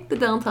like the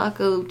Del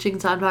Taco chicken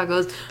soft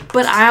tacos,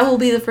 but I will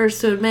be the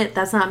first to admit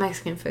that's not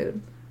Mexican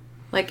food.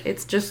 Like,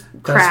 it's just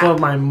crap. That's what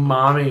my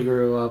mommy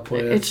grew up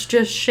with. It's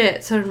just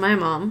shit. So did my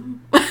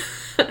mom.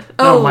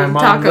 My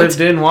mom lived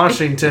in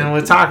Washington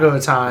with Taco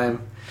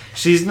Time.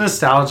 She's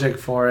nostalgic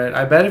for it.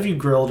 I bet if you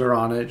grilled her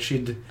on it,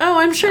 she'd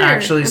I'm sure.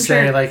 Actually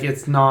say like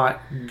it's not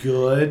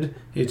good.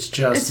 It's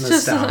just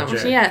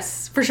nostalgic.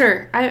 Yes, for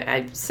sure.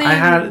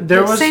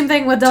 Same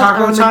thing with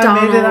Taco Time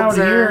McDonald's made it out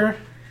here.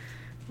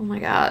 Oh my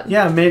god.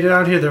 Yeah, made it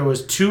out here. There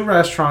was 2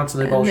 restaurants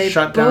and they both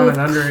shut down in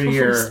under a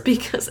year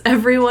because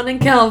everyone in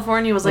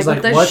California was like,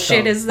 "What the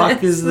shit is this? What the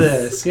fuck is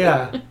this?"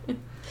 Yeah.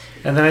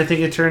 And then I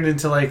think it turned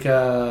into like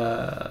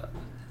a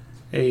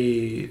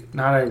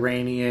not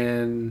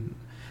Iranian,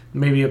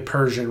 maybe a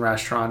Persian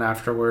restaurant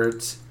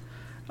afterwards.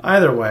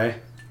 Either way,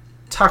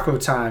 Taco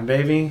Time,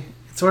 baby.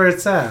 It's where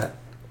it's at.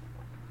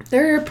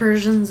 There are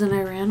Persians in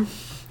Iran.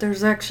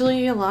 There's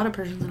actually a lot of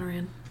Persians in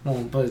Iran.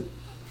 Well, but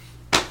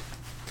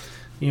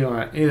you know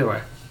what? Either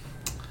way,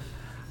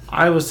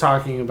 I was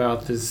talking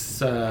about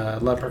this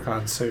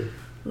leprechaun soup.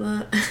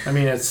 I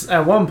mean, it's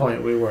at one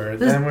point we were.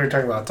 Then we were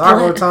talking about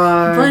Taco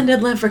Time.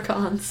 Blended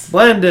leprechauns.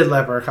 Blended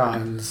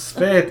leprechauns.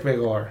 Spit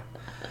bigor.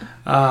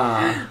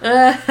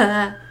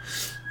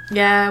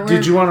 Yeah.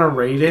 Did you want to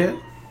rate it?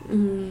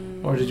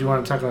 Or did you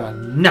want to talk about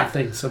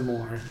nothing some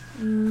more?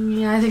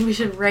 Yeah, I think we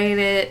should rate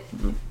it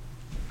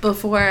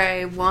before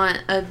I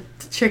want a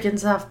chicken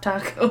soft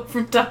taco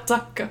from Del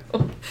Taco.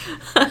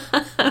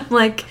 I'm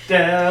like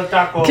Del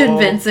Taco.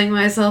 Convincing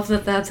myself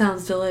that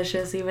sounds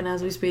delicious even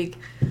as we speak.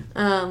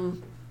 You're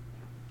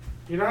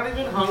not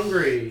even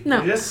hungry. No.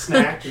 You're just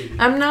snacky.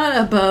 I'm not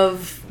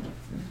above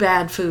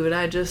bad food.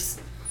 I just,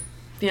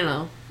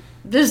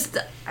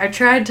 I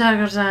tried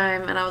Taco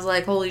Time and I was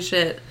like, holy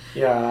shit.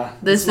 Yeah.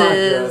 This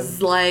is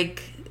good.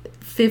 Like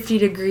 50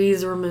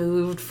 degrees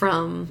removed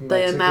from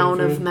the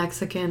amount of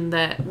Mexican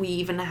that we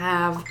even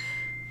have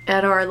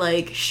at our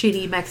like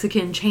shitty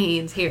Mexican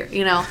chains here,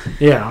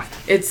 Yeah.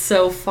 It's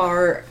so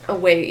far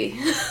away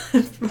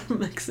from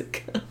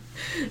Mexico.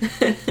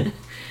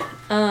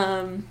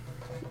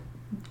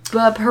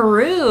 But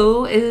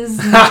Peru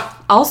is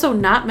also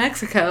not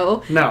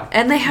Mexico. No.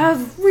 And they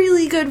have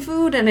really good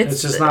food, and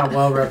it's just not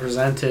well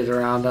represented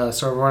around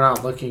us, or we're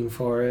not looking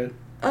for it.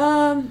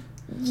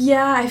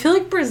 Yeah, I feel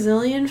like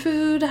Brazilian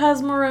food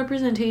has more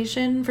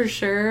representation for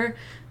sure.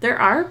 There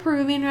are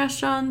Peruvian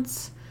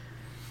restaurants.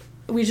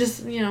 We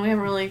just, we haven't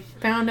really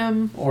found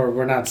them. Or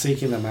we're not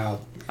seeking them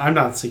out. I'm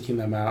not seeking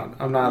them out.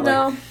 I'm not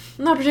I'm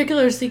not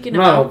particularly seeking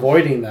them out. I'm not out.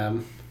 Avoiding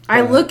them.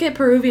 I look at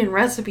Peruvian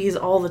recipes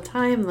all the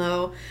time,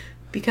 though,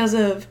 because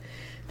of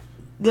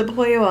the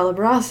Pollo a la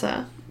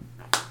Brasa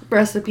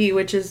recipe,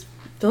 which is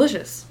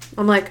delicious.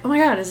 I'm like, oh my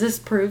god, is this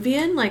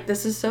Peruvian? Like,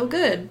 this is so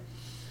good.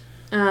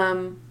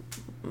 And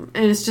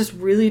it's just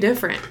really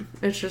different.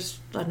 It's just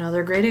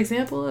another great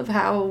example of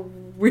how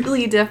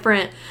really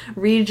different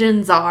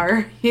regions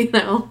are,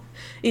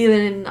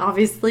 Even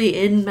obviously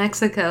in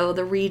Mexico,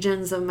 the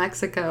regions of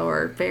Mexico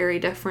are very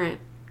different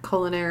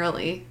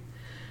culinarily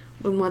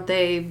in what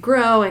they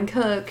grow and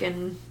cook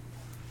and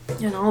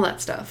all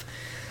that stuff.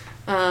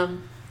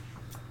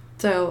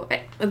 So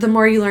the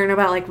more you learn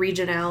about like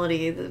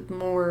regionality, the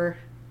more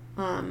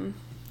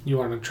you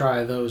want to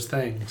try those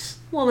things.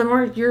 Well, the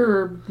more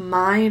your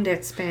mind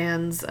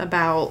expands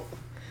about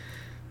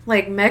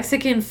like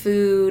Mexican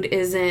food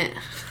isn't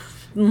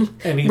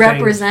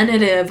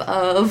representative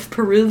of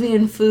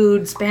Peruvian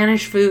food,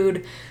 Spanish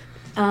food.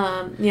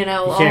 You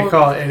can't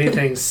call it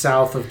anything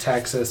south of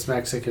Texas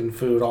Mexican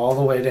food all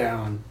the way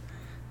down.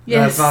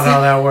 Yes. That's not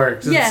how that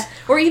works. Yeah,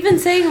 or even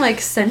saying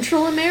like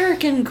Central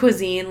American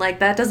cuisine, like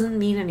that doesn't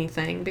mean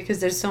anything because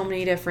there's so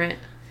many different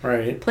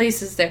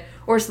places there.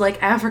 Or it's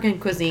like African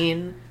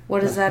cuisine.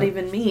 What does that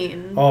even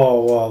mean?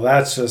 Oh, well,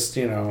 that's just,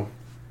 a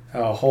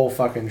whole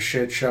fucking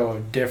shit show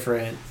of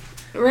different.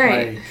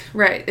 Right.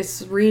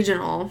 It's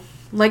regional.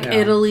 Like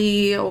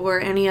Italy or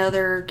any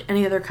other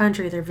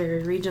country, they're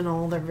very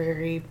regional. They're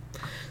very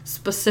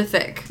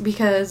specific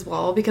because a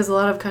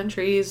lot of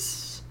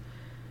countries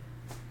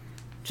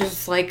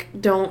just like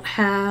don't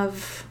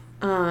have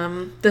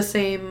the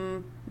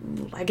same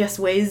I guess,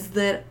 ways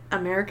that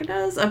America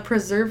does of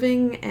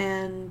preserving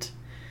and,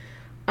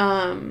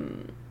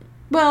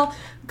 well,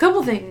 a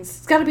couple things.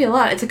 It's got to be a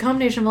lot. It's a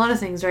combination of a lot of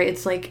things, right?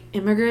 It's like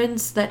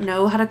immigrants that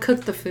know how to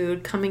cook the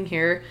food coming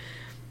here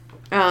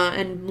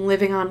and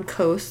living on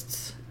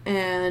coasts,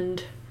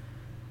 and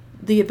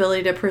the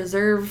ability to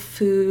preserve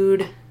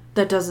food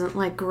that doesn't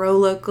like grow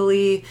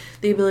locally,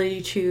 the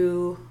ability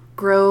to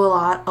grow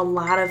a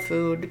lot of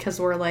food because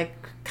we're like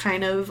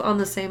kind of on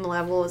the same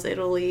level as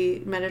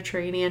Italy,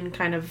 Mediterranean,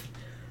 kind of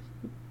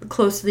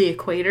close to the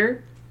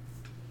equator.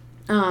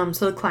 So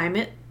the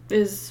climate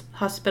is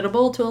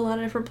hospitable to a lot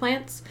of different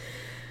plants.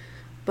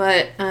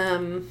 But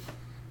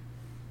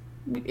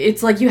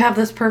it's like you have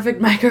this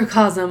perfect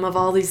microcosm of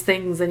all these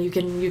things, and you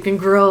can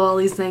grow all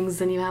these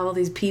things, and you have all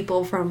these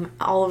people from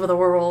all over the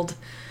world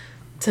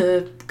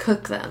to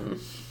cook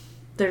them.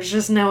 There's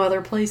just no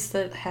other place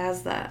that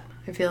has that,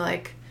 I feel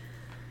like.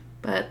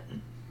 But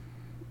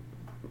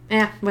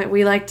yeah, but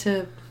we like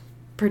to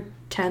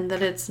pretend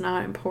that it's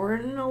not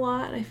important a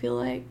lot, I feel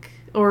like.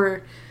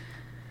 Or,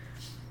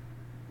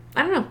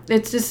 I don't know.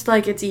 It's just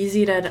like it's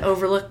easy to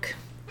overlook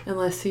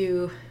unless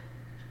you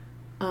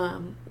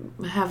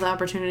have the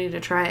opportunity to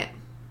try it.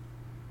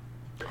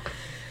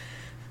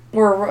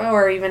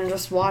 Or even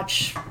just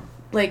watch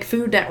like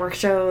Food Network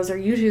shows or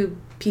YouTube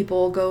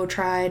people go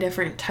try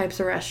different types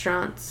of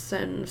restaurants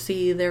and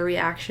see their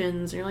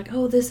reactions. And you're like,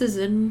 oh, this is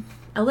in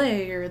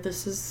LA, or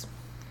this is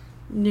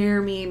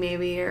near me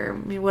maybe, or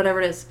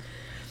whatever it is.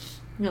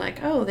 And you're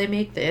like, oh, they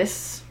make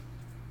this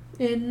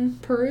in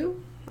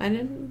Peru? I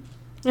didn't.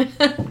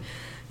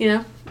 You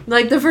know,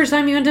 like the first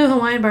time you went to a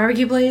Hawaiian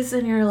barbecue place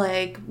and you're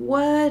like,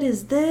 what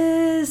is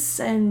this?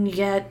 And you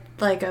get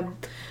like a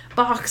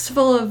box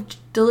full of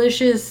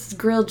delicious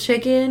grilled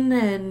chicken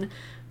and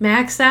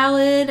mac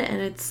salad, and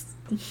it's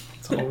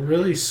all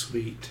really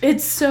sweet.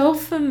 It's so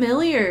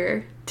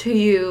familiar to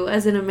you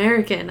as an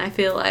American, I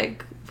feel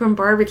like, from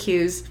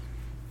barbecues,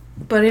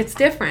 but it's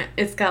different.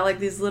 It's got like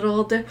these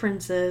little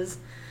differences,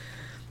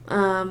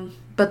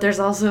 but there's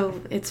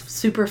also, it's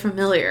super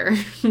familiar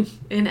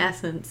in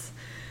essence.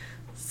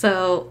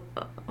 So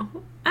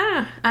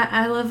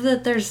I love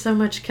that there's so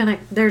much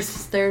there's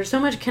so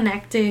much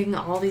connecting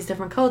all these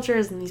different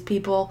cultures and these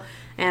people,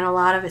 and a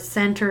lot of it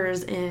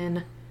centers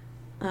in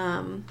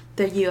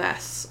the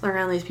U.S.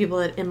 around these people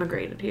that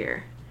immigrated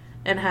here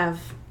and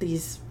have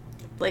these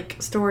like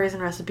stories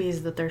and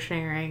recipes that they're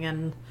sharing,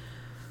 and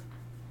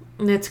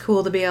it's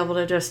cool to be able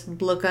to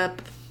just look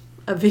up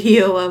a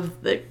video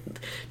of the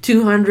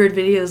 200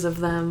 videos of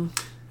them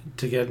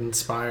to get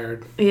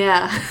inspired.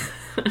 Yeah.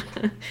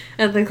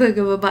 At the click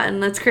of a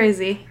button. That's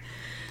crazy.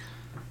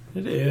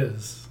 It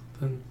is.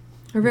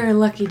 We're a very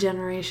lucky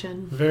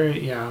generation.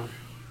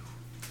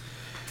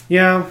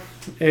 Yeah,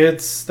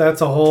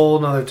 that's a whole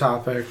nother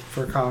topic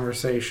for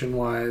conversation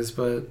wise,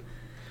 but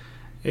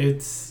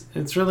it's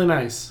really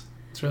nice.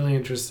 It's really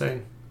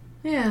interesting.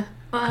 Yeah.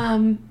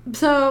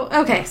 So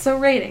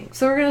rating.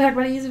 So we're gonna talk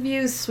about ease of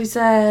use. We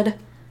said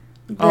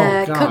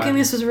that cooking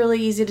this was really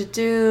easy to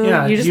do.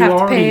 Yeah, you just have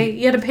to pay.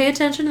 You had to pay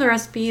attention to the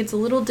recipe. It's a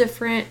little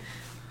different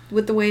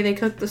with the way they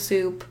cook the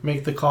soup.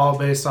 Make the call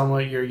based on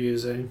what you're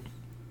using,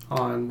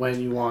 on when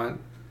you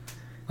want,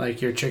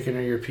 like your chicken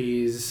or your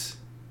peas,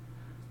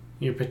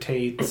 your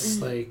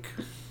potatoes. like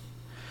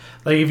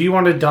if you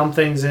want to dump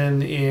things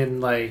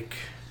in like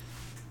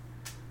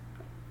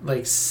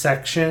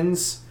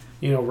sections,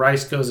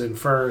 rice goes in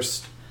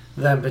first,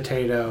 then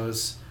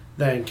potatoes,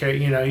 then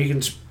you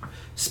can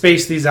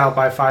space these out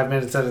by 5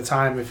 minutes at a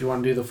time if you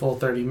want to do the full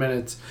 30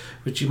 minutes,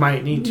 which you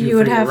might need to. You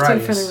would have to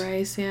for the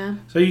rice, yeah.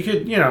 So you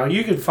could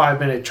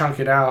 5-minute chunk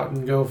it out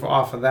and go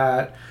off of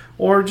that,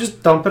 or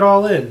just dump it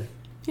all in.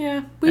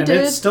 Yeah, we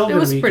did. It's still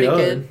going to be pretty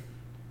good.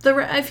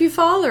 If you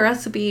follow the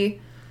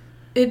recipe,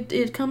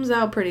 it comes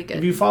out pretty good.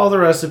 If you follow the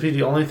recipe,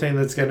 the only thing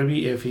that's going to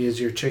be iffy is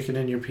your chicken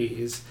and your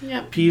peas.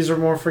 Yeah, peas are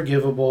more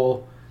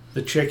forgivable.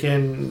 The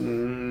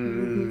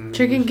chicken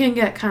can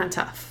get kind of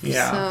tough.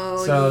 Yeah.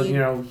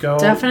 So go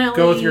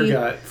with your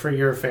gut for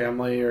your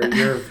family or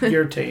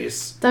your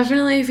taste.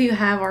 Definitely, if you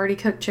have already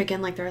cooked chicken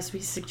like the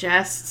recipe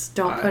suggests,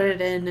 don't put it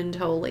in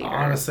until later.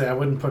 Honestly, I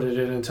wouldn't put it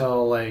in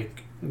until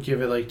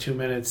give it 2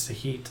 minutes to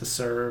heat to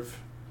serve.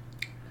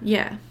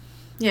 Yeah.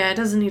 Yeah, it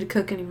doesn't need to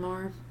cook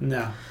anymore.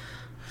 No.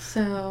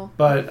 So.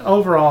 But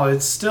overall,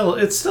 it's still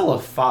a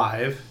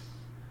 5.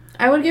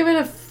 I would give it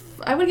a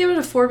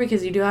 4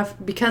 because you gotta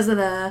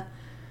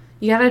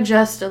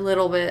adjust a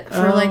little bit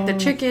for the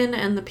chicken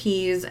and the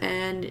peas,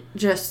 and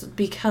just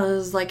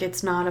because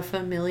it's not a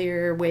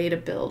familiar way to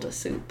build a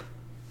soup.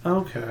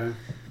 Okay.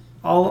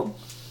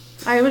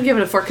 I would give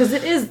it a 4 because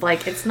it is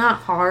it's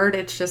not hard.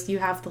 It's just you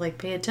have to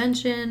pay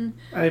attention.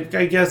 I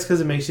guess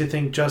because it makes you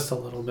think just a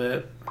little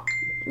bit.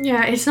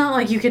 Yeah, it's not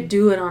like you could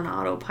do it on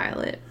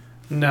autopilot.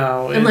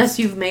 No. Unless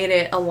you've made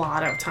it a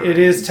lot of times. It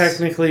is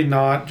technically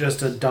not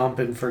just a dump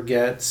and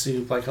forget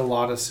soup like a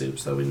lot of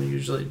soups that we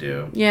usually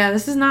do. Yeah,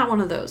 this is not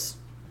one of those.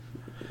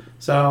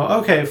 So,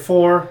 okay,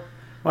 4.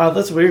 Wow,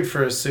 that's weird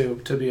for a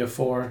soup to be a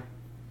 4.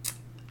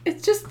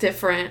 It's just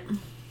different.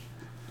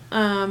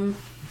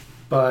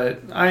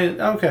 But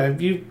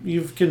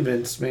you've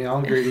convinced me. I'll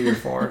agree to your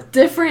 4.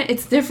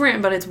 It's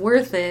different, but it's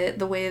worth it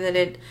the way that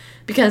it,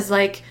 because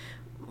like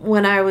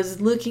when I was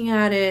looking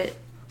at it,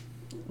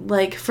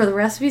 like for the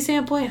recipe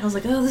standpoint, I was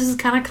like, oh, this is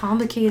kind of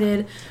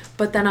complicated.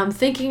 But then I'm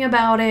thinking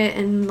about it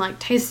and like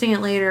tasting it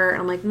later,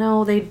 and I'm like,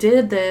 no, they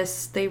did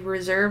this. They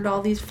reserved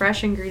all these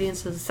fresh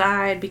ingredients to the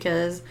side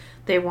because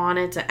they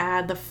wanted to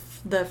add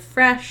the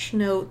fresh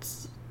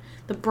notes,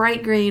 the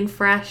bright green,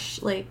 fresh,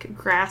 like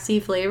grassy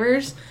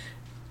flavors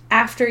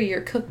after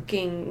your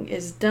cooking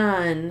is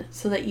done,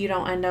 so that you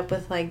don't end up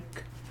with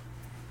like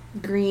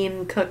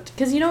green cooked,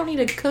 because you don't need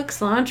to cook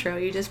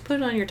cilantro. You just put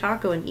it on your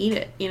taco and eat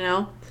it, you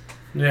know?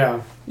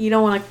 Yeah. You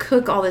don't want to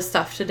cook all this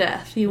stuff to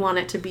death. You want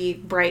it to be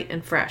bright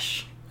and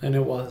fresh. And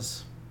it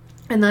was.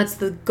 And that's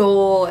the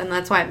goal, and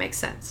that's why it makes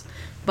sense.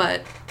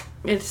 But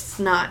it's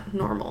not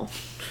normal.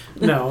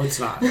 No, it's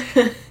not.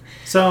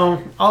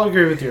 So, I'll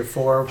agree with your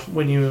 4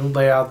 when you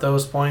lay out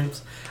those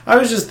points. I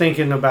was just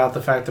thinking about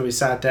the fact that we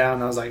sat down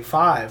and I was like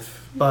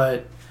 5.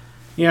 But,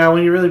 yeah,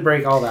 when you really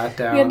break all that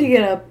down. You had to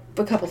get up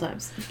a couple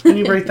times. When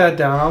you break that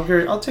down,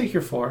 I'll take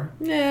your 4.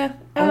 Yeah.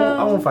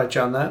 I won't fight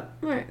you on that.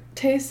 Alright.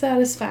 Taste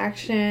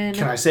satisfaction.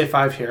 Can I say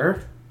 5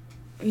 here?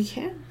 You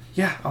can.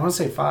 Yeah, I want to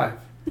say 5.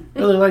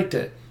 Really liked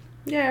it.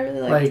 Yeah, I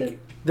really liked it.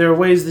 There are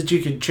ways that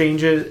you could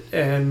change it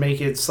and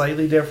make it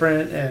slightly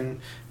different and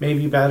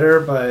maybe better,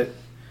 but,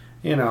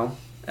 you know,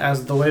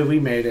 as the way we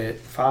made it,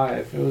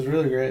 5. It was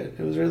really great. It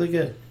was really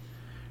good.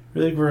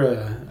 Really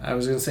good. I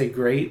was going to say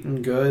great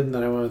and good, and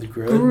then I went with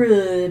good.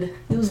 Grud.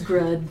 It was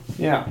grud.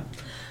 Yeah.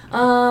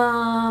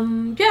 I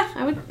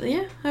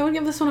would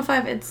give this one a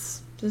 5.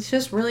 It's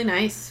just really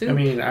nice soup. I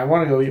mean, I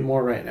want to go eat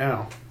more right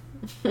now.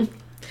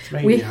 It's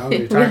making me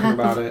hungry talking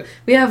about it.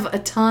 We have a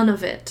ton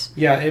of it.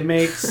 Yeah, it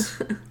makes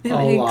a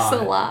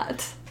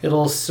lot.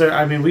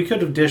 We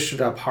could have dished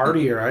it up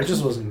heartier. I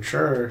just wasn't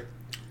sure.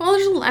 Well,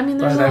 there's a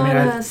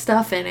lot of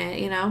stuff in it,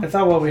 you know? I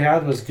thought what we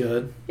had was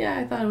good. Yeah,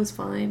 I thought it was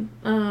fine.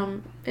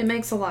 It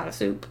makes a lot of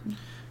soup.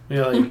 We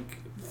had like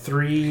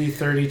 3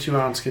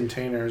 32-ounce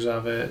containers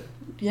of it.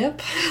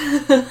 Yep.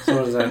 So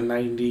what is that,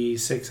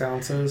 96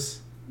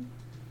 ounces?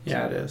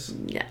 Yeah, it is.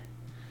 Yeah.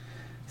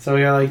 So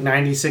we got like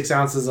 96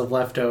 ounces of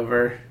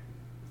leftover.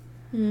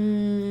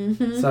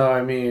 Mm-hmm. So,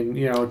 I mean,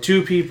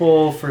 2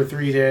 people for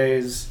 3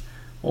 days,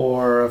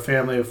 or a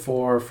family of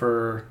 4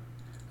 for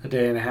a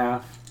day and a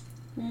half,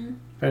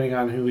 depending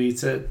on who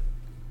eats it.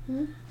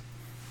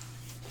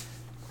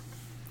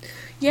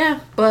 Yeah,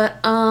 but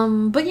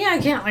yeah,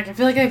 I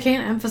feel like I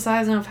can't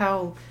emphasize enough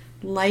how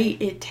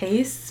light it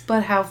tastes,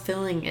 but how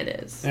filling it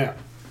is. Yeah.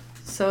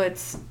 So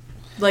it's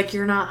like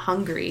you're not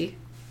hungry.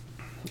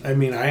 I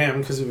mean, I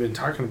am, because we've been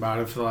talking about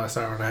it for the last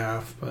hour and a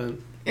half, but...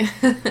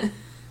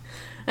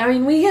 I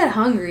mean, we get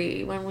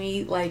hungry when we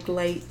eat, like,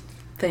 light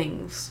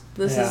things.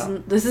 This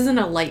isn't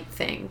a light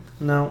thing.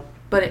 No.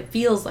 But it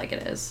feels like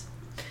it is.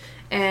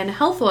 And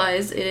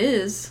health-wise, it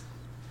is.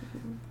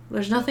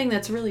 There's nothing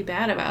that's really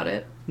bad about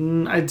it.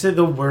 I'd say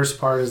the worst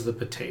part is the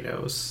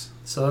potatoes.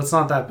 So that's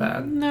not that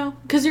bad. No,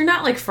 because you're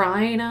not, like,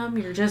 frying them.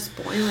 You're just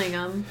boiling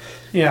them.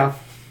 Yeah.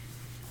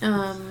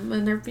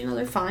 And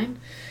they're fine.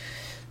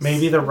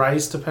 Maybe the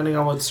rice, depending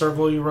on what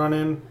circle you run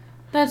in.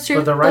 That's true.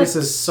 But the rice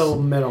is so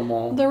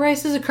minimal. The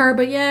rice is a carb,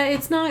 but yeah,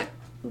 it's not...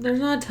 There's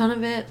not a ton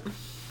of it.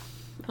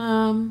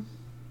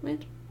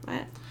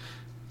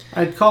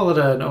 I'd call it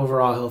an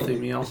overall healthy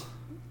meal.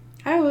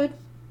 I would.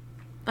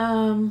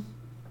 I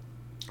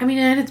mean,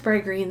 and it's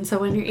bright green, so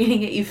when you're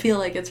eating it, you feel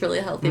like it's really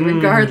healthy,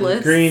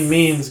 regardless. Green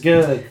means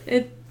good.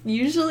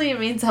 Usually it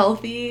means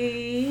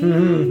healthy.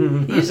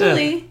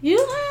 Usually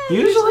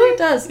it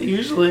does.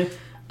 Usually.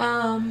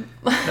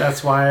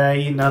 That's why I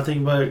eat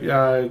nothing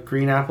but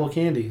green apple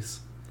candies.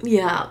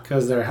 Yeah.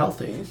 Because they're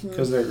healthy.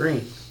 Because they're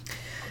green.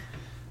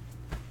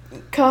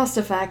 Cost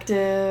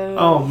effective.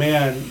 Oh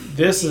man,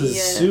 this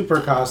is super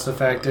cost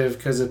effective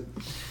because it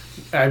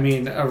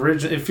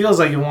feels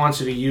like it wants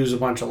you to use a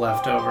bunch of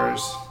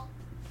leftovers.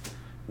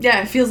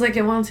 Yeah, it feels like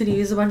it wants you to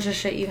use a bunch of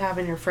shit you have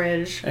in your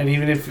fridge. And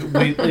even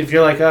if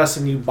you're like us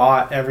and you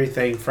bought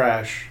everything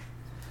fresh,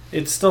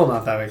 it's still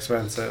not that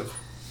expensive.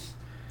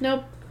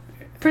 Nope.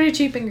 Pretty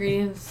cheap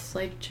ingredients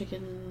like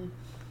chicken,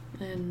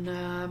 and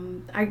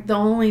the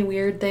only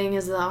weird thing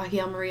is the ají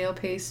amarillo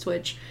paste,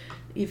 which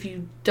if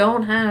you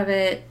don't have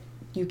it,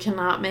 you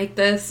cannot make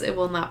this. It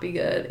will not be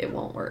good. It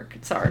won't work.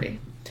 Sorry.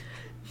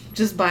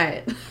 Just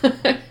buy it.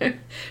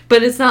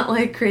 But it's not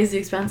like crazy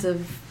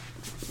expensive.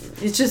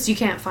 It's just you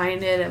can't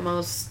find it at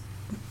most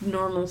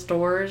normal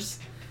stores.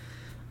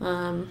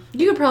 You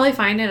could probably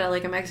find it at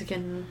like a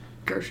Mexican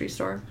grocery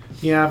store.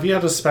 Yeah, if you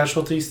have a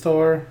specialty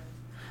store.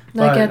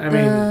 Like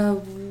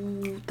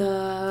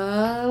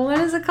the what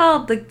is it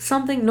called? The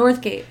something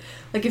Northgate.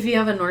 Like if you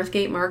have a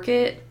Northgate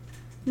market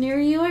near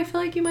you, I feel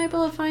like you might be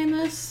able to find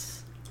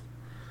this.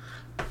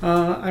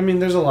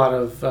 There's a lot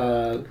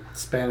of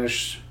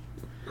Spanish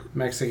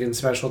Mexican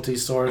specialty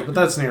stores, but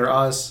that's near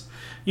us.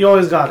 You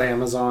always got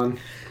Amazon.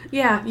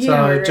 Yeah,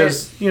 it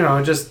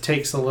just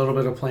takes a little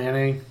bit of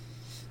planning.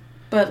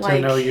 But to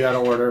know you got to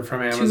order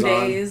from Amazon. 2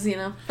 days,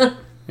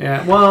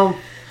 Yeah, well,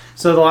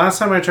 So the last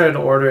time I tried to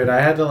order it,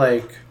 I had to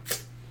like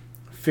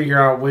figure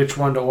out which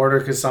one to order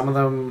because some of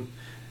them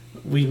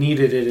we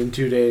needed it in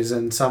 2 days,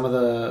 and some of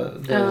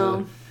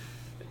the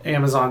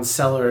Amazon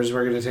sellers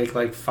were going to take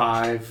like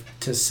 5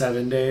 to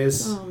 7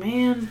 days. Oh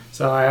man!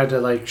 So I had to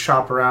like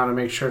shop around and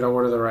make sure to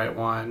order the right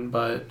one,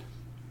 but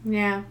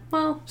yeah,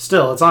 well,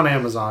 still, it's on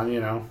Amazon, you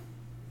know.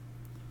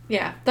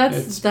 Yeah, that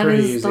is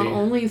the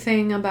only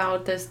thing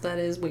about this that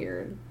is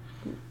weird.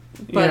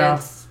 But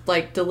it's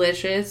like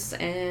delicious,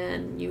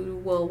 and you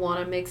will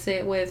want to mix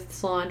it with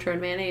cilantro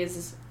and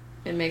mayonnaise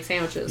and make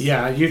sandwiches.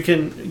 Yeah, you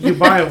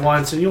buy it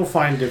once and you'll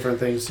find different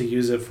things to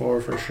use it for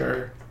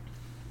sure.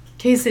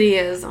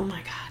 Quesadillas, oh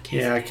my god. Quesadillas.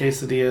 Yeah,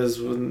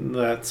 quesadillas with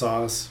that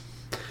sauce.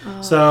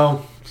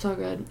 So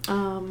good.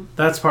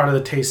 That's part of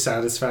the taste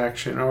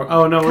satisfaction. We're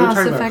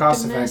talking about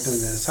cost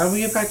effectiveness. How do we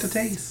get back to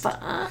taste?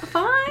 5?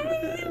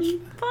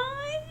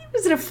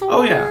 Is it a 4?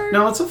 Oh yeah,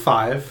 no, it's a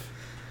 5.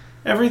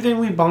 Everything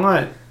we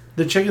bought,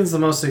 the chicken's the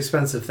most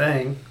expensive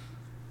thing.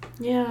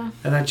 Yeah.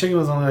 And that chicken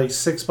was only like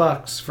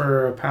 $6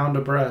 for a pound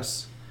of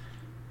breast.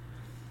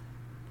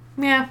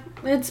 Yeah,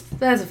 that's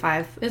a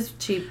 5. It's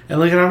cheap. And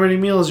look at how many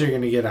meals you're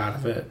gonna get out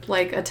of it.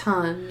 Like a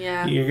ton,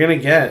 yeah. You're gonna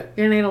get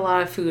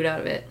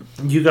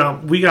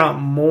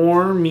got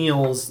more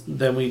meals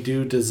than we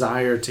do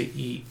desire to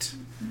eat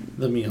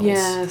the meals.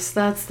 Yes,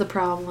 that's the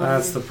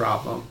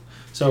problem.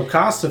 So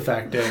cost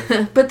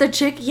effective. But the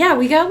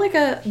we got like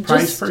a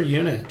price per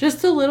unit.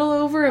 Just a little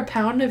over a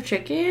pound of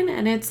chicken,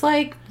 and it's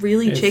like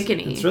really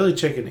chickeny. It's really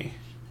chickeny.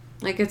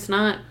 Like it's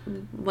not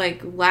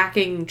like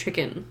lacking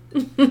chicken.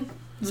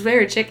 It's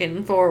very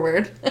chicken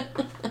forward.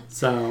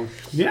 So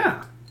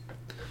yeah.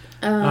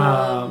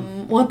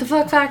 What the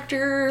fuck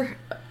factor?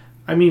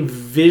 I mean,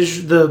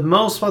 the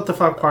most what the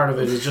fuck part of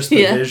it is just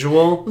the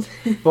visual.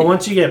 But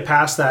once you get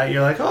past that,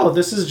 you're like, oh,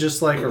 this is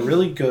just like a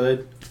really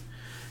good.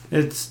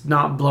 It's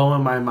not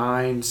blowing my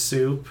mind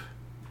soup.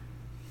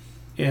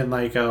 And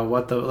like,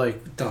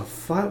 the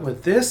fuck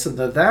with this and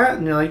that,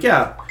 and you're like,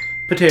 yeah,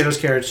 potatoes,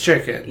 carrots,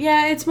 chicken.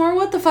 Yeah, it's more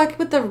what the fuck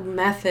with the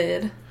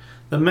method.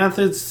 The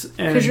methods,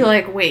 and because you're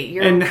like, wait,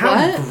 and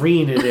how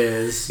green it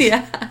is.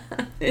 Yeah,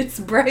 it's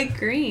bright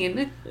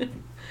green.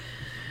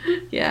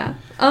 Yeah.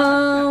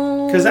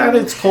 Because at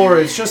its core,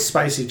 it's just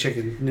spicy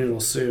chicken noodle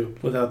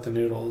soup without the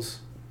noodles.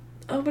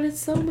 Oh, but it's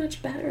so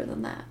much better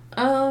than that.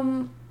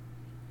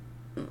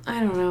 I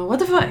don't know. What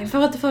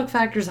the fuck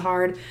factor's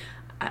hard.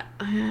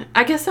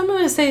 I guess I'm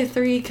gonna say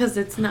 3 because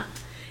it's not.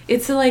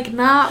 It's like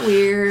not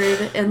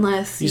weird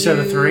unless you said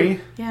a 3.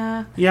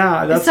 Yeah.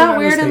 Yeah, that's. It's not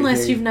weird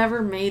unless you've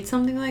never made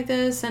something like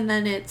this, and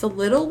then it's a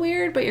little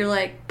weird. But you're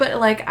like,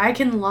 I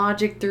can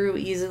logic through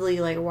easily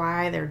like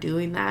why they're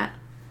doing that,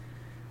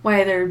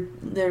 why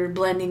they're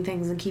blending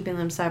things and keeping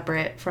them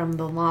separate from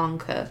the long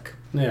cook.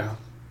 Yeah.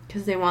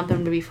 Because they want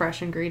them to be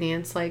fresh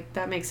ingredients. Like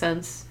that makes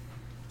sense.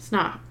 It's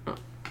not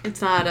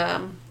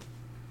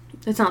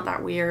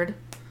that weird.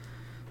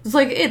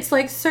 It's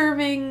like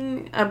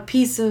serving a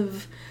piece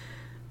of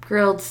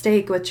grilled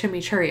steak with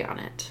chimichurri on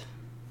it,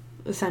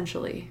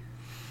 essentially.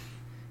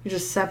 You're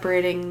just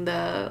separating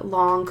the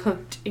long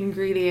cooked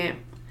ingredient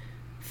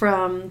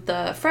from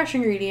the fresh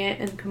ingredient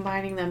and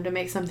combining them to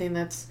make something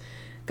that's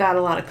got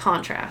a lot of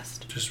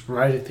contrast. Just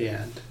right at the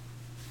end.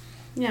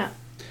 Yeah.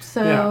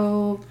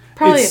 So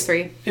probably a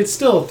 3. It's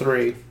still a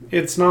 3.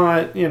 It's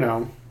not, you're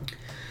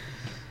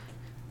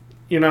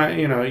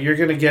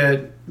gonna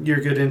get your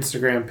good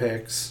Instagram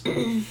pics,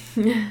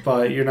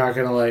 but you're not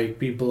gonna like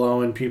be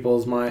blowing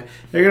people's mind.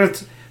 They're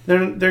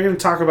gonna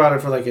talk about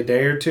it for like a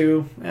day or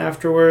two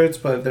afterwards,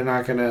 but they're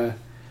not gonna,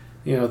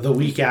 the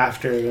week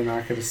after, they're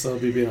not gonna still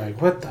be being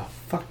like, what the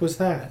fuck was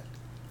that?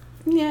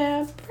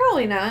 Yeah,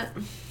 probably not.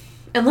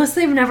 Unless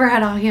they've never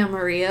had aji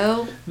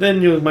amarillo.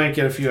 Then you might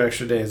get a few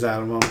extra days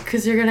out of them.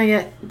 Because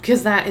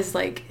that is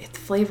like, its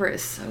flavor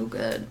is so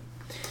good.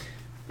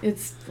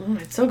 It's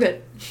so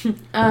good.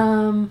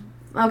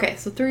 Okay,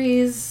 so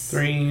 3s.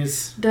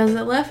 3s. Does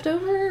it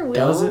leftover?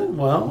 Does it?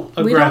 Well,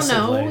 aggressively. We don't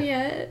know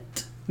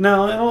yet.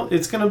 No,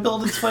 it's going to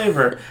build its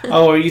flavor.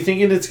 Oh, are you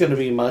thinking it's going to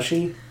be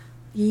mushy?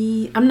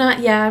 I'm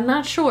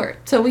not sure.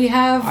 So we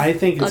have I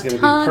think it's going to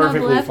be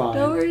perfectly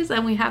leftovers fine.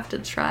 And we have to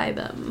try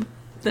them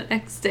the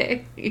next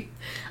day.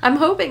 I'm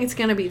hoping it's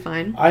going to be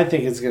fine. I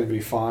think it's going to be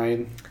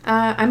fine.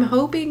 I'm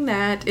hoping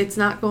that it's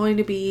not going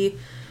to be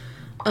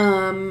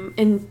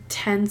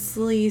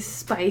intensely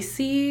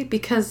spicy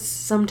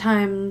because a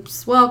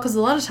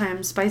lot of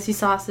times spicy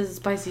sauces,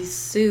 spicy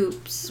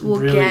soups will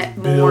really get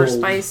more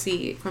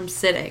spicy from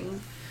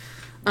sitting.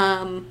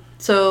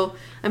 So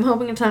I'm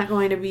hoping it's not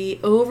going to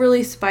be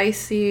overly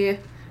spicy,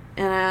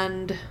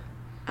 and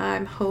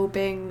I'm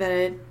hoping that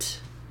it,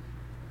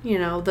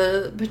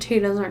 the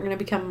potatoes aren't going to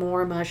become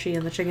more mushy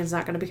and the chicken's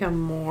not going to become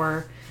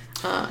more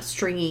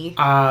stringy.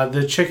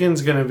 The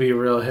chicken's going to be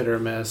real hit or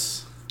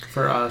miss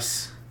for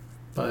us.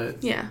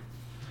 But yeah,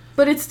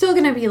 but it's still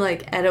gonna be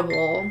like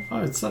edible.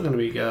 Oh, it's still gonna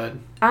be good.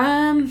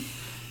 I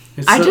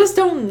just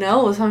don't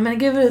know, so I'm gonna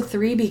give it a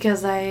 3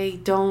 because I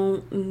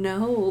don't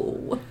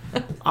know.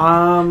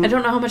 I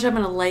don't know how much I'm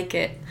gonna like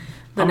it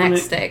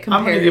next day.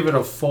 I'm gonna give it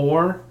a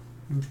 4,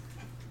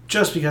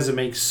 just because it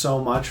makes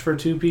so much for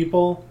 2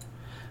 people,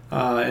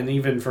 and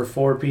even for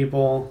 4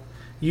 people,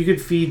 you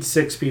could feed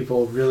 6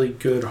 people really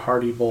good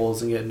hearty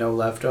bowls and get no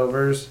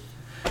leftovers.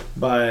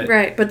 But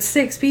right, but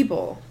 6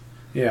 people.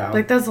 Yeah.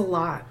 Like, that's a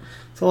lot.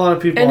 It's a lot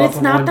of people and off it's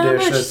of not one that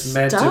dish much that's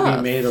meant stuff. to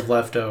be made of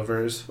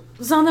leftovers.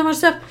 It's not that much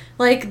stuff.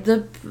 Like,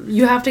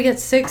 you have to get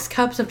 6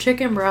 cups of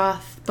chicken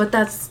broth, but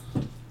that's...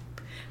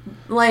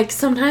 Like,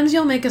 sometimes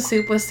you'll make a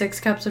soup with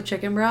 6 cups of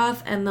chicken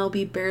broth, and there'll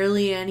be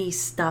barely any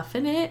stuff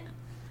in it,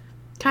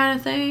 kind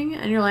of thing.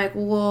 And you're like,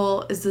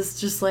 well, is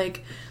this just,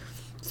 like,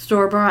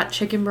 store-bought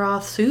chicken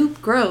broth soup?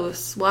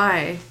 Gross.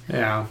 Why?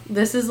 Yeah.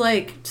 This is,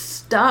 like,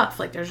 stuff.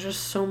 Like, there's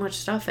just so much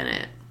stuff in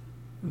it.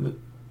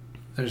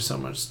 There's so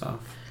much stuff.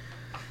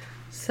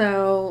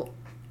 So,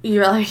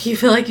 you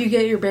feel like you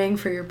get your bang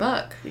for your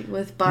buck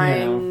with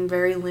buying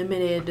very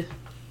limited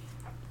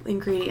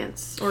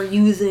ingredients. Or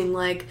using,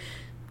 like...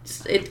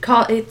 It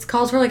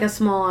calls for like a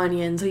small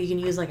onion, so you can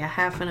use like a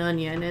half an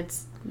onion.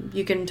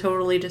 You can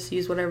totally just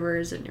use whatever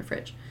is in your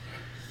fridge.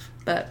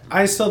 But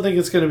I still think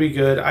it's going to be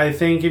good. I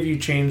think if you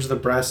change the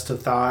breast to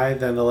thigh,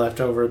 then the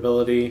leftover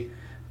ability,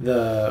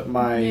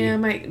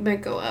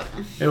 might go up.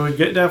 It would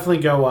definitely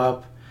go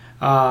up.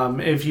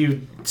 If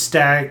you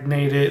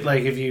stagnated,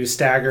 like if you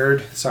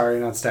staggered stuff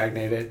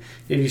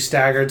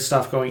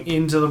going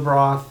into the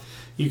broth,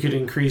 you could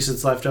increase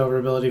its leftover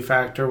ability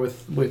factor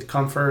with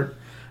comfort.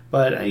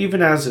 But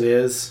even as it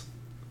is,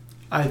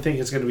 I think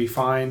it's going to be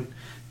fine.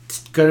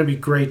 It's going to be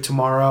great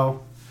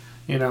tomorrow,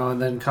 and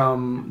then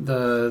come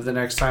the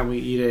next time we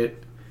eat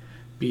it,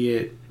 be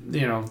it,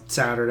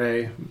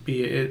 Saturday,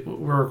 be it,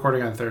 we're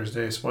recording on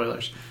Thursday,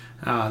 spoilers.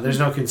 There's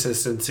no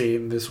consistency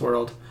in this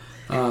world.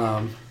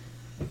 Welcome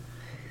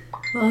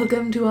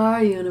to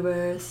our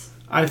universe.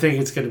 I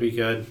think it's going to be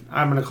good.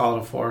 I'm going to call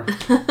it a 4.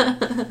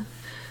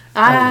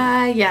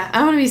 I'm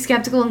going to be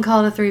skeptical and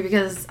call it a 3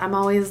 because I'm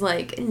always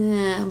like,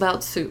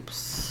 about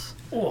soups.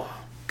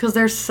 Because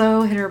they're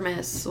so hit or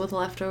miss with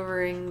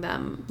leftovering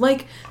them.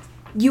 Like,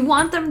 you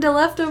want them to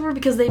leftover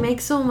because they make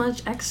so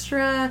much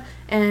extra,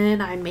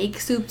 and I make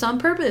soups on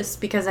purpose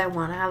because I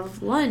want to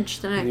have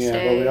lunch the next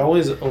day. Yeah, but we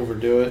always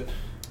overdo it.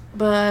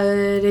 But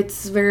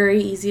it's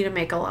very easy to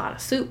make a lot of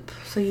soup,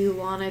 so you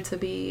want it to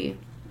be...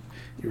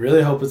 You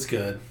really hope it's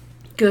good.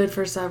 Good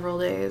for several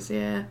days,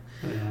 yeah.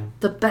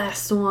 The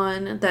best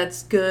one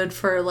that's good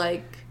for,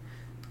 like,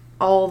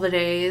 all the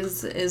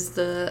days is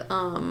the,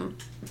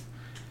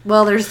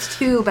 well, there's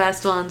 2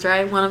 best ones,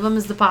 right? One of them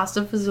is the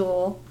pasta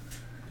fazool.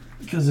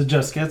 Because it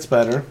just gets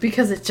better.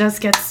 Because it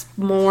just gets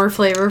more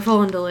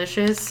flavorful and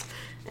delicious.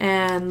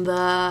 And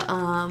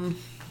the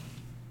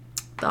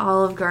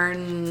Olive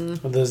Garden...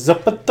 The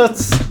Zuppa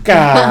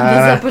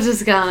Toscana. The Zuppa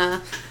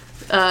Toscana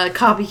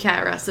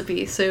copycat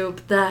recipe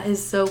soup. That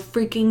is so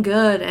freaking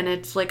good, and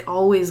it's, like,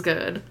 always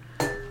good.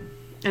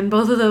 And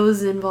both of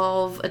those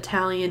involve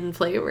Italian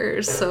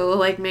flavors, so,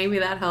 like, maybe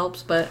that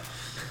helps, but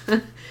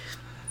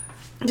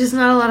just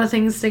not a lot of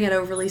things to get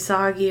overly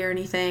soggy or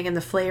anything, and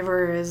the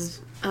flavor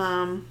is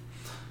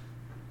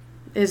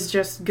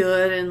just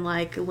good and,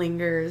 like,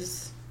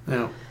 lingers.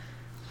 Yeah.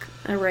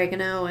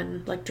 Oregano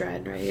and, like,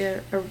 dried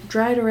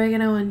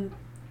oregano and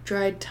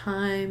dried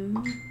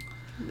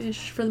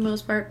thyme-ish for the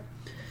most part.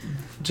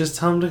 Just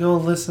tell them to go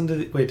listen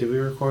to Wait, did we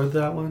record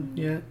that one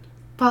yet?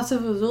 Pasta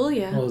fazool,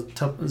 yeah. Well,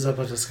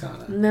 Zuppa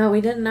Toscana. No,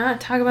 we did not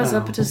talk about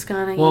Zuppa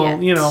Toscana yet. Well,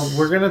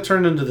 we're going to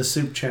turn into the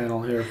soup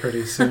channel here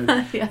pretty soon.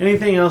 Yeah.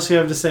 Anything else you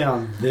have to say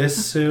on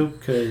this soup?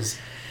 Because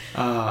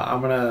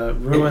I'm going to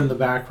ruin the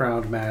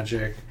background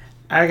magic.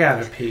 I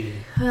got to pee.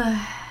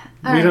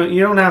 You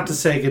don't have to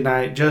say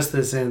goodnight just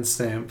this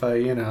instant, but,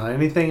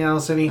 anything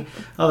else? Any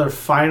other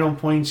final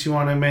points you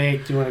want to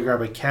make? Do you want to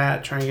grab a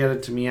cat, try and get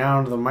it to meow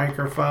into the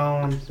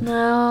microphone?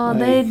 No,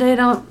 they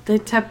don't. They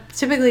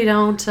typically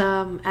don't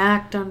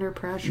act under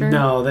pressure.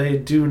 No, they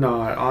do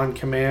not. On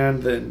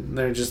command, then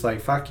they're just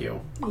like, fuck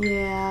you.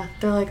 Yeah,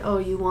 they're like, oh,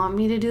 you want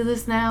me to do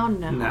this now?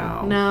 No.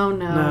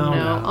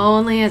 No.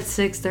 Only at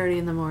 6:30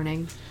 in the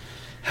morning.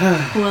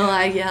 Will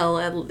I yell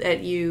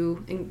at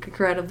you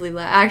incredibly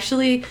loud?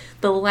 Actually,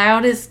 the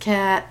loudest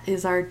cat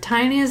is our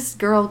tiniest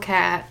girl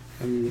cat.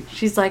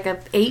 She's like a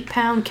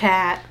 8-pound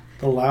cat.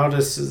 The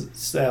loudest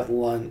is at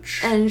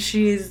lunch. And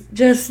she's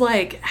just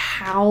like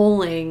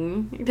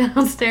howling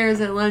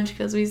downstairs at lunch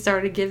because we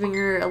started giving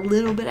her a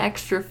little bit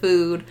extra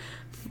food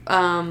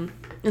in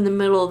the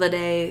middle of the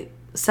day,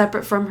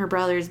 separate from her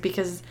brothers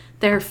because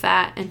they're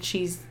fat and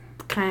she's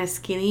kind of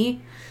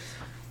skinny.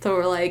 So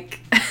we're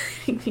like...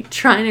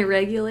 trying to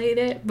regulate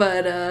it,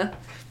 but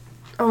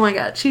oh my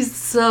god, she's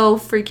so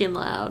freaking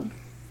loud.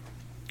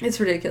 It's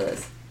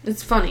ridiculous.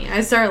 It's funny.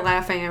 I start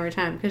laughing every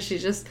time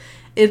because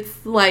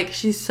it's like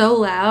she's so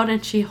loud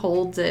and she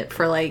holds it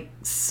for like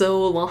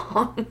so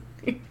long.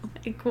 Like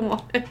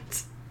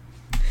what?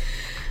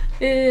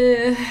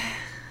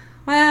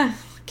 Well,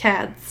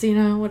 cats,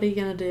 what are you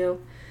gonna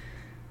do?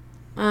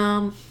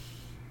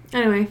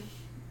 Anyway,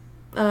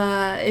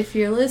 If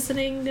you're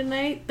listening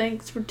tonight,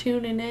 thanks for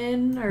tuning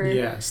in. Or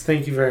yes,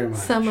 thank you very much.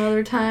 Some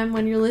other time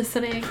when you're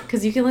listening,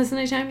 because you can listen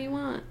anytime you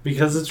want.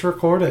 Because it's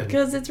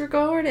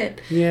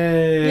recorded.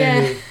 Yay!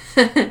 Yeah.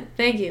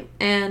 Thank you.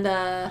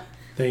 And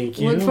thank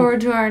you. Look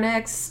forward to our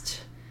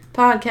next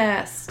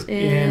podcast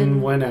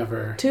in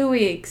whenever. 2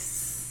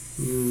 weeks.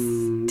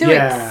 2 weeks.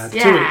 Yeah, 2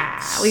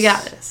 weeks. We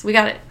got this. We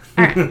got it.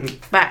 All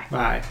right. Bye.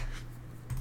 Bye.